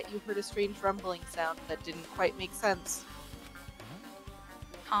after that, you heard a strange rumbling sound that didn't quite make sense.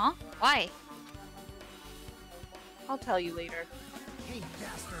 Huh? Why? I'll tell you later. Hey,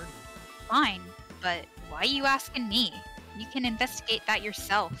 bastard. Fine, but why are you asking me? You can investigate that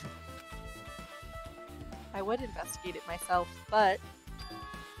yourself. I would investigate it myself, but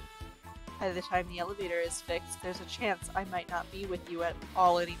by the time the elevator is fixed, there's a chance I might not be with you at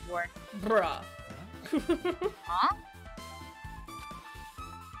all anymore. Bruh. Huh?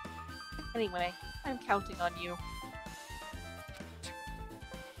 Anyway, I'm counting on you.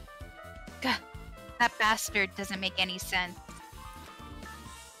 Gah, that bastard doesn't make any sense.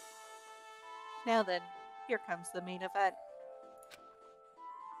 Now then, here comes the main event.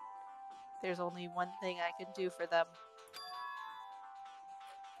 There's only one thing I can do for them.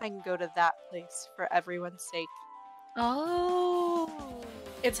 I can go to that place for everyone's sake. Oh.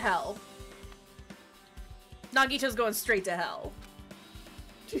 It's hell. Nagito's going straight to hell.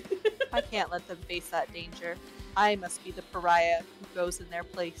 I can't let them face that danger. I must be the pariah who goes in their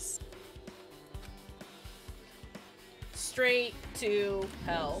place. Straight to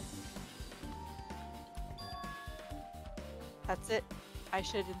hell. That's it. I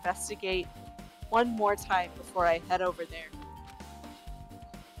should investigate one more time before I head over there.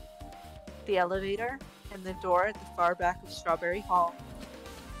 The elevator and the door at the far back of Strawberry Hall.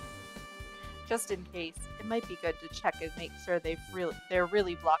 Just in case, it might be good to check and make sure they're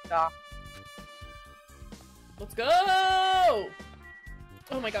really blocked off. Let's go!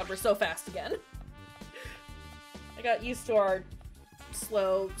 Oh my god, we're so fast again. I got used to our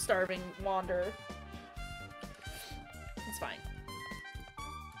slow, starving wander. It's fine.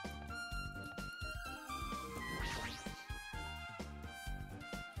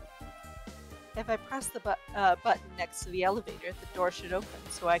 If I press the button next to the elevator, the door should open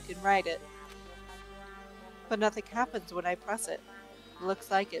so I can ride it. But nothing happens when I press it.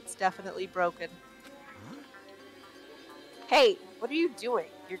 Looks like it's definitely broken. Huh? Hey, what are you doing?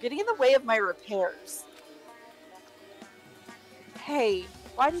 You're getting in the way of my repairs. Hey,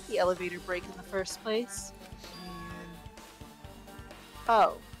 why did the elevator break in the first place? Man.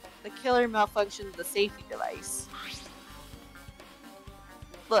 Oh, the killer malfunctioned the safety device.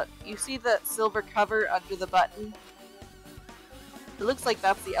 Look, you see the silver cover under the button? It looks like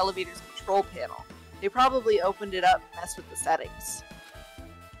that's the elevator's control panel. They probably opened it up and messed with the settings.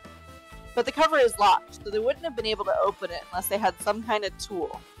 But the cover is locked, so they wouldn't have been able to open it unless they had some kind of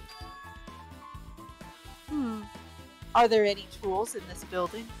tool. Are there any tools in this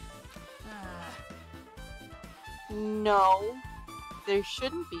building? No, there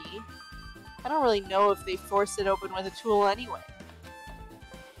shouldn't be. I don't really know if they forced it open with a tool anyway.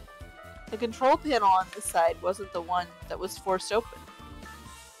 The control panel on this side wasn't the one that was forced open.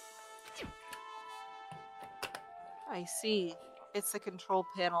 I see. It's the control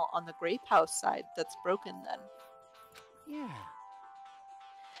panel on the Grape House side that's broken then. Yeah.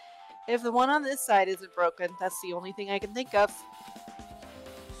 If the one on this side isn't broken, that's the only thing I can think of.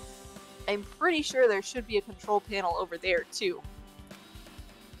 I'm pretty sure there should be a control panel over there too.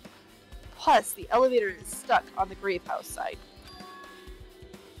 Plus, the elevator is stuck on the Grape House side.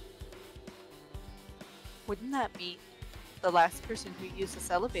 Wouldn't that mean the last person who used this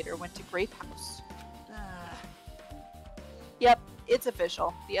elevator went to Grape House? Yep, it's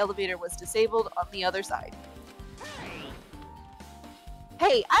official. The elevator was disabled on the other side.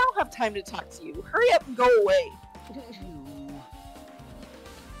 Hey, I don't have time to talk to you. Hurry up and go away.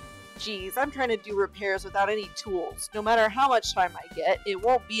 Jeez, I'm trying to do repairs without any tools. No matter how much time I get, it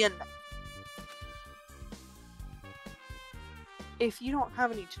won't be enough. If you don't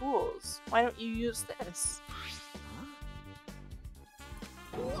have any tools, why don't you use this?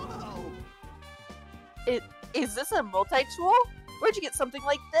 Whoa! Is this a multi-tool? Where'd you get something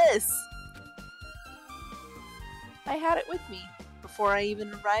like this? I had it with me before I even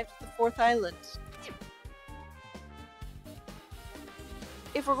arrived at the 4th island.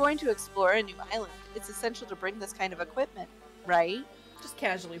 If we're going to explore a new island, it's essential to bring this kind of equipment, right? Just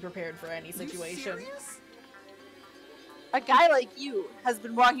casually prepared for any You situation. serious? A guy like you has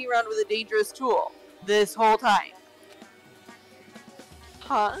been walking around with a dangerous tool this whole time.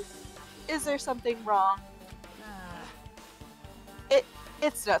 Huh? Is there something wrong?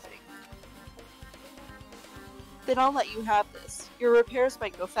 It's nothing. Then I'll let you have this. Your repairs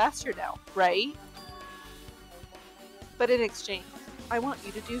might go faster now, right? But in exchange, I want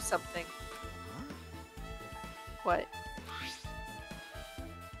you to do something. What?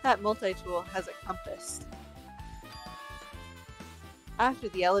 That multi-tool has a compass. After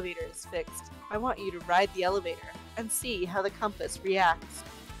the elevator is fixed, I want you to ride the elevator and see how the compass reacts.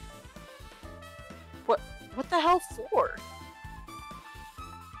 What the hell for?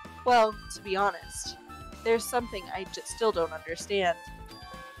 Well, to be honest, there's something I still don't understand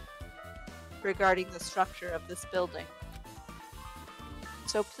regarding the structure of this building.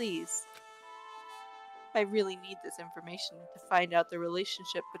 So please, I really need this information to find out the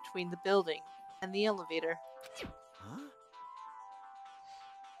relationship between the building and the elevator. Huh?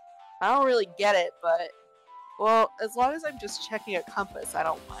 I don't really get it, but, well, as long as I'm just checking a compass, I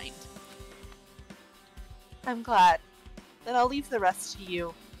don't mind. I'm glad. Then I'll leave the rest to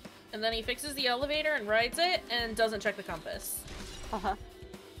you. And then he fixes the elevator and rides it and doesn't check the compass. Uh-huh.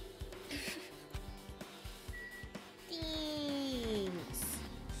 Thanks.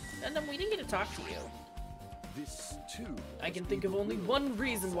 Gundam, we didn't get to talk to you. This, too. I can think of only one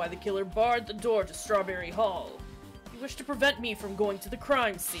reason why the killer barred the door to Strawberry Hall. He wished to prevent me from going to the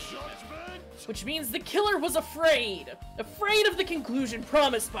crime scene. Which means the killer was afraid. Afraid of the conclusion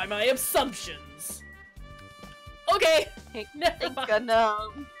promised by my assumptions. Okay, never mind.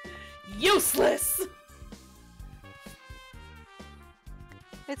 Gundam. Useless!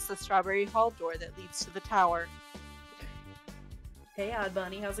 It's the Strawberry Hall door that leads to the tower. Hey, Odd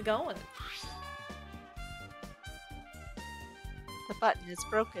Bunny, how's it going? The button is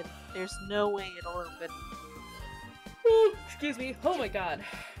broken. There's no way it'll open. Ooh, excuse me. Oh my god.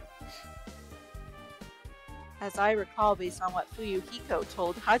 As I recall based on what Fuyuhiko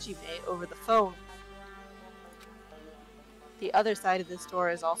told Hajime over the phone, the other side of this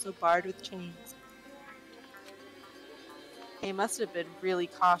door is also barred with chains. They must have been really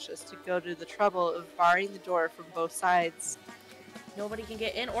cautious to go to the trouble of barring the door from both sides. Nobody can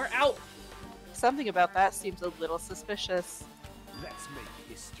get in or out. Something about that seems a little suspicious. Let's make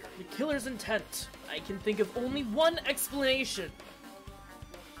history. The killer's intent. I can think of only one explanation.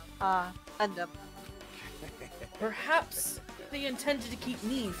 Gundam. Perhaps they intended to keep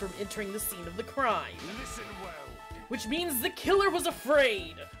me from entering the scene of the crime. Listen well. Which means the killer was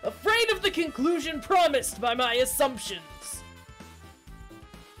afraid. Afraid of the conclusion promised by my assumptions.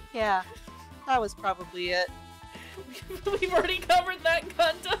 Yeah, that was probably it. We've already covered that,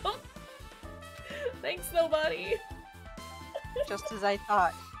 Gundam. Thanks, nobody. Just as I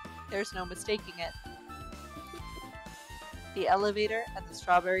thought. There's no mistaking it. The elevator and the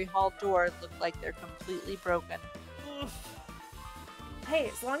Strawberry Hall door look like they're completely broken. Hey,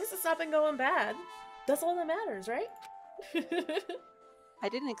 as long as it's not been going bad, that's all that matters, right? I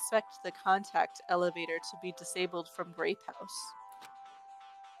didn't expect the contact elevator to be disabled from Grape House.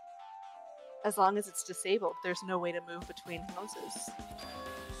 As long as it's disabled, there's no way to move between houses.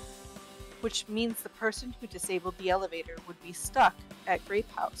 Which means the person who disabled the elevator would be stuck at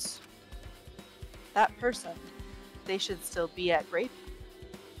Grape House. That person, they should still be at Grape.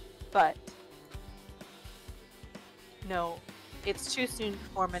 But no, it's too soon to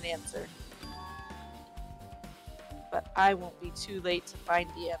form an answer. But I won't be too late to find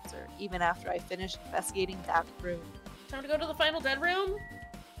the answer, even after I finish investigating that room. Time to go to the final dead room?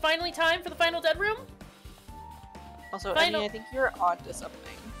 Finally time for the final dead room? Also, Final- Emmy, I think you're onto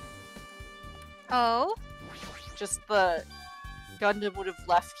something. Oh? Just the Gundam would have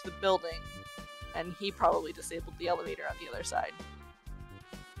left the building, and he probably disabled the elevator on the other side.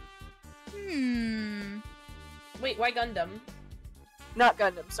 Wait, why Gundam? Not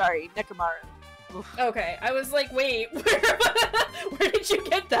Gundam, sorry, Nekomaru. Oof. Okay, I was like, wait, where did you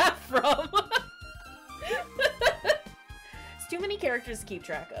get that from? It's too many characters to keep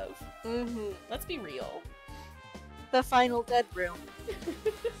track of. Mm-hmm. Let's be real. The final dead room.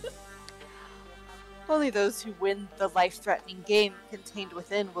 Only those who win the life-threatening game contained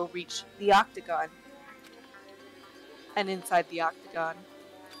within will reach the Octagon. And inside the Octagon,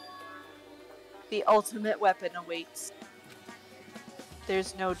 the ultimate weapon awaits.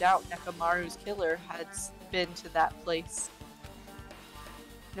 There's no doubt Nekomaru's killer has been to that place.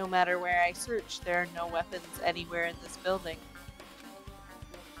 No matter where I search, there are no weapons anywhere in this building.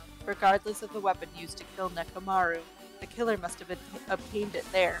 Regardless of the weapon used to kill Nekomaru, the killer must have obtained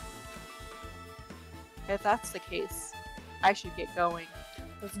it there. If that's the case, I should get going.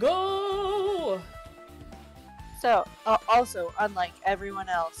 Let's go! So, also, unlike everyone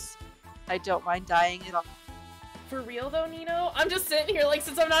else, I don't mind dying at all. For real though, Nino? I'm just sitting here, like,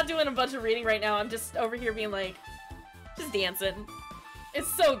 since I'm not doing a bunch of reading right now, I'm just over here being like, just dancing.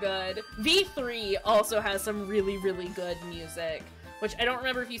 It's so good. V3 also has some really, really good music, which I don't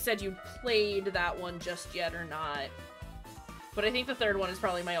remember if you said you played that one just yet or not. But I think the third one is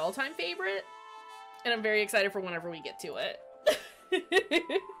probably my all-time favorite, and I'm very excited for whenever we get to it.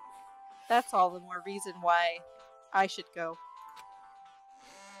 That's all the more reason why I should go.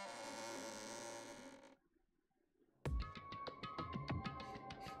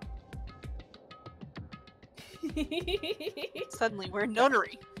 Suddenly we're in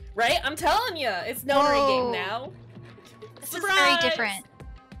Nonary. Right? I'm telling you, it's Nonary Whoa. game now. This is very different.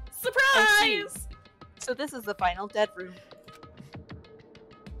 Surprise! So this is the final dead room.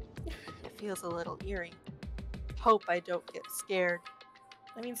 It feels a little eerie. Hope I don't get scared.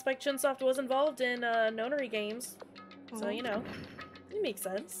 I mean, Spike Chunsoft was involved in Nonary games, so you know, it makes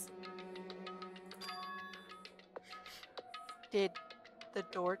sense. Did the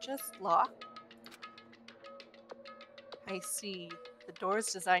door just lock? I see. The door is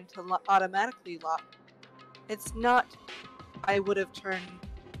designed to automatically lock. It's not. I would have turned.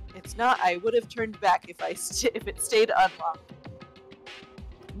 It's not. I would have turned back if if it stayed unlocked.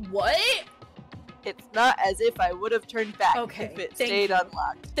 What? It's not as if I would have turned back if it stayed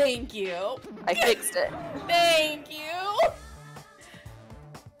unlocked. Thank you. I fixed it. Thank you.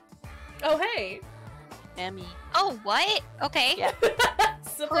 Oh hey. Emmy. Oh, what? Okay. Yeah.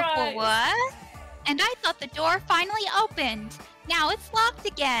 Surprise. What? And I thought the door finally opened. Now it's locked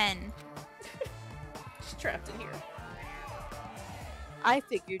again. She's trapped in here. I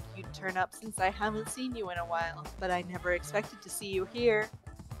figured you'd turn up since I haven't seen you in a while, but I never expected to see you here.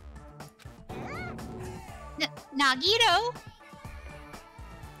 Nagito?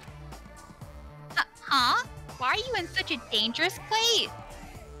 Huh? Why are you in such a dangerous place?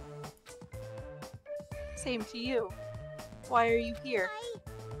 Same to you. Why are you here?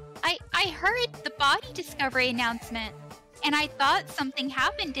 I heard the body discovery announcement, and I thought something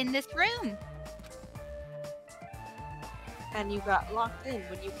happened in this room. And you got locked in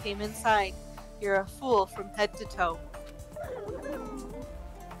when you came inside. You're a fool from head to toe.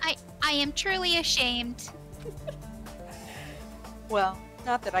 I am truly ashamed. Well,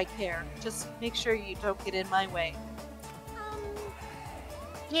 not that I care. Just make sure you don't get in my way.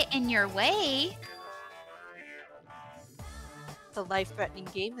 Get in your way? The life-threatening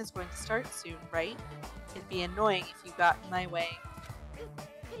game is going to start soon, right? It'd be annoying if you got in my way.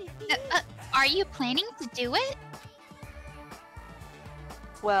 Are you planning to do it?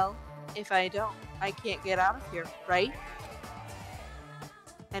 Well, if I don't, I can't get out of here, right?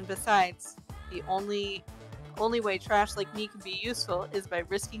 And besides, the only way trash like me can be useful is by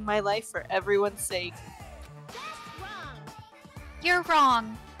risking my life for everyone's sake. You're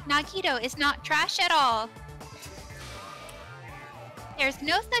wrong. Nagito is not trash at all. There's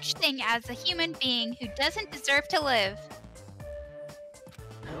no such thing as a human being who doesn't deserve to live.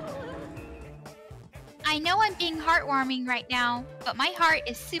 I know I'm being heartwarming right now, but my heart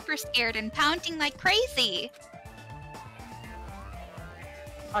is super scared and pounding like crazy.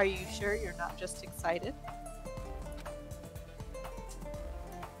 Are you sure you're not just excited?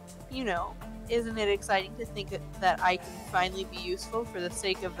 You know, isn't it exciting to think that I can finally be useful for the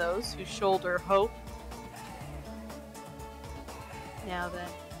sake of those who shoulder hope? Now then,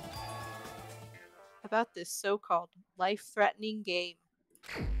 about this so-called life-threatening game.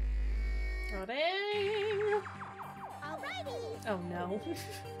 Oh dang! Oh no.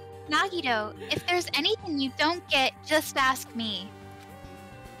 Nagito, if there's anything you don't get, just ask me.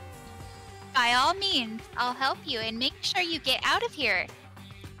 By all means, I'll help you and make sure you get out of here.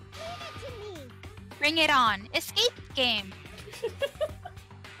 Bring it on. Escape game.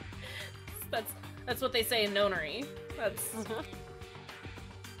 That's what they say in Nonary. That's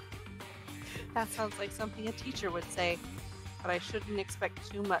That sounds like something a teacher would say, but I shouldn't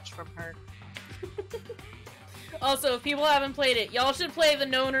expect too much from her. Also, if people haven't played it, y'all should play the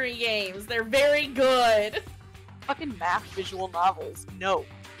Nonary games. They're very good. Fucking math visual novels, no.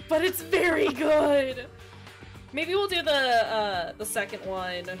 But it's very good. Maybe we'll do the second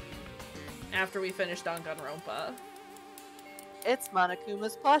one after we finish Danganronpa. It's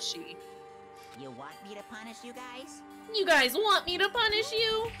Monokuma's plushie. You want me to punish you guys? You guys want me to punish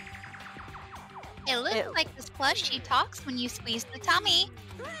you? It looks like this plushie talks when you squeeze the tummy.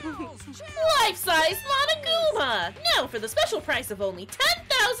 Life-size Monokuma! Now for the special price of only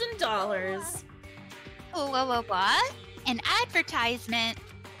 $10,000! What? An advertisement.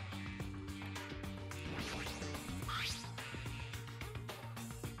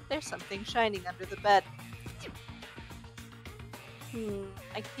 There's something shining under the bed.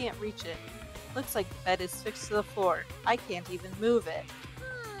 I can't reach it. Looks like the bed is fixed to the floor. I can't even move it.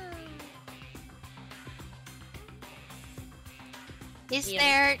 Is Yeah.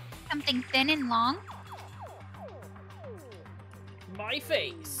 there something thin and long? My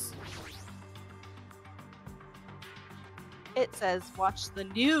face. It says, watch the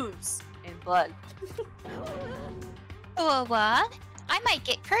news in blood. What? I might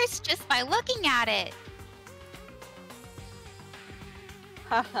get cursed just by looking at it.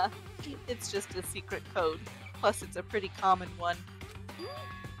 Haha, it's just a secret code. Plus, it's a pretty common one.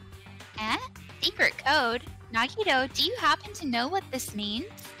 Eh? Secret code? Nagito, do you happen to know what this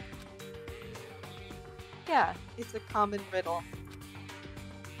means? Yeah, it's a common riddle.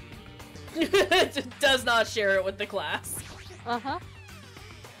 Does not share it with the class. Uh-huh.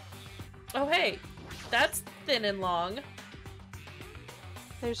 Oh hey, that's thin and long.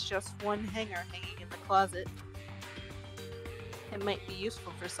 There's just one hanger hanging in the closet. It might be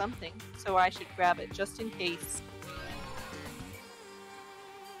useful for something, so I should grab it just in case.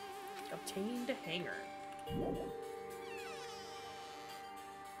 Obtained a hanger.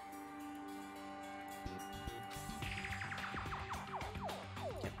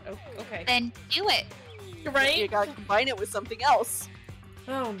 Oh, okay. Then do it. Right? You gotta combine it with something else.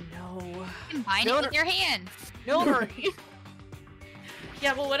 Oh no. Combine No, it with your hands. No hurry.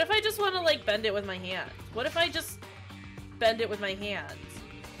 Yeah, but what if I just want to, like, bend it with my hands? What if I just bend it with my hands?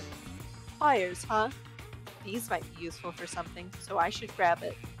 Pliers, huh? These might be useful for something, so I should grab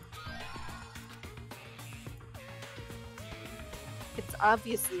it. It'd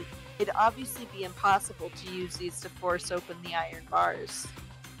obviously be impossible to use these to force open the iron bars.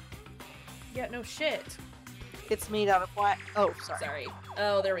 Yeah, no shit. It's made out of what? Oh, sorry. Sorry.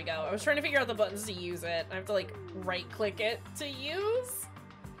 Oh, there we go. I was trying to figure out the buttons to use it. I have to, like, right-click it to use.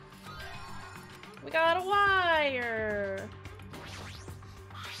 We got a wire.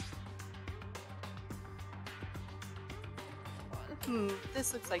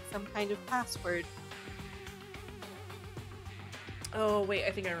 This looks like some kind of password. Oh, wait,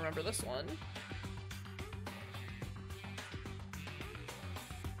 I think I remember this one.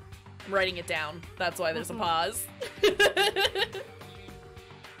 I'm writing it down. That's why there's a pause.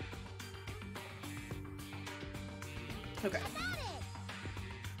 Okay.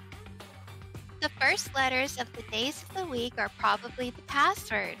 The first letters of the days of the week are probably the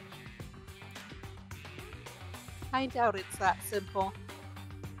password. I doubt it's that simple.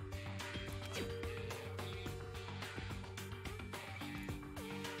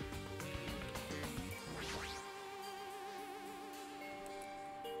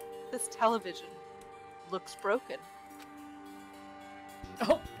 This television looks broken.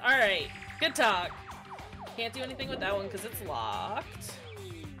 Oh, alright. Good talk. Can't do anything with that one because it's locked.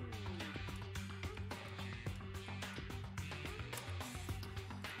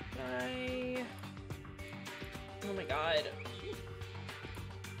 Oh my god.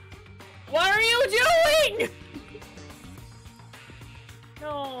 What are you doing?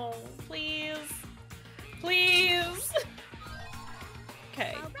 No, please. Please.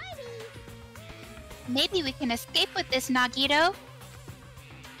 Okay. Maybe we can escape with this, Nagito.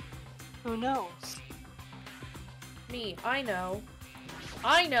 Who knows? Me, I know.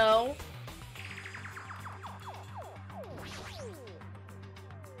 I know.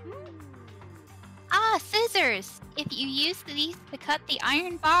 Ah, scissors! If you use these to cut the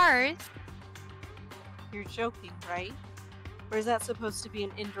iron bars... You're joking, right? Or is that supposed to be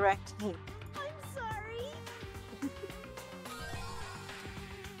an indirect hint? I'm sorry.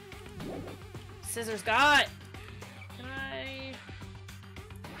 Scissors got. Can I?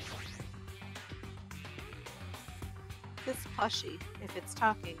 This plushie, if it's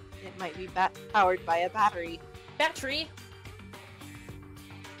talking, it might be powered by a battery. Battery.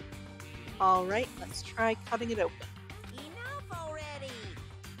 Alright, let's try cutting it open. Enough already.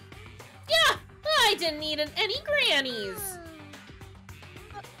 Yeah, I didn't need any grannies.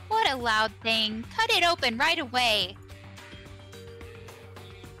 What a loud thing. Cut it open right away.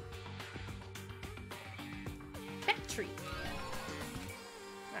 Battery.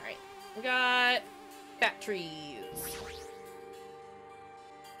 Alright. We got batteries.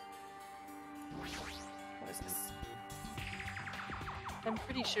 What is this? I'm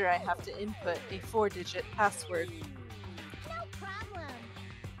pretty sure I have to input a 4-digit password. No problem.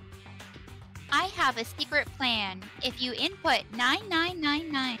 I have a secret plan. If you input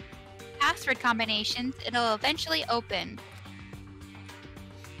 9999 password combinations, it'll eventually open.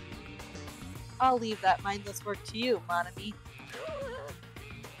 I'll leave that mindless work to you, Monami.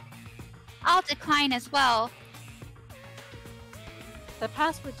 I'll decline as well. The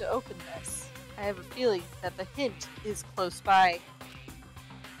password to open this. I have a feeling that the hint is close by.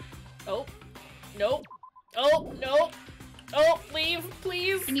 Oh. Nope. Oh, nope. Oh, leave,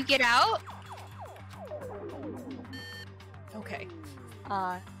 please. Can you get out? Okay.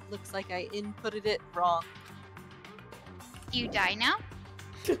 Looks like I inputted it wrong. Do you die now?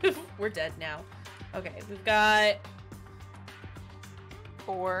 We're dead now. Okay, we've got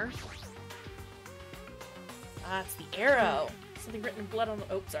 4. it's the arrow. Something written in blood on the.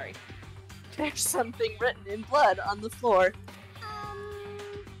 Oh, sorry. There's something written in blood on the floor.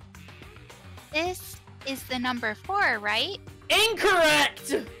 This is the number 4, right?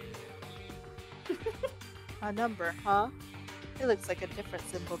 Incorrect. A number, huh? It looks like a different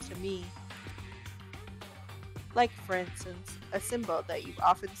symbol to me. Like, for instance, a symbol that you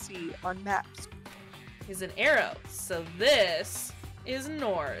often see on maps. Is an arrow. So this is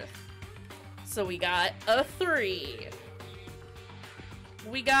north. So we got a 3.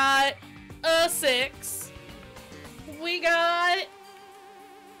 We got a 6. We got...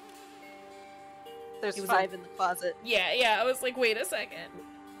 There's 5 in the closet. Yeah, I was like, wait a second.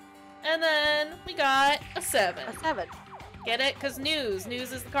 And then we got a 7. A 7. Get it? Because news.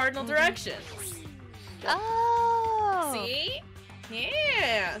 News is the cardinal directions. Oh! See?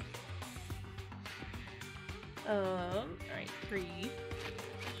 Yeah! Alright. 3.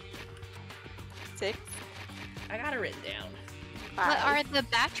 6. I got it written down. 5. What are the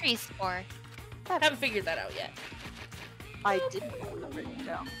batteries for? Haven't figured that out yet. I didn't have them written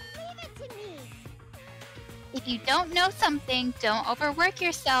down. Leave it to me. If you don't know something, don't overwork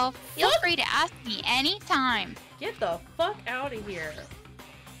yourself. Feel What? free to ask me anytime. Get the fuck out of here. Do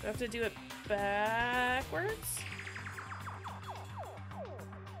I have to do it backwards?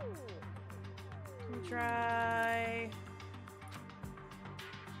 Let me try.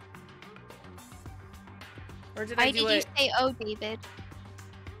 Or did I Why do did you it? say, oh, David?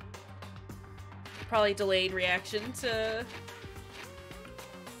 Probably delayed reaction to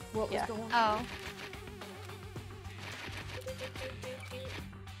what was going on. Oh.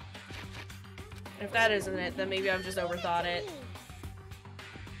 If that isn't it, then maybe I've just overthought it.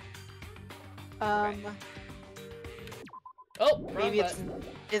 Oh, wrong maybe it's. button.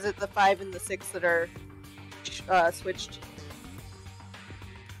 Is it the 5 and the 6 that are switched?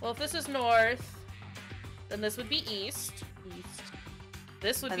 Well, if this is north, then this would be east. East.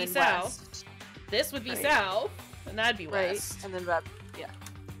 This would And be then south. west. This would be Right. south, and that'd be Right. west. And then red. Yeah.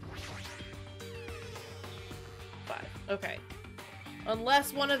 5. Okay.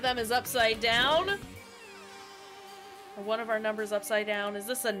 Unless one of them is upside down. Or one of our numbers upside down. Is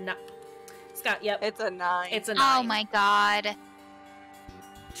this a 9? Scott, yep. It's a 9. It's a 9. Oh my god.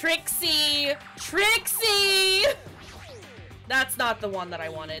 Trixie! Trixie! That's not the one that I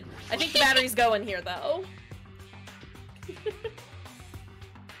wanted. I think the battery's going here, though.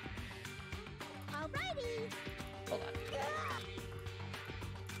 Alrighty. Hold on.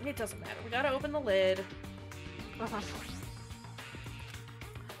 It doesn't matter. We gotta open the lid.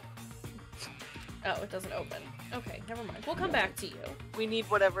 Oh, it doesn't open. Okay, never mind. We'll come back to you. We need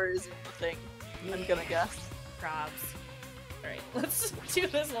whatever is in the thing. I'm gonna guess. Probs. Alright, let's do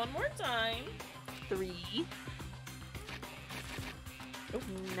this one more time. 3. Oh.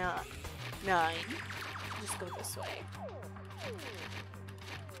 9. Just go this way.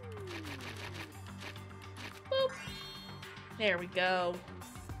 Boop. There we go.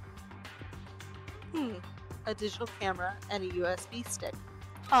 A digital camera and a USB stick.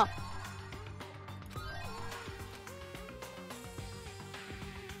 Huh.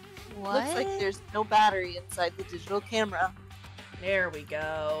 What? Looks like there's no battery inside the digital camera. There we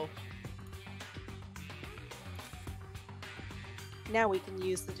go. Now we can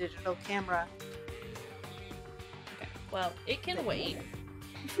use the digital camera. Okay, well, it can wait.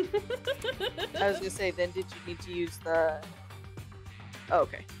 I was gonna say, then did you need to use the... Oh,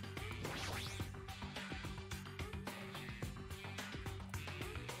 okay.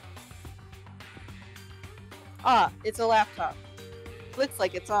 Ah, it's a laptop. Looks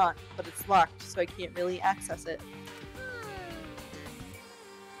like it's on, but it's locked, so I can't really access it.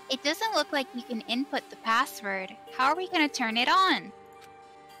 It doesn't look like you can input the password. How are we gonna turn it on?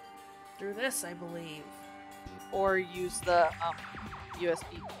 Through this, I believe. Or use the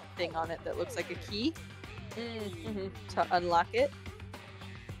USB thing on it that looks like a key to unlock it.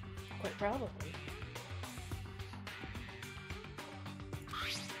 Quite probably.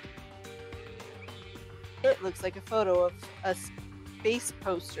 It looks like a photo of a space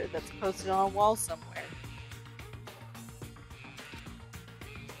poster that's posted on a wall somewhere.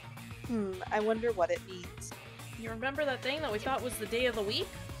 I wonder what it means. You remember that thing that we thought was the day of the week?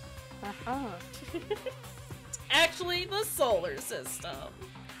 Uh-huh. It's actually the solar system.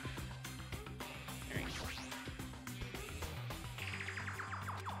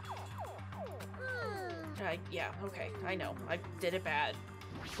 Yeah, okay, I know. I did it bad.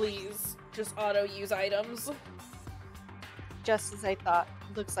 Please, just auto-use items. Just as I thought,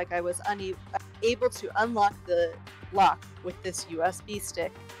 looks like I was able to unlock the lock with this USB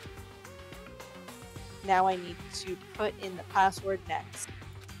stick. Now I need to put in the password next.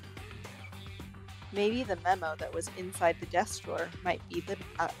 Maybe the memo that was inside the desk drawer might be the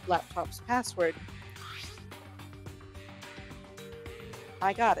laptop's password.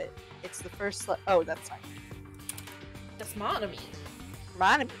 I got it. It's the first oh, that's fine. That's MayorEmi.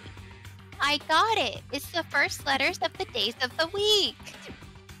 MayorEmi. I got it. It's the first letters of the days of the week.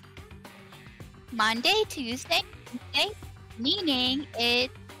 Monday, Tuesday, Wednesday, meaning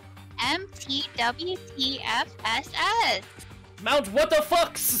it's MTWTFSS. Mount what the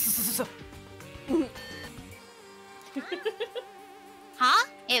fuck? Huh?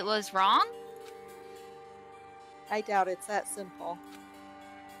 It was wrong? I doubt it's that simple.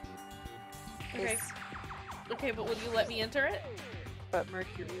 Okay. Okay, but will you let me enter it? But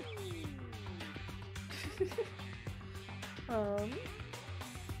Mercury.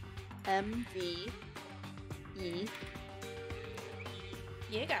 MVE.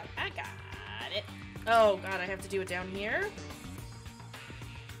 Yeah, I got it. Oh god, I have to do it down here?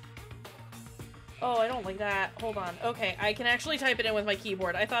 Oh, I don't like that. Hold on. Okay, I can actually type it in with my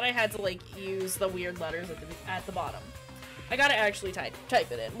keyboard. I thought I had to, like, use the weird letters at the bottom. I gotta actually type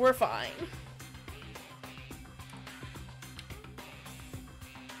it in. We're fine.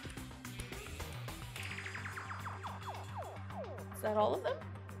 Is that all of them?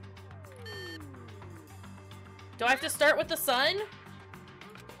 Do I have to start with the sun?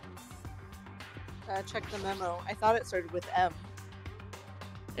 Check the memo. I thought it started with M.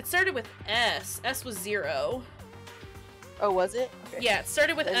 It started with S. S was 0. Oh, was it? Okay. Yeah, it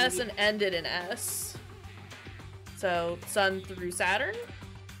started with Then S and ended in S. So, Sun through Saturn?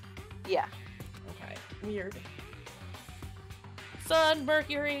 Yeah. Okay. Weird. Sun,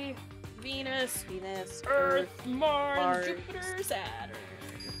 Mercury, Venus, Earth, Mars, Jupiter, Saturn.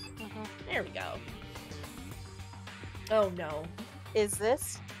 There we go. Oh no. Is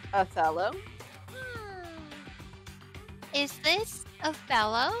this Othello? Is this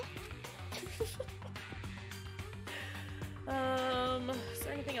Othello? Is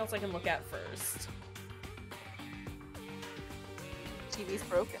there anything else I can look at first? TV's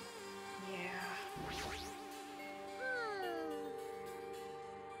broken. Yeah.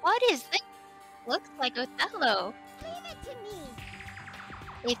 What is this? Looks like Othello. Leave it to me.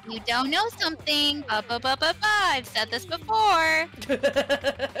 If you don't know something, I've said this before.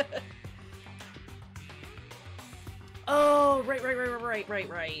 Oh, right. Okay,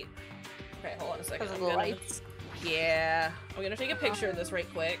 hold on a second. Because of the lights. Yeah. I'm gonna take a picture of this right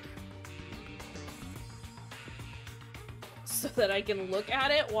quick. So that I can look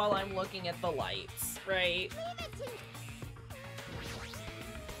at it while I'm looking at the lights, right?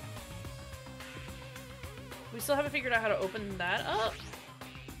 We still haven't figured out how to open that up.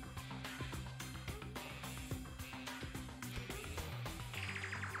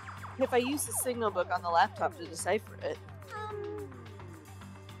 If I use the signal book on the laptop to decipher it.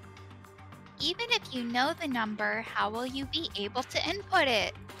 Even if you know the number, how will you be able to input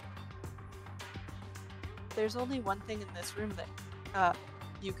it? There's only one thing in this room that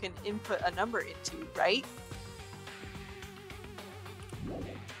you can input a number into, right?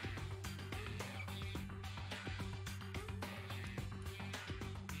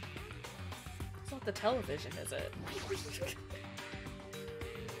 It's not the television, is it?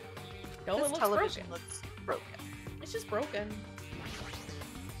 No, This it looks television broken. looks broken. It's just broken.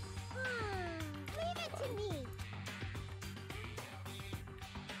 Leave it to me.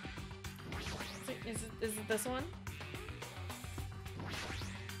 Is it this one?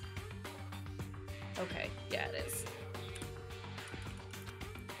 Okay, yeah, it is.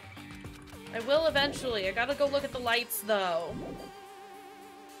 I will eventually. I gotta go look at the lights, though.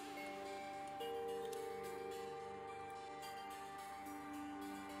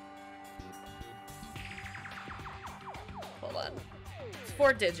 Hold on. It's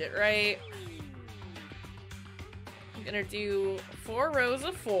 4-digit, right? I'm gonna do 4 rows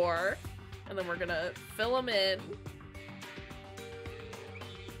of 4, and then we're gonna fill them in.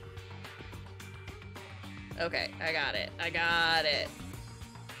 Okay, I got it. I got it.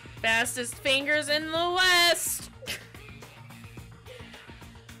 Fastest fingers in the West!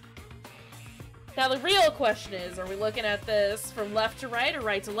 Now the real question is, are we looking at this from left to right or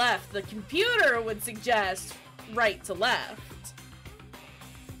right to left? The computer would suggest right to left.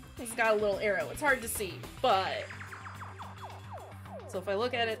 It's got a little arrow. It's hard to see, but... So if I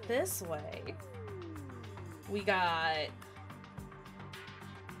look at it this way, we got...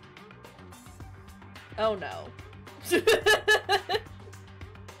 Oh no.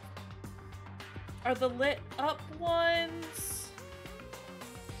 Are the lit up ones?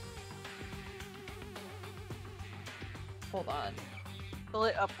 Hold on. Fill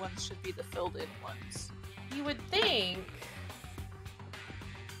it up ones should be the filled in ones. You would think.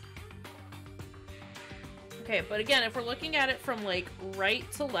 Okay, but again, if we're looking at it from like right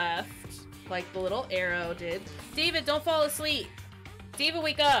to left, like the little arrow did. David, don't fall asleep. David,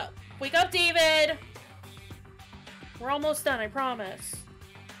 wake up. Wake up, David. We're almost done, I promise.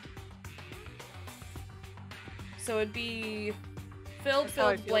 So it'd be filled, That's how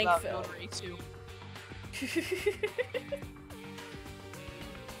I filled, feel blank, about filled. Notary too.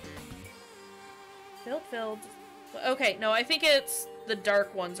 Filled, filled. Okay, no, I think it's the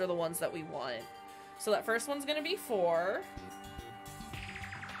dark ones are the ones that we want. So that first one's gonna be 4.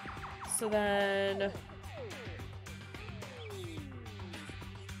 So then...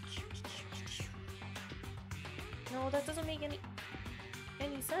 No, that doesn't make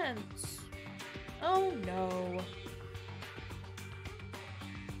any sense. Oh no.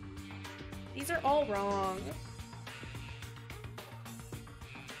 These are all wrong.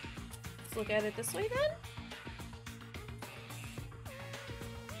 Let's look at it this way then.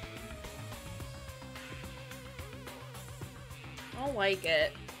 I don't like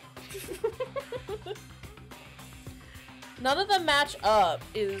it. None of them match up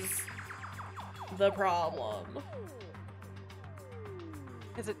is the problem.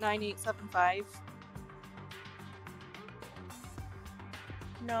 Is it 9875?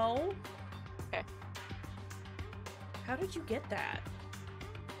 No. Okay. How did you get that?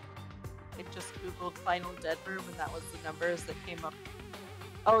 I just googled Final Dead Room and that was the numbers that came up.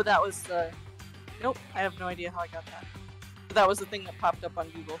 Oh, that was the... Nope, I have no idea how I got that. But that was the thing that popped up on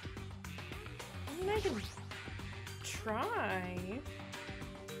Google. I mean, I can try.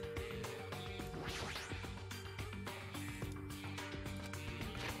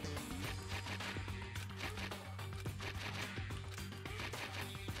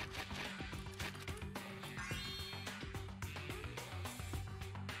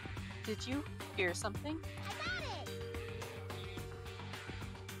 Did you hear something?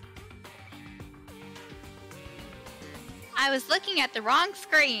 I was looking at the wrong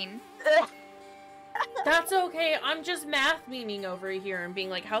screen. That's okay, I'm just math memeing over here and being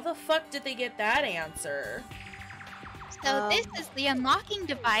like, how the fuck did they get that answer? So this is the unlocking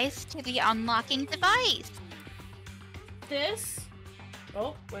device to the unlocking device. This?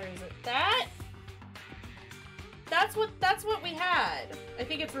 Oh, where is it? That? That's what we had. I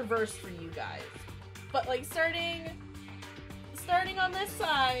think it's reversed for you guys. But like starting on this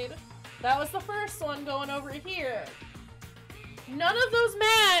side, that was the first one going over here. None of those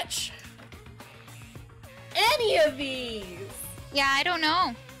match any of these. Yeah, I don't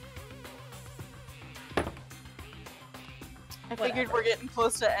know. I figured we're getting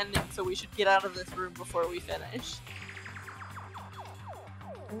close to ending, so we should get out of this room before we finish.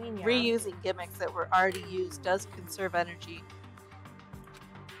 I mean, yeah. Reusing gimmicks that were already used does conserve energy.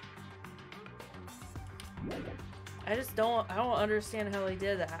 I don't understand how they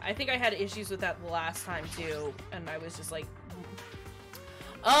did that. I think I had issues with that the last time too, and I was just like,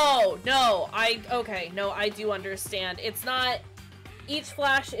 oh, no, okay, no, I do understand. It's not, each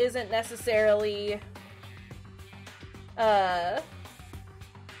flash isn't necessarily,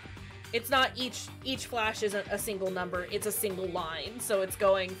 it's not each flash isn't a single number, it's a single line. So it's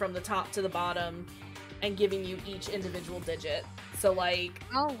going from the top to the bottom and giving you each individual digit. So like,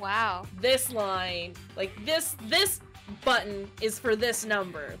 oh wow, this line, like this button is for this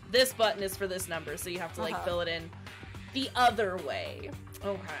number. This button is for this number. So you have to like fill it in the other way.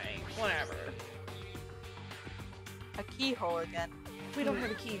 Okay, whatever. A keyhole again. We don't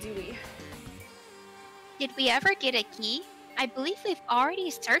have a key, do we? Did we ever get a key? I believe we've already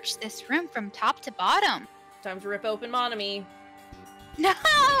searched this room from top to bottom. Time to rip open MayorEmi. No!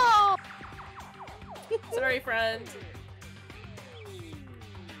 Sorry, friend.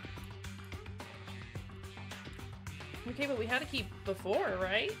 Okay, but we had a key before,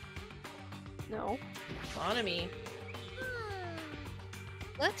 right? No. MayorEmi.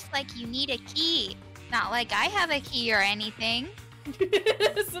 Looks like you need a key. Not like I have a key or anything.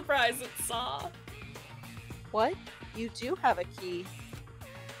 Surprise, it's Saw. What? You do have a key.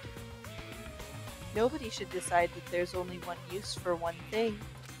 Nobody should decide that there's only one use for one thing.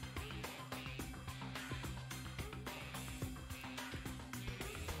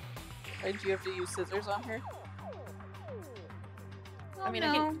 Why did you have to use scissors on her? Oh, I mean,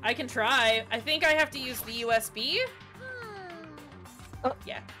 no. I can try. I think I have to use the USB. Oh.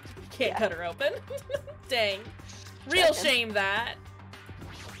 Yeah, can't Yeah. cut her open. Dang. Real Checking. shame that.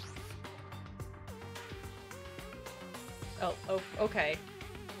 Oh, okay.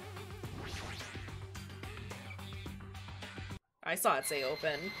 I saw it say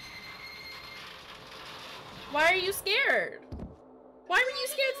open. Why are you scared? Why were you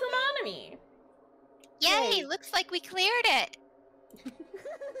scared from Anami? Yay, looks like we cleared it!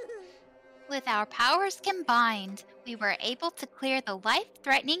 With our powers combined, we were able to clear the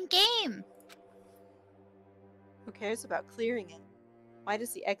life-threatening game. Who cares about clearing it? Why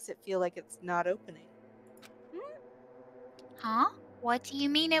does the exit feel like it's not opening? Huh? What do you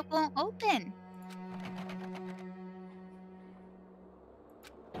mean it won't open?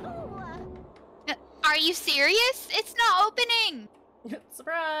 Are you serious? It's not opening!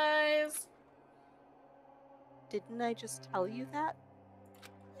 Surprise! Didn't I just tell you that?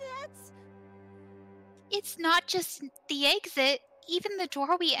 It's not just the exit. Even the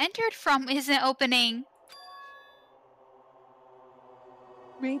door we entered from isn't opening.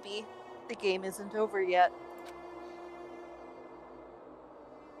 Maybe. The game isn't over yet.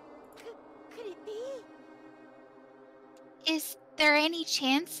 Could it be? Is there any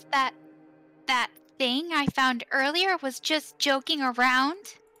chance that that thing I found earlier was just joking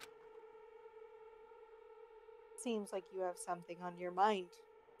around? Seems like you have something on your mind.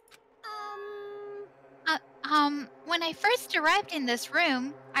 When I first arrived in this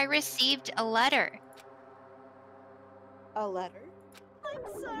room, I received a letter. A letter?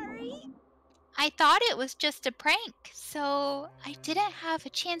 I'm sorry. I thought it was just a prank, so I didn't have a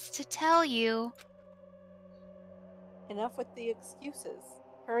chance to tell you. Enough with the excuses.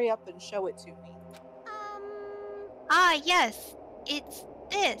 Hurry up and show it to me. Ah, yes. It's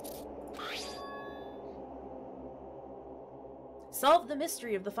this. Solve the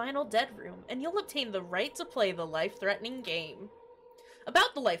mystery of the final dead room, and you'll obtain the right to play the life-threatening game.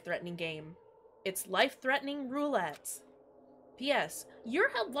 About the life-threatening game. It's life-threatening roulette. P.S.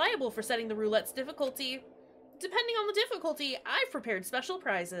 You're held liable for setting the roulette's difficulty. Depending on the difficulty, I've prepared special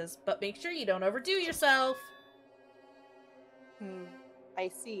prizes, but make sure you don't overdo yourself. I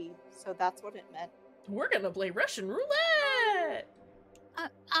see. So that's what it meant. We're gonna play Russian roulette!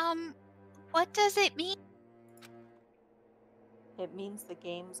 What does it mean? It means the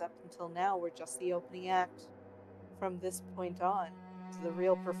games up until now were just the opening act. From this point on, to the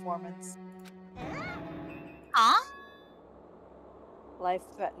real performance. Huh?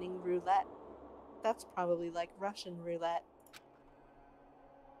 Life-threatening roulette. That's probably like Russian roulette.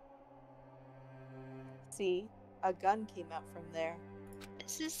 See, a gun came out from there.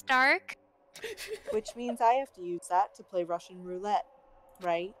 This is dark. Which means I have to use that to play Russian roulette,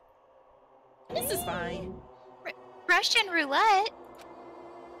 right? This is fine. Russian roulette?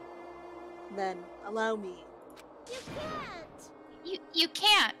 Then, allow me. You can't. You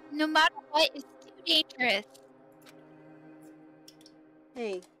can't. No matter what, it's too dangerous.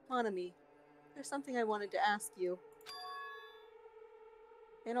 Hey, Hanami, there's something I wanted to ask you.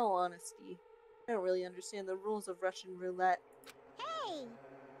 In all honesty, I don't really understand the rules of Russian roulette. Hey.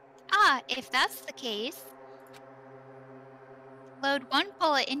 Ah, if that's the case. Load one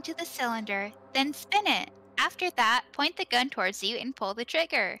bullet into the cylinder, then spin it. After that, point the gun towards you and pull the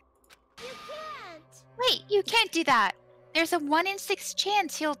trigger. You can't. Wait, you can't do that. There's a 1 in 6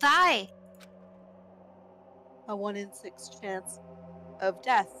 chance you'll die. A 1 in 6 chance of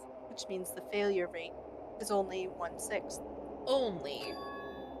death, which means the failure rate is only 1/6. Only.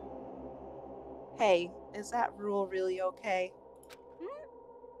 Hey, is that rule really okay?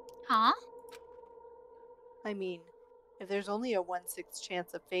 Huh? I mean, if there's only a 1/6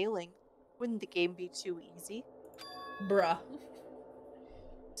 chance of failing, wouldn't the game be too easy? Bruh.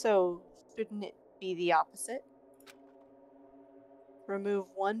 So, shouldn't it be the opposite? Remove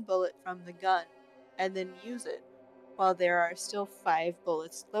 1 bullet from the gun, and then use it, while there are still 5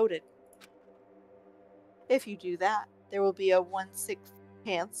 bullets loaded. If you do that, there will be a 1/6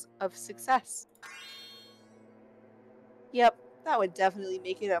 chance of success. Yep, that would definitely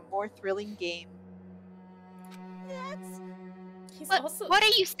make it a more thrilling game. What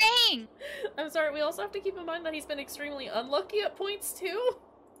are you saying? I'm sorry, we also have to keep in mind that he's been extremely unlucky at points too.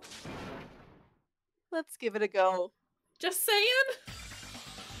 Let's give it a go. Just saying.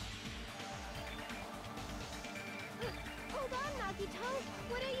 Hold on, Nagito.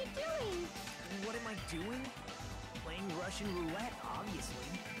 What are you doing? What am I doing? Playing Russian roulette, obviously.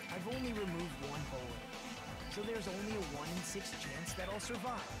 I've only removed 1 bullet. So there's only a 1 in 6 chance that I'll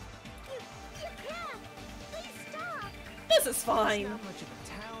survive. You can't. Please stop. This is fine. It's not much of a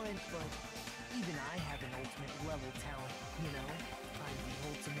talent, but even I have an ultimate level talent, you know? I'm the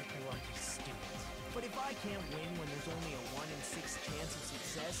ultimate lucky student. But if I can't win when there's only a 1 in 6 chance of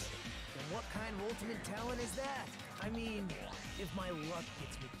success, then what kind of ultimate talent is that? I mean, if my luck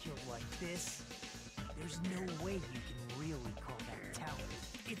gets me killed like this, there's no way you can really call that talent.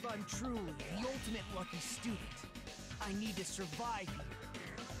 If I'm truly the ultimate lucky student, I need to survive here.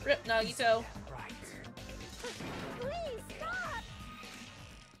 Rip Nagito. Right. Please stop!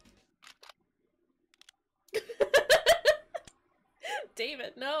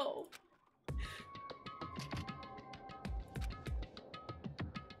 David, no.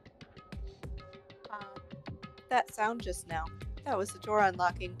 That sound just now. That was the door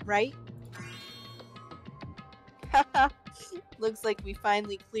unlocking, right? Haha. Looks like we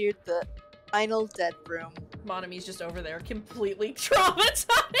finally cleared the final dead room. MayorEmi's just over there, completely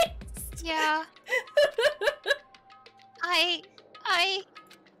traumatized. Yeah.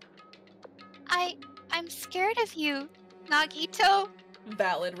 I'm scared of you, Nagito.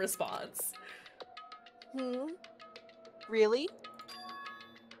 Valid response. Really?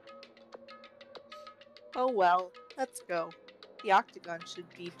 Oh well, let's go. The octagon should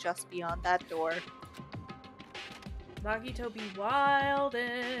be just beyond that door. Nagito be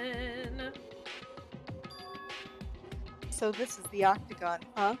wildin'. So this is the octagon,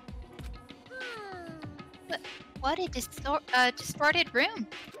 huh? What a distorted room.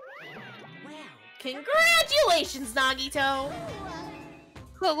 Congratulations, Nagito!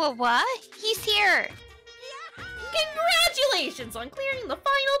 What? He's here. Congratulations on clearing the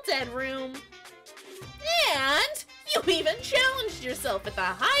final dead room! And you even challenged yourself at the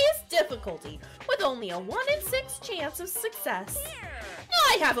highest difficulty with only a 1 in 6 chance of success.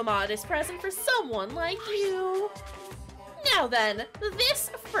 I have a modest present for someone like you. Now then, this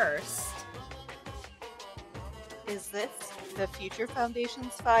first. Is this the Future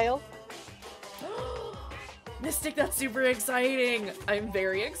Foundation's file? Mystic, that's super exciting! I'm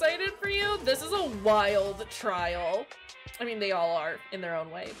very excited for you. This is a wild trial. I mean, they all are in their own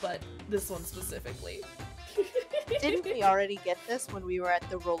way, but this one specifically. Didn't we already get this when we were at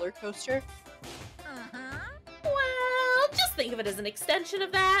the roller coaster? Well, just think of it as an extension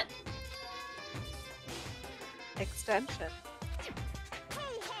of that. Extension?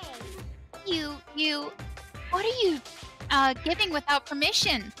 You, what are you, giving without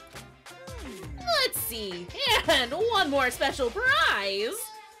permission? Let's see, and one more special prize!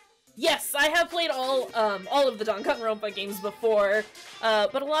 Yes, I have played all of the Danganronpa games before,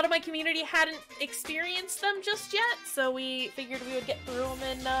 but a lot of my community hadn't experienced them just yet, so we figured we would get through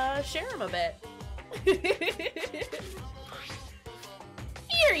them and share them a bit.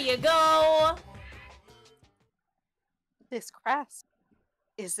 Here you go! This crest.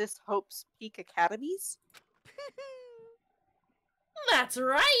 Is this Hope's Peak Academies? That's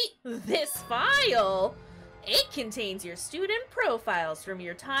right! This file! It contains your student profiles from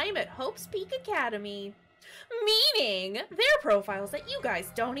your time at Hope's Peak Academy. Meaning, they're profiles that you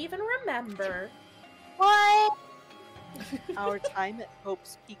guys don't even remember. What? Our time at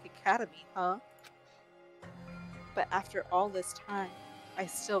Hope's Peak Academy, huh? But after all this time, I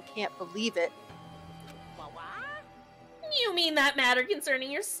still can't believe it. You mean that matter concerning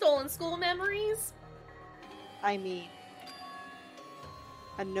your stolen school memories? I mean,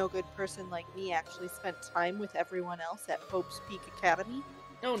 a no-good person like me actually spent time with everyone else at Hope's Peak Academy?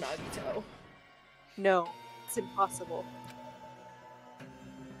 Oh, Nagito. No, it's impossible.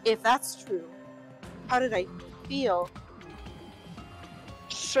 If that's true, how did I feel?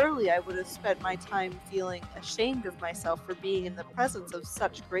 Surely I would have spent my time feeling ashamed of myself for being in the presence of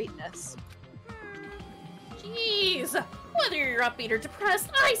such greatness. Jeez, whether you're upbeat or depressed,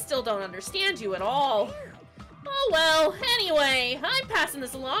 I still don't understand you at all. Oh well, anyway, I'm passing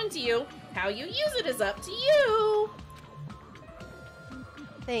this along to you. How you use it is up to you.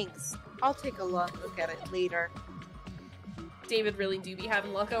 Thanks. I'll take a long look at it later. David really do be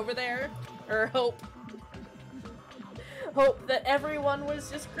having luck over there. Or hope. Hope that everyone was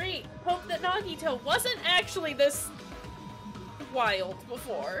just great. Hope that Nagito wasn't actually this wild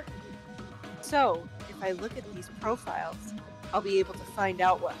before. So, if I look at these profiles, I'll be able to find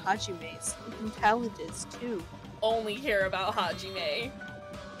out what Hajime's talent is, too. Only care about Hajime.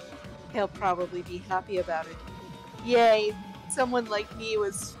 He'll probably be happy about it. Yay! Someone like me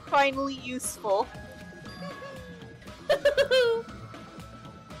was finally useful.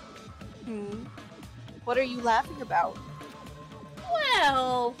 What are you laughing about?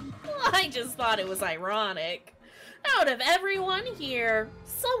 Well, I just thought it was ironic. Out of everyone here,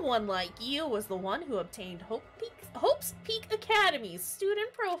 someone like you was the one who obtained Hope's Peak Academy's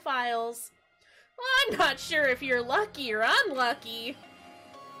student profiles. I'm not sure if you're lucky or unlucky.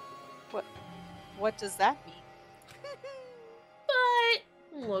 What does that mean?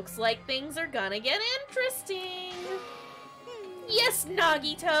 But looks like things are gonna get interesting. Yes,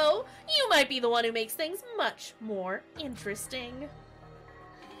 Nagito, you might be the one who makes things much more interesting.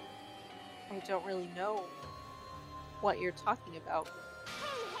 I don't really know what you're talking about.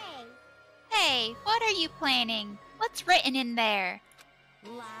 Hey, what are you planning? What's written in there?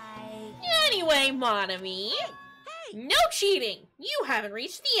 Like... Anyway, MayorEmi. Hey! No cheating! You haven't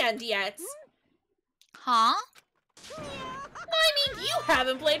reached the end yet. Huh? I mean, you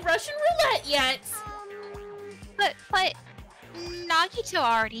haven't played Russian roulette yet. But Nagito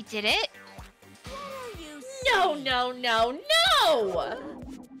already did it. What are you No, saying? no, no,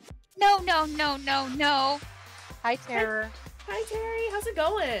 no! No. Hi, Terror. Hi, Terry. How's it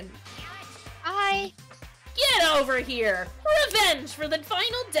going? I Get over here! Revenge for the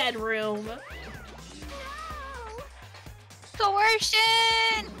final dead room!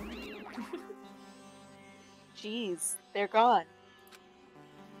 coercion. Jeez, they're gone.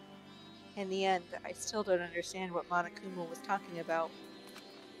 In the end, I still don't understand what Monokuma was talking about.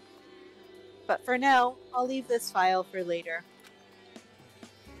 But for now, I'll leave this file for later.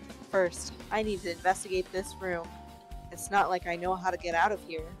 First, I need to investigate this room. It's not like I know how to get out of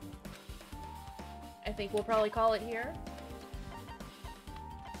here. I think we'll probably call it here.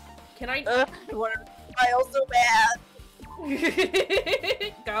 Can I? I want to file so bad!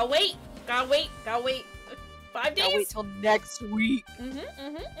 Gotta wait! 5 days? I'll wait till next week.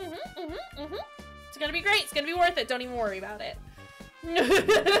 It's gonna be great. It's gonna be worth it. Don't even worry about it.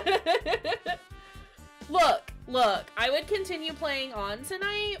 Look. I would continue playing on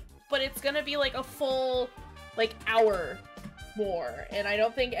tonight, but it's gonna be like a full, like, hour more, and I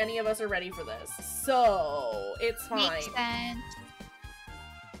don't think any of us are ready for this. So it's fine. Makes sense.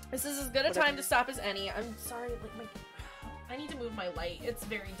 This is as good a time to stop as any. I'm sorry, like I need to move my light. It's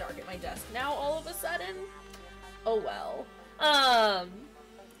very dark at my desk now all of a sudden. Oh well.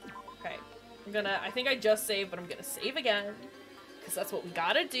 Okay. I think I just saved, but I'm gonna save again. Because that's what we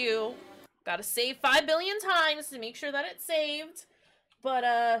gotta do. Gotta save 5 billion times to make sure that it's saved. But,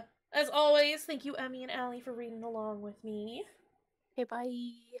 as always, thank you, Emmy and Allie, for reading along with me. Okay,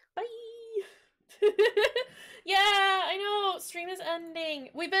 bye. Bye! Yeah, I know, stream is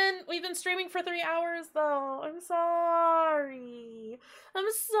ending. We've been streaming for 3 hours, though. I'm sorry.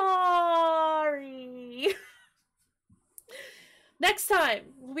 Next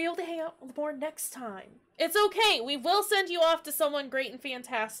time, we'll be able to hang out more next time. It's okay, we will send you off to someone great and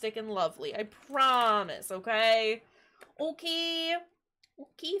fantastic and lovely. I promise, okay? Okay,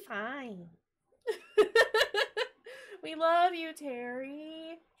 fine. We love you,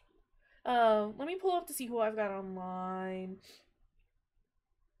 Terry. Let me pull up to see who I've got online.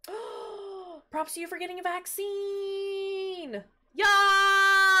 Props to you for getting a vaccine!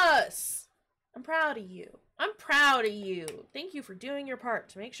 Yes! I'm proud of you. Thank you for doing your part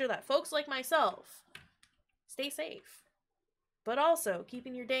to make sure that folks like myself stay safe. But also,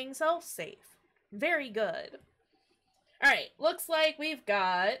 keeping your dang self safe. Very good. Alright, looks like we've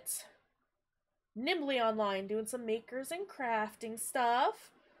got Nimbly online doing some makers and crafting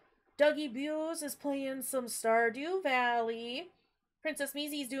stuff. Dougie Buse is playing some Stardew Valley. Princess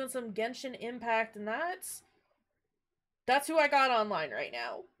Mizi's doing some Genshin Impact, and that's who I got online right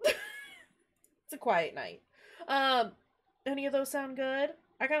now. It's a quiet night. Any of those sound good?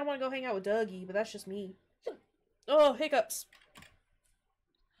 I kind of want to go hang out with Dougie, but that's just me. Oh, hiccups.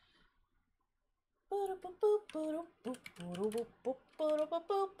 Let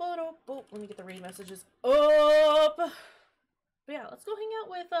me get the raid messages up. But yeah, let's go hang out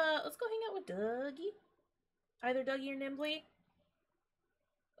with Dougie. Either Dougie or Nimbly.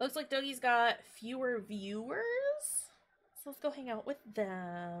 Looks like Dougie's got fewer viewers. So let's go hang out with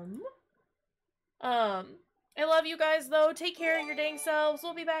them. I love you guys though. Take care of your dang selves.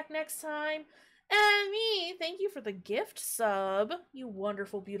 We'll be back next time. And me, thank you for the gift sub, you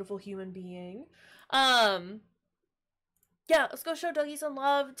wonderful, beautiful human being. Yeah, let's go show Dougie some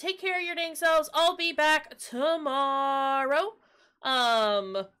love. Take care of your dang selves. I'll be back tomorrow.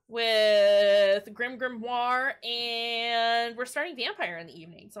 With Grim Grimoire, and we're starting Vampire in the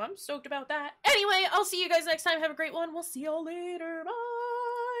evening, so I'm stoked about that. Anyway, I'll see you guys next time. Have a great one. We'll see y'all later. Bye!